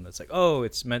itself known. That's like, oh,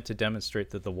 it's meant to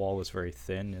demonstrate that the wall is very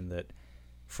thin and that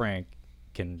Frank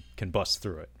can bust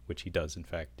through it, which he does in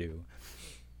fact do,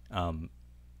 in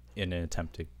an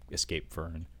attempt to escape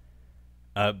Vern.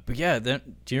 But yeah,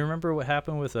 then do you remember what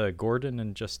happened with Gordon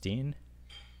and Justine?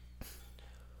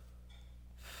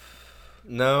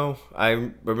 No, I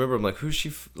remember. I'm like, who's she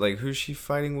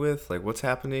fighting with? Like, what's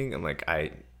happening? I'm like,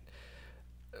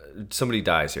 somebody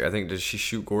dies here. I think, does she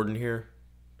shoot Gordon here?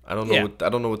 I don't know. Yeah. I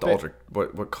don't know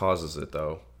what causes it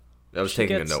though. I was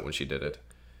taking a note when she did it.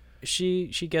 She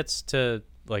gets to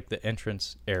like the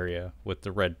entrance area with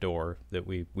the red door that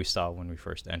we saw when we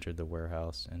first entered the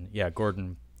warehouse, and yeah,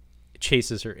 Gordon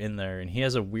chases her in there, and he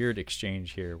has a weird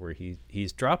exchange here where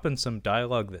he's dropping some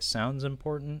dialogue that sounds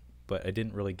important, but I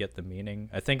didn't really get the meaning.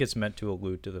 I think it's meant to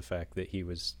allude to the fact that he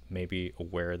was maybe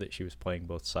aware that she was playing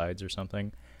both sides or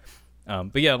something.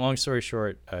 But yeah, long story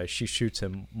short, she shoots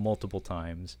him multiple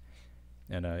times,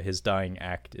 and his dying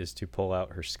act is to pull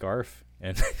out her scarf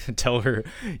and tell her,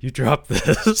 "You drop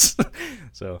this."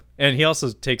 So, and he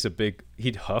also takes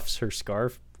he huffs her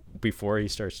scarf before he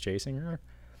starts chasing her.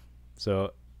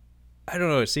 So, I don't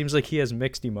know. It seems like he has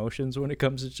mixed emotions when it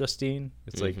comes to Justine.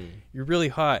 It's like, you're really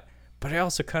hot, but I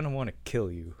also kind of want to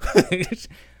kill you.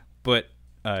 But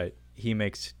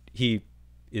he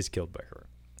is killed by her,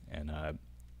 and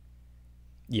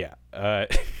yeah.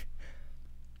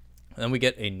 Then we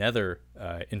get another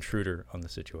intruder on the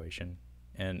situation,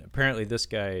 and apparently this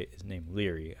guy is named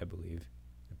Leary, I believe.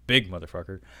 Big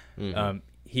motherfucker.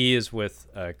 He is with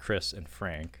Chris and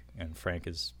Frank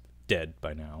is dead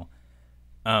by now.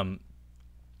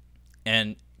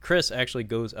 And Chris actually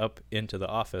goes up into the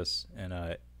office,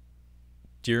 and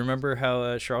do you remember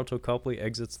how Charlton Copley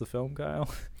exits the film,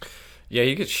 Kyle? Yeah,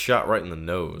 he gets shot right in the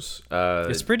nose.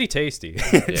 It's pretty tasty.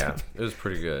 Yeah, it was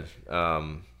pretty good.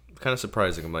 Kind of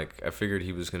surprising. I'm like, I figured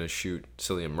he was going to shoot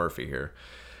Cillian Murphy here.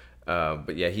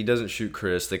 But yeah, he doesn't shoot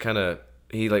Chris.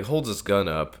 He like holds his gun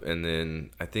up, and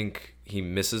then I think he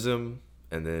misses him,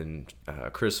 and then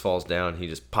Chris falls down. He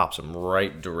just pops him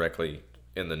right directly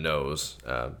in the nose,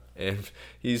 and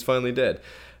he's finally dead.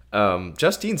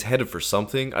 Justine's headed for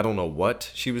something. I don't know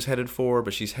what she was headed for,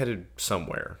 but she's headed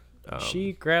somewhere.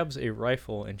 She grabs a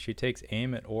rifle and she takes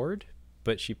aim at Ord,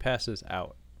 but she passes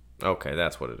out. Okay,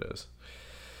 that's what it is.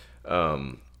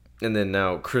 And then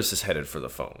now Chris is headed for the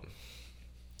phone.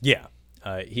 Yeah.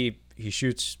 He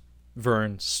shoots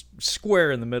Vern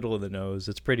square in the middle of the nose.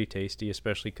 It's pretty tasty,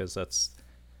 especially because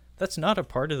that's not a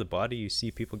part of the body you see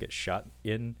people get shot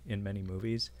in many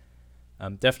movies.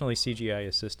 Definitely CGI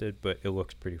assisted, but it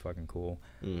looks pretty fucking cool.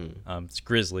 It's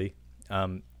grisly.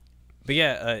 But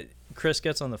yeah, Chris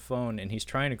gets on the phone and he's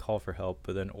trying to call for help,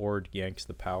 but then Ord yanks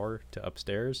the power to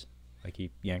upstairs. Like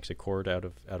he yanks a cord out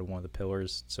of one of the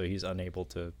pillars, so he's unable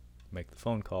to make the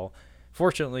phone call.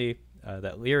 Fortunately,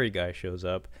 that Leary guy shows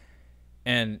up,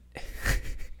 and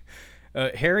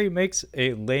Harry makes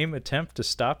a lame attempt to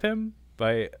stop him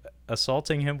by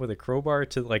assaulting him with a crowbar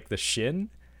to like the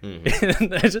shin.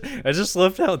 And I just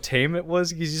loved how tame it was.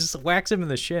 He just whacks him in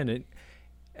the shin.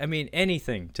 I mean,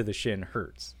 anything to the shin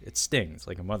hurts. It stings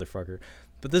like a motherfucker.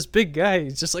 But this big guy,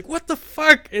 he's just like, what the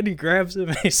fuck? And he grabs him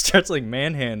and he starts like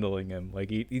manhandling him. Like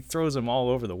he throws him all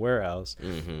over the warehouse.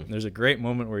 There's a great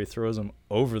moment where he throws him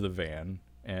over the van.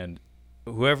 And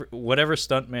whatever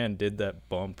stuntman did that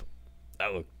bump,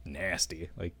 that looked nasty.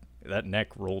 Like that neck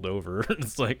rolled over.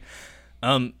 It's like,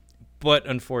 but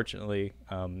unfortunately,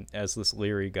 as this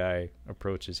Leary guy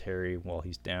approaches Harry while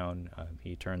he's down,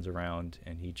 he turns around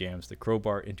and he jams the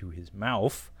crowbar into his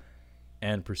mouth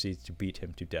and proceeds to beat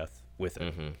him to death with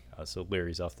it. So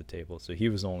Leary's off the table. So he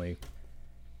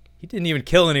didn't even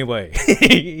kill anybody.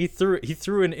 he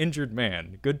threw an injured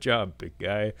man. Good job, big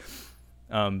guy.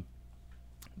 But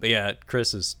yeah,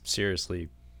 Chris is seriously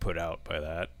put out by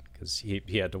that because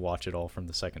he had to watch it all from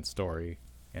the second story.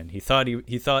 And he thought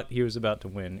he was about to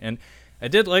win. And I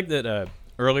did like that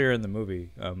earlier in the movie,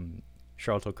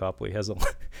 Charlton Copley has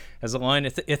a line. I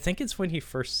think it's when he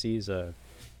first sees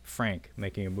Frank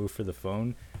making a move for the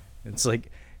phone. It's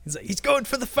like he's going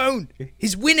for the phone.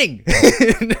 He's winning.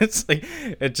 And it's like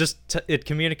it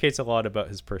communicates a lot about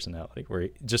his personality. Where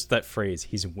just that phrase,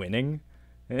 he's winning,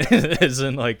 as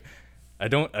in like. I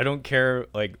don't care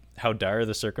like how dire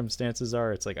the circumstances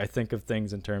are. It's like I think of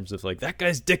things in terms of like that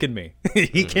guy's dicking me.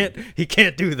 He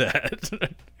can't do that.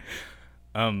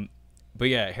 But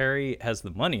yeah, Harry has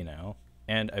the money now,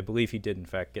 and I believe he did in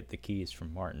fact get the keys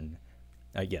from Martin.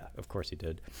 Yeah, of course he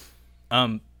did.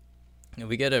 And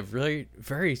we get a really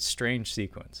very strange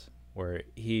sequence where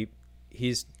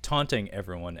he's taunting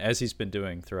everyone as he's been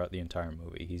doing throughout the entire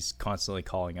movie. He's constantly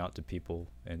calling out to people,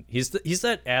 and he's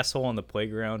that asshole on the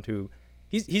playground who.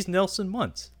 He's Nelson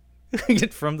Muntz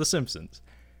from The Simpsons,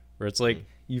 where it's like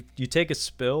you take a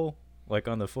spill like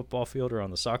on the football field or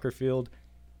on the soccer field,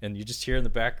 and you just hear in the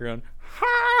background,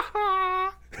 ha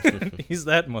ha. He's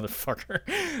that motherfucker.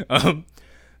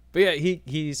 But yeah,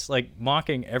 he's like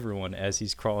mocking everyone as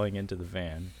he's crawling into the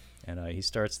van, and he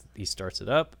starts it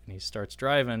up and he starts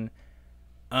driving,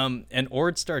 and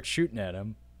Ord starts shooting at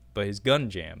him, but his gun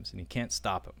jams and he can't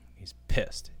stop him. He's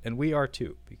pissed, and we are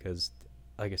too because.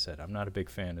 Like I said, I'm not a big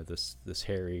fan of this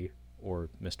Harry or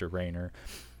Mr. Rayner.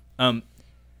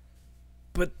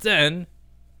 But then,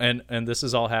 and this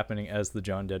is all happening as the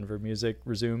John Denver music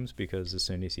resumes, because as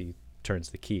soon as he turns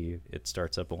the key, it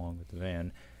starts up along with the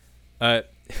van.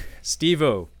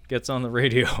 Steve-O gets on the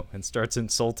radio and starts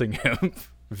insulting him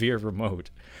via remote.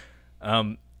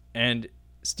 And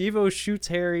Steve-O shoots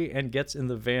Harry and gets in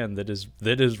the van that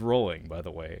is rolling, by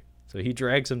the way. So he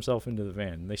drags himself into the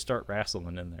van, and they start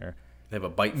wrestling in there. They have a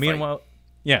bite Meanwhile, fight.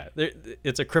 Yeah,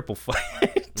 it's a cripple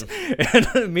fight.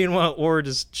 And meanwhile, Ord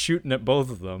is shooting at both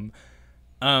of them.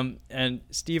 And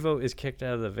Steve-O is kicked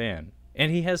out of the van.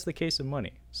 And he has the case of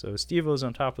money. So Steve-O's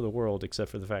on top of the world,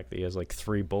 except for the fact that he has like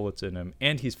 3 bullets in him,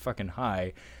 and he's fucking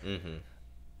high. Mm-hmm.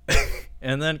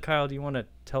 And then, Kyle, do you want to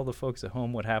tell the folks at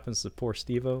home what happens to poor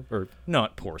Steve-O? Or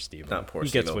not poor Steve-O. Not poor He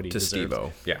Steve-O. gets what he to deserves.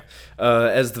 Steve-O. Yeah.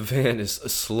 As the van is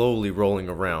slowly rolling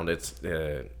around, it's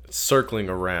circling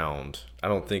around. I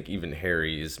don't think even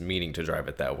Harry is meaning to drive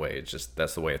it that way. It's just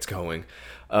that's the way it's going.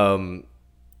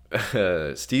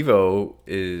 Steve-O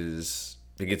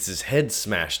he gets his head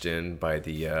smashed in by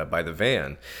the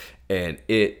van, and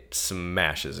it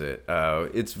smashes it.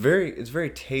 It's very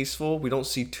tasteful. We don't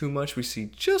see too much. We see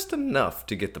just enough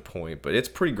to get the point, but it's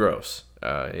pretty gross.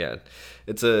 Yeah,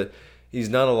 he's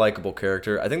not a likable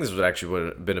character. I think this would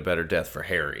have been a better death for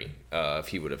Harry if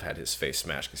he would have had his face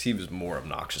smashed, because he was more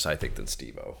obnoxious, I think, than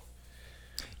Steve-O.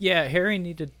 Yeah, Harry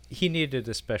needed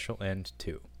a special end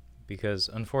too, because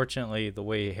unfortunately the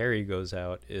way Harry goes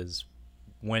out is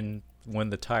when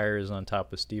the tire is on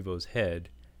top of Steve-O's head.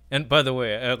 And by the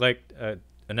way, I'd like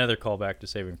another callback to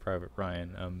Saving Private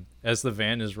Ryan. As the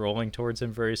van is rolling towards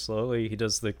him very slowly, he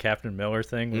does the Captain Miller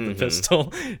thing with the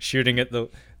pistol, shooting at the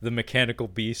mechanical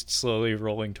beast slowly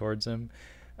rolling towards him.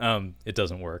 It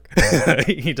doesn't work.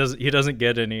 He doesn't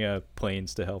get any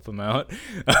planes to help him out.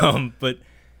 But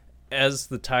as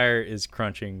the tire is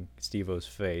crunching Steve-O's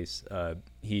face,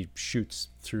 he shoots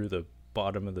through the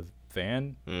bottom of the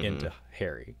van into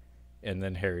Harry. And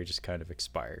then Harry just kind of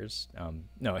expires.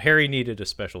 No, Harry needed a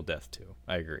special death too.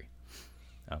 I agree.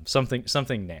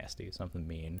 Something nasty, something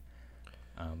mean.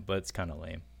 But it's kind of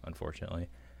lame, unfortunately.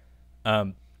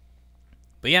 But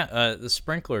yeah, the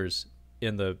sprinklers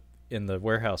in the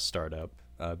warehouse start up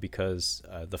because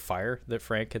the fire that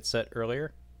Frank had set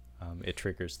earlier, it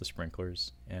triggers the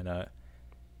sprinklers, and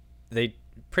they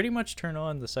pretty much turn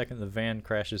on the second the van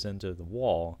crashes into the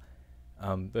wall.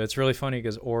 But it's really funny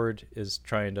because Ord is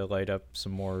trying to light up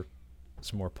some more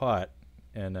pot,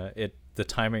 and the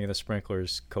timing of the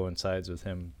sprinklers coincides with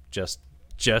him just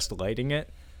lighting it.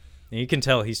 And you can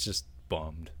tell he's just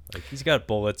bummed. Like, he's got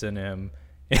bullets in him,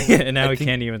 and now he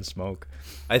can't even smoke.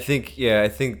 I think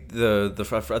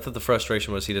the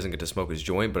frustration was he doesn't get to smoke his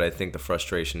joint, but I think the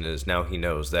frustration is now he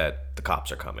knows that the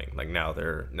cops are coming. Like, now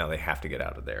they have to get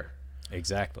out of there.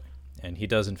 Exactly. And he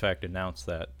does, in fact, announce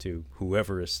that to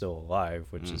whoever is still alive,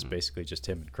 which is basically just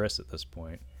him and Chris at this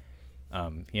point.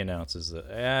 He announces that,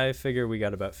 I figure we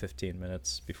got about 15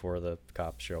 minutes before the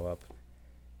cops show up.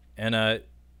 And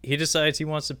he decides he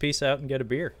wants to peace out and get a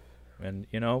beer. And,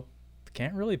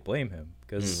 can't really blame him,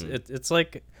 because it's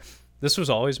like, this was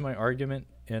always my argument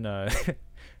in a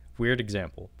weird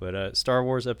example. But Star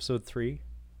Wars Episode 3,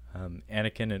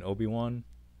 Anakin and Obi-Wan,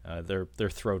 their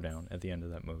throwdown at the end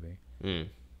of that movie.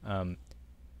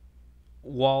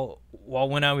 While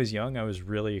when I was young, I was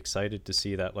really excited to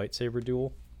see that lightsaber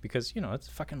duel, because it's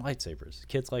fucking lightsabers.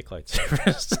 Kids like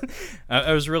lightsabers.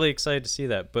 I was really excited to see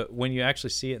that, but when you actually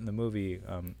see it in the movie,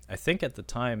 I think at the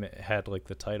time it had like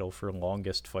the title for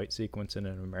longest fight sequence in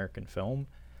an American film.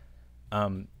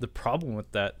 The problem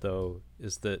with that, though,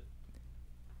 is that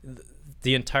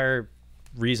the entire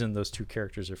reason those two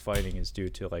characters are fighting is due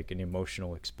to like an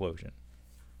emotional explosion.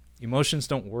 Emotions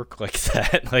don't work like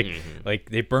that. Like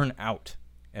they burn out,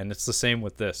 and it's the same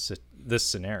with this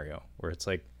scenario where it's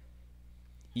like,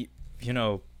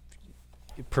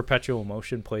 perpetual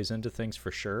emotion plays into things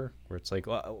for sure. Where it's like,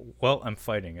 well, I'm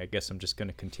fighting. I guess I'm just going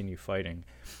to continue fighting.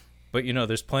 But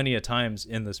there's plenty of times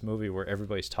in this movie where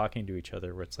everybody's talking to each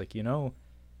other, where it's like,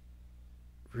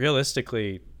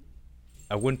 realistically,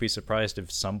 I wouldn't be surprised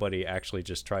if somebody actually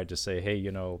just tried to say, hey,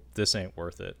 this ain't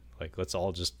worth it. Like, let's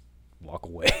all just walk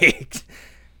away.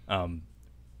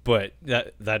 But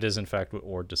that is in fact what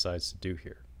Ord decides to do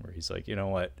here, where he's like, you know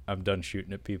what, I'm done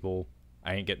shooting at people.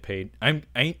 I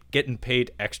ain't getting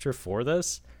paid extra for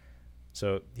this.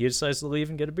 So he decides to leave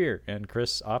and get a beer, and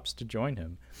Chris opts to join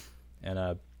him.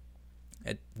 And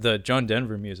the John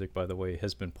Denver music, by the way,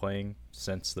 has been playing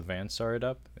since the van started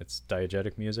up. It's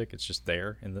diegetic music. It's just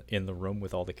there in the room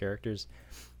with all the characters.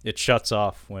 It shuts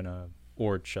off when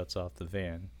Ord shuts off the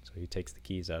van, so he takes the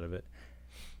keys out of it.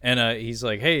 And he's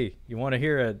like, hey, you want to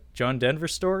hear a John Denver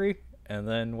story? And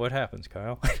then what happens,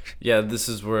 Kyle? Yeah, this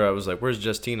is where I was like, where's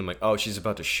Justine? I'm like, oh, she's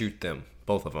about to shoot them.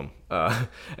 both of them. And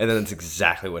then that's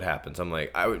exactly what happens. I'm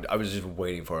like, I was just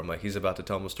waiting for him. Like, he's about to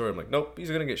tell him a story. I'm like, nope,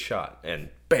 he's gonna get shot, and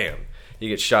bam, he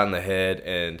gets shot in the head,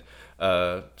 and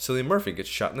Cillian Murphy gets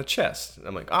shot in the chest.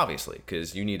 I'm like, obviously,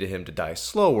 because you needed him to die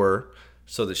slower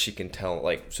so that she can tell,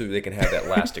 like, so they can have that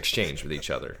last exchange with each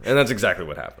other, and that's exactly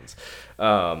what happens.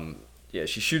 Yeah,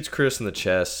 she shoots Chris in the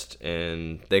chest,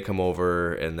 and they come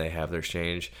over and they have their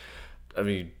exchange. I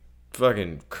mean,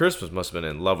 fucking Chris must have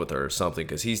been in love with her or something,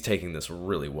 because he's taking this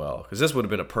really well. Because this would have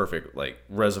been a perfect, like,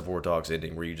 Reservoir Dogs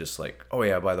ending where you just like, oh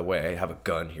yeah, by the way, I have a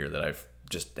gun here that I've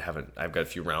got a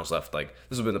few rounds left. Like,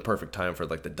 this would have been the perfect time for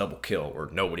like the double kill where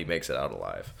nobody makes it out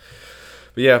alive.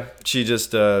 But yeah, she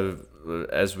just,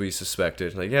 as we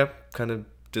suspected, like, yeah, kind of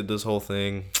did this whole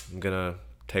thing. I'm gonna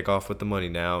take off with the money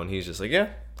now, and he's just like, yeah,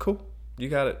 cool. You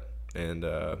got it. And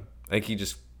I think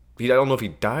I don't know if he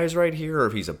dies right here or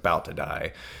if he's about to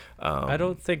die. I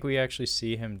don't think we actually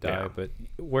see him die, Yeah. but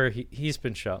where he's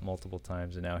been shot multiple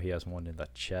times and now he has one in the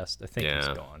chest. I think he's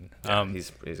gone. Yeah,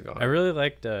 he's gone. I really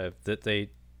liked that they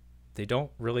don't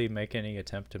really make any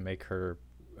attempt to make her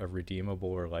a redeemable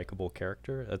or likable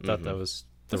character. I thought that was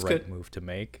the That's right good. move to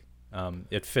make.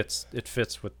 It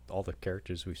fits with all the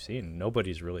characters we've seen.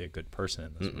 Nobody's really a good person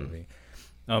in this movie.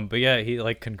 But yeah, he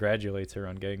like congratulates her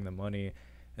on getting the money,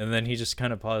 and then he just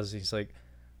kind of pauses. He's like,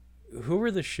 "Who were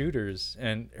the shooters?"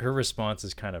 And her response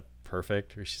is kind of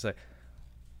perfect. Where she's like,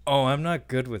 "Oh, I'm not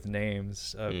good with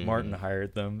names. Martin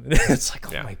hired them." It's like,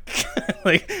 oh Yeah. my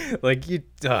god, like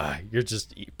you're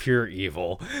just pure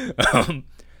evil.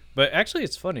 But actually,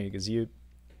 it's funny because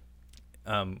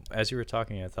as you were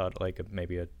talking, I thought like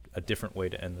maybe a different way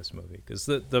to end this movie, because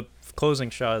the closing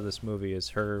shot of this movie is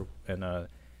her and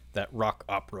that rock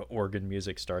opera organ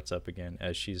music starts up again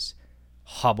as she's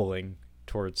hobbling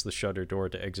towards the shutter door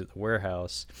to exit the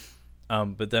warehouse.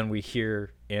 But then we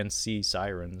hear and see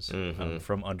sirens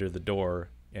from under the door,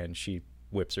 and she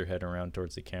whips her head around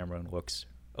towards the camera and looks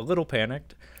a little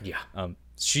panicked. Yeah.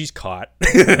 She's caught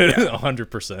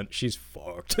 100%. She's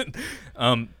fucked.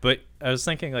 But I was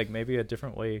thinking like maybe a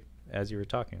different way, as you were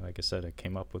talking, like I said, I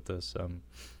came up with this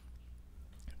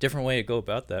different way to go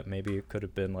about that. Maybe it could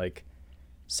have been like,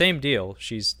 same deal.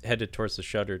 She's headed towards the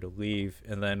shutter to leave,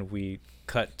 and then we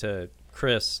cut to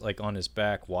Chris like on his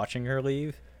back watching her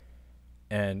leave,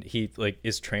 and he like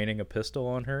is training a pistol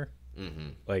on her,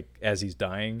 like as he's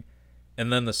dying,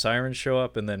 and then the sirens show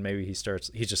up, and then maybe he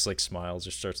just like smiles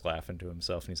or starts laughing to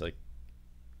himself, and he's like,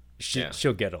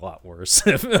 she'll get a lot worse.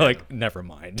 Like, never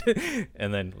mind.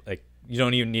 And then like you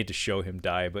don't even need to show him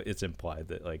die, but it's implied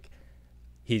that like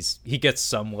he gets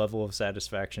some level of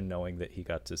satisfaction knowing that he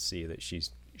got to see that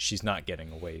she's not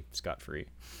getting away scot-free.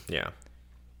 Yeah.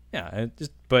 Yeah,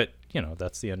 but you know,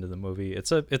 that's the end of the movie.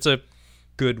 It's a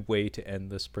good way to end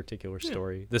this particular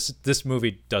story. This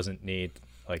movie doesn't need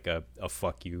like a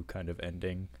fuck you kind of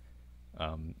ending.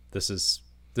 This is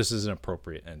an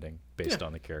appropriate ending based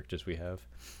on the characters we have.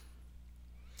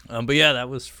 But yeah, that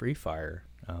was Free Fire.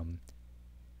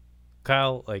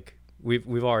 Kyle, like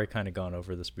we've already kind of gone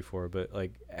over this before, but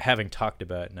like having talked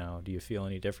about it now, do you feel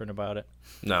any different about it?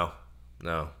 No.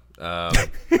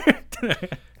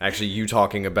 Actually, you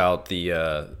talking about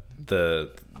the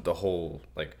whole,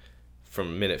 like,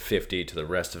 from minute 50 to the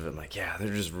rest of it, I'm like, yeah, there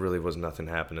just really was nothing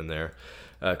happening there.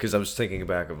 Because I was thinking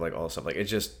back of like all the stuff, like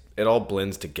it all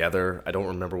blends together. I don't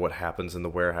remember what happens in the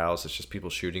warehouse. It's just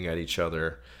people shooting at each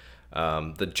other.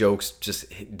 The jokes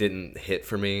just didn't hit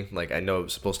for me. Like, I know it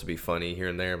was supposed to be funny here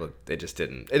and there, but it just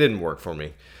didn't. It didn't work for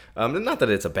me. Not that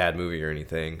it's a bad movie or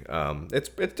anything. It's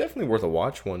definitely worth a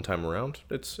watch one time around.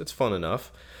 It's fun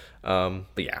enough. But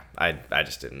yeah, I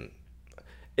just didn't.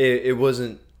 It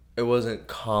wasn't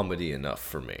comedy enough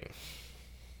for me.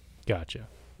 Gotcha.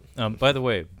 By the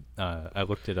way, I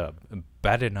looked it up.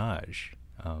 Badinage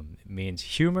means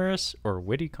humorous or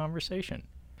witty conversation.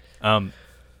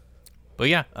 But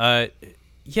yeah, I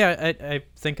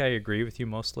think I agree with you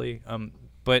mostly.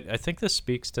 But I think this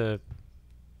speaks to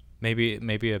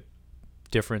maybe a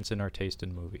difference in our taste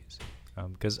in movies.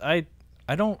 Because I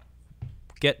don't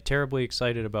get terribly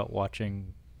excited about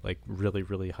watching like really,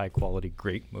 really high quality,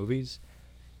 great movies.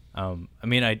 I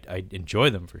mean, I enjoy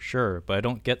them for sure, but I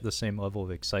don't get the same level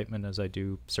of excitement as I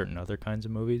do certain other kinds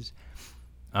of movies.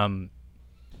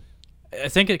 I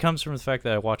think it comes from the fact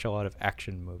that I watch a lot of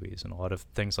action movies and a lot of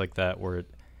things like that where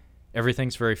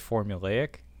everything's very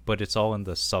formulaic, but it's all in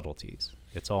the subtleties.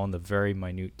 It's all in the very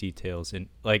minute details. And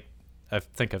like, I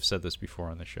think I've said this before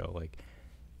on the show, like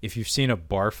if you've seen a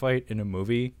bar fight in a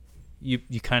movie, you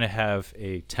kind of have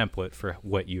a template for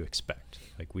what you expect.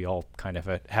 Like we all kind of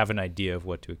have an idea of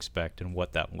what to expect and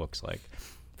what that looks like.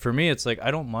 For me, it's like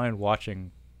I don't mind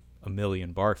watching a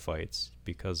million bar fights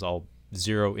because I'll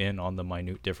zero in on the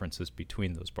minute differences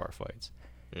between those bar fights.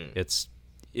 Mm. It's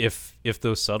if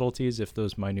those subtleties, if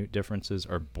those minute differences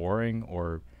are boring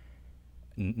or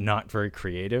not very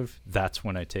creative, that's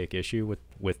when I take issue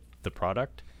with the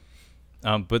product.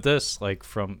 But this, like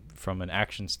from an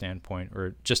action standpoint,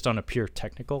 or just on a pure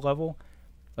technical level,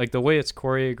 like the way it's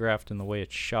choreographed and the way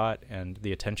it's shot and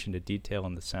the attention to detail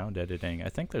and the sound editing, I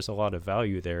think there's a lot of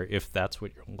value there if that's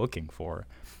what you're looking for.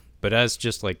 But as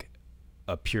just like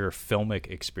a pure filmic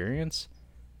experience,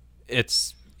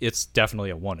 it's definitely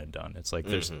a one and done. It's like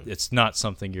it's not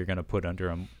something you're going to put under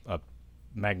a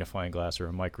magnifying glass or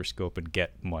a microscope and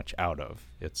get much out of.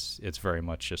 It's very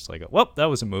much just like, well, that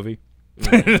was a movie.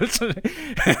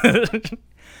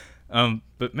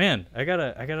 But man, I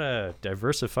gotta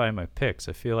diversify my picks.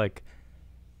 I feel like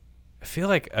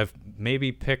I've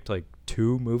maybe picked like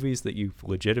 2 movies that you've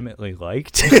legitimately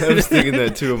liked. I was thinking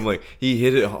that too. I'm like, he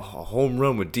hit it a home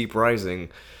run with Deep Rising.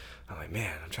 I'm like,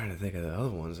 man, I'm trying to think of the other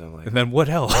ones. I'm like, and then what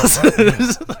else?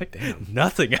 Like, damn,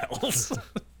 nothing else.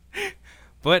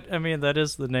 But I mean, that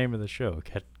is the name of the show,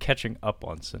 catching up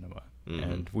on cinema.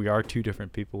 And we are 2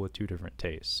 different people with 2 different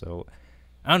tastes. So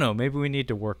I don't know, maybe we need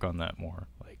to work on that more.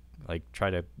 Like try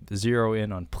to zero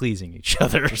in on pleasing each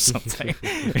other or something.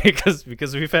 because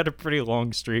we've had a pretty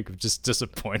long streak of just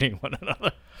disappointing one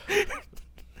another.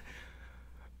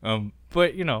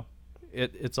 But you know,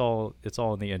 it's all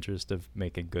in the interest of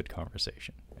making good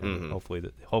conversation. And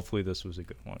hopefully this was a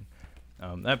good one.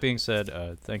 That being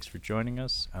said, thanks for joining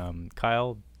us.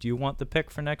 Kyle, do you want the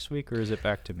pick for next week, or is it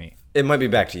back to me? It might be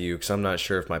back to you, because I'm not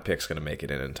sure if my pick's going to make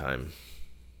it in time.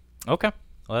 Okay.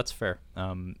 Well, that's fair.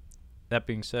 That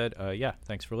being said, yeah,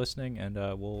 thanks for listening, and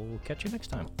we'll catch you next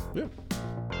time. Yeah.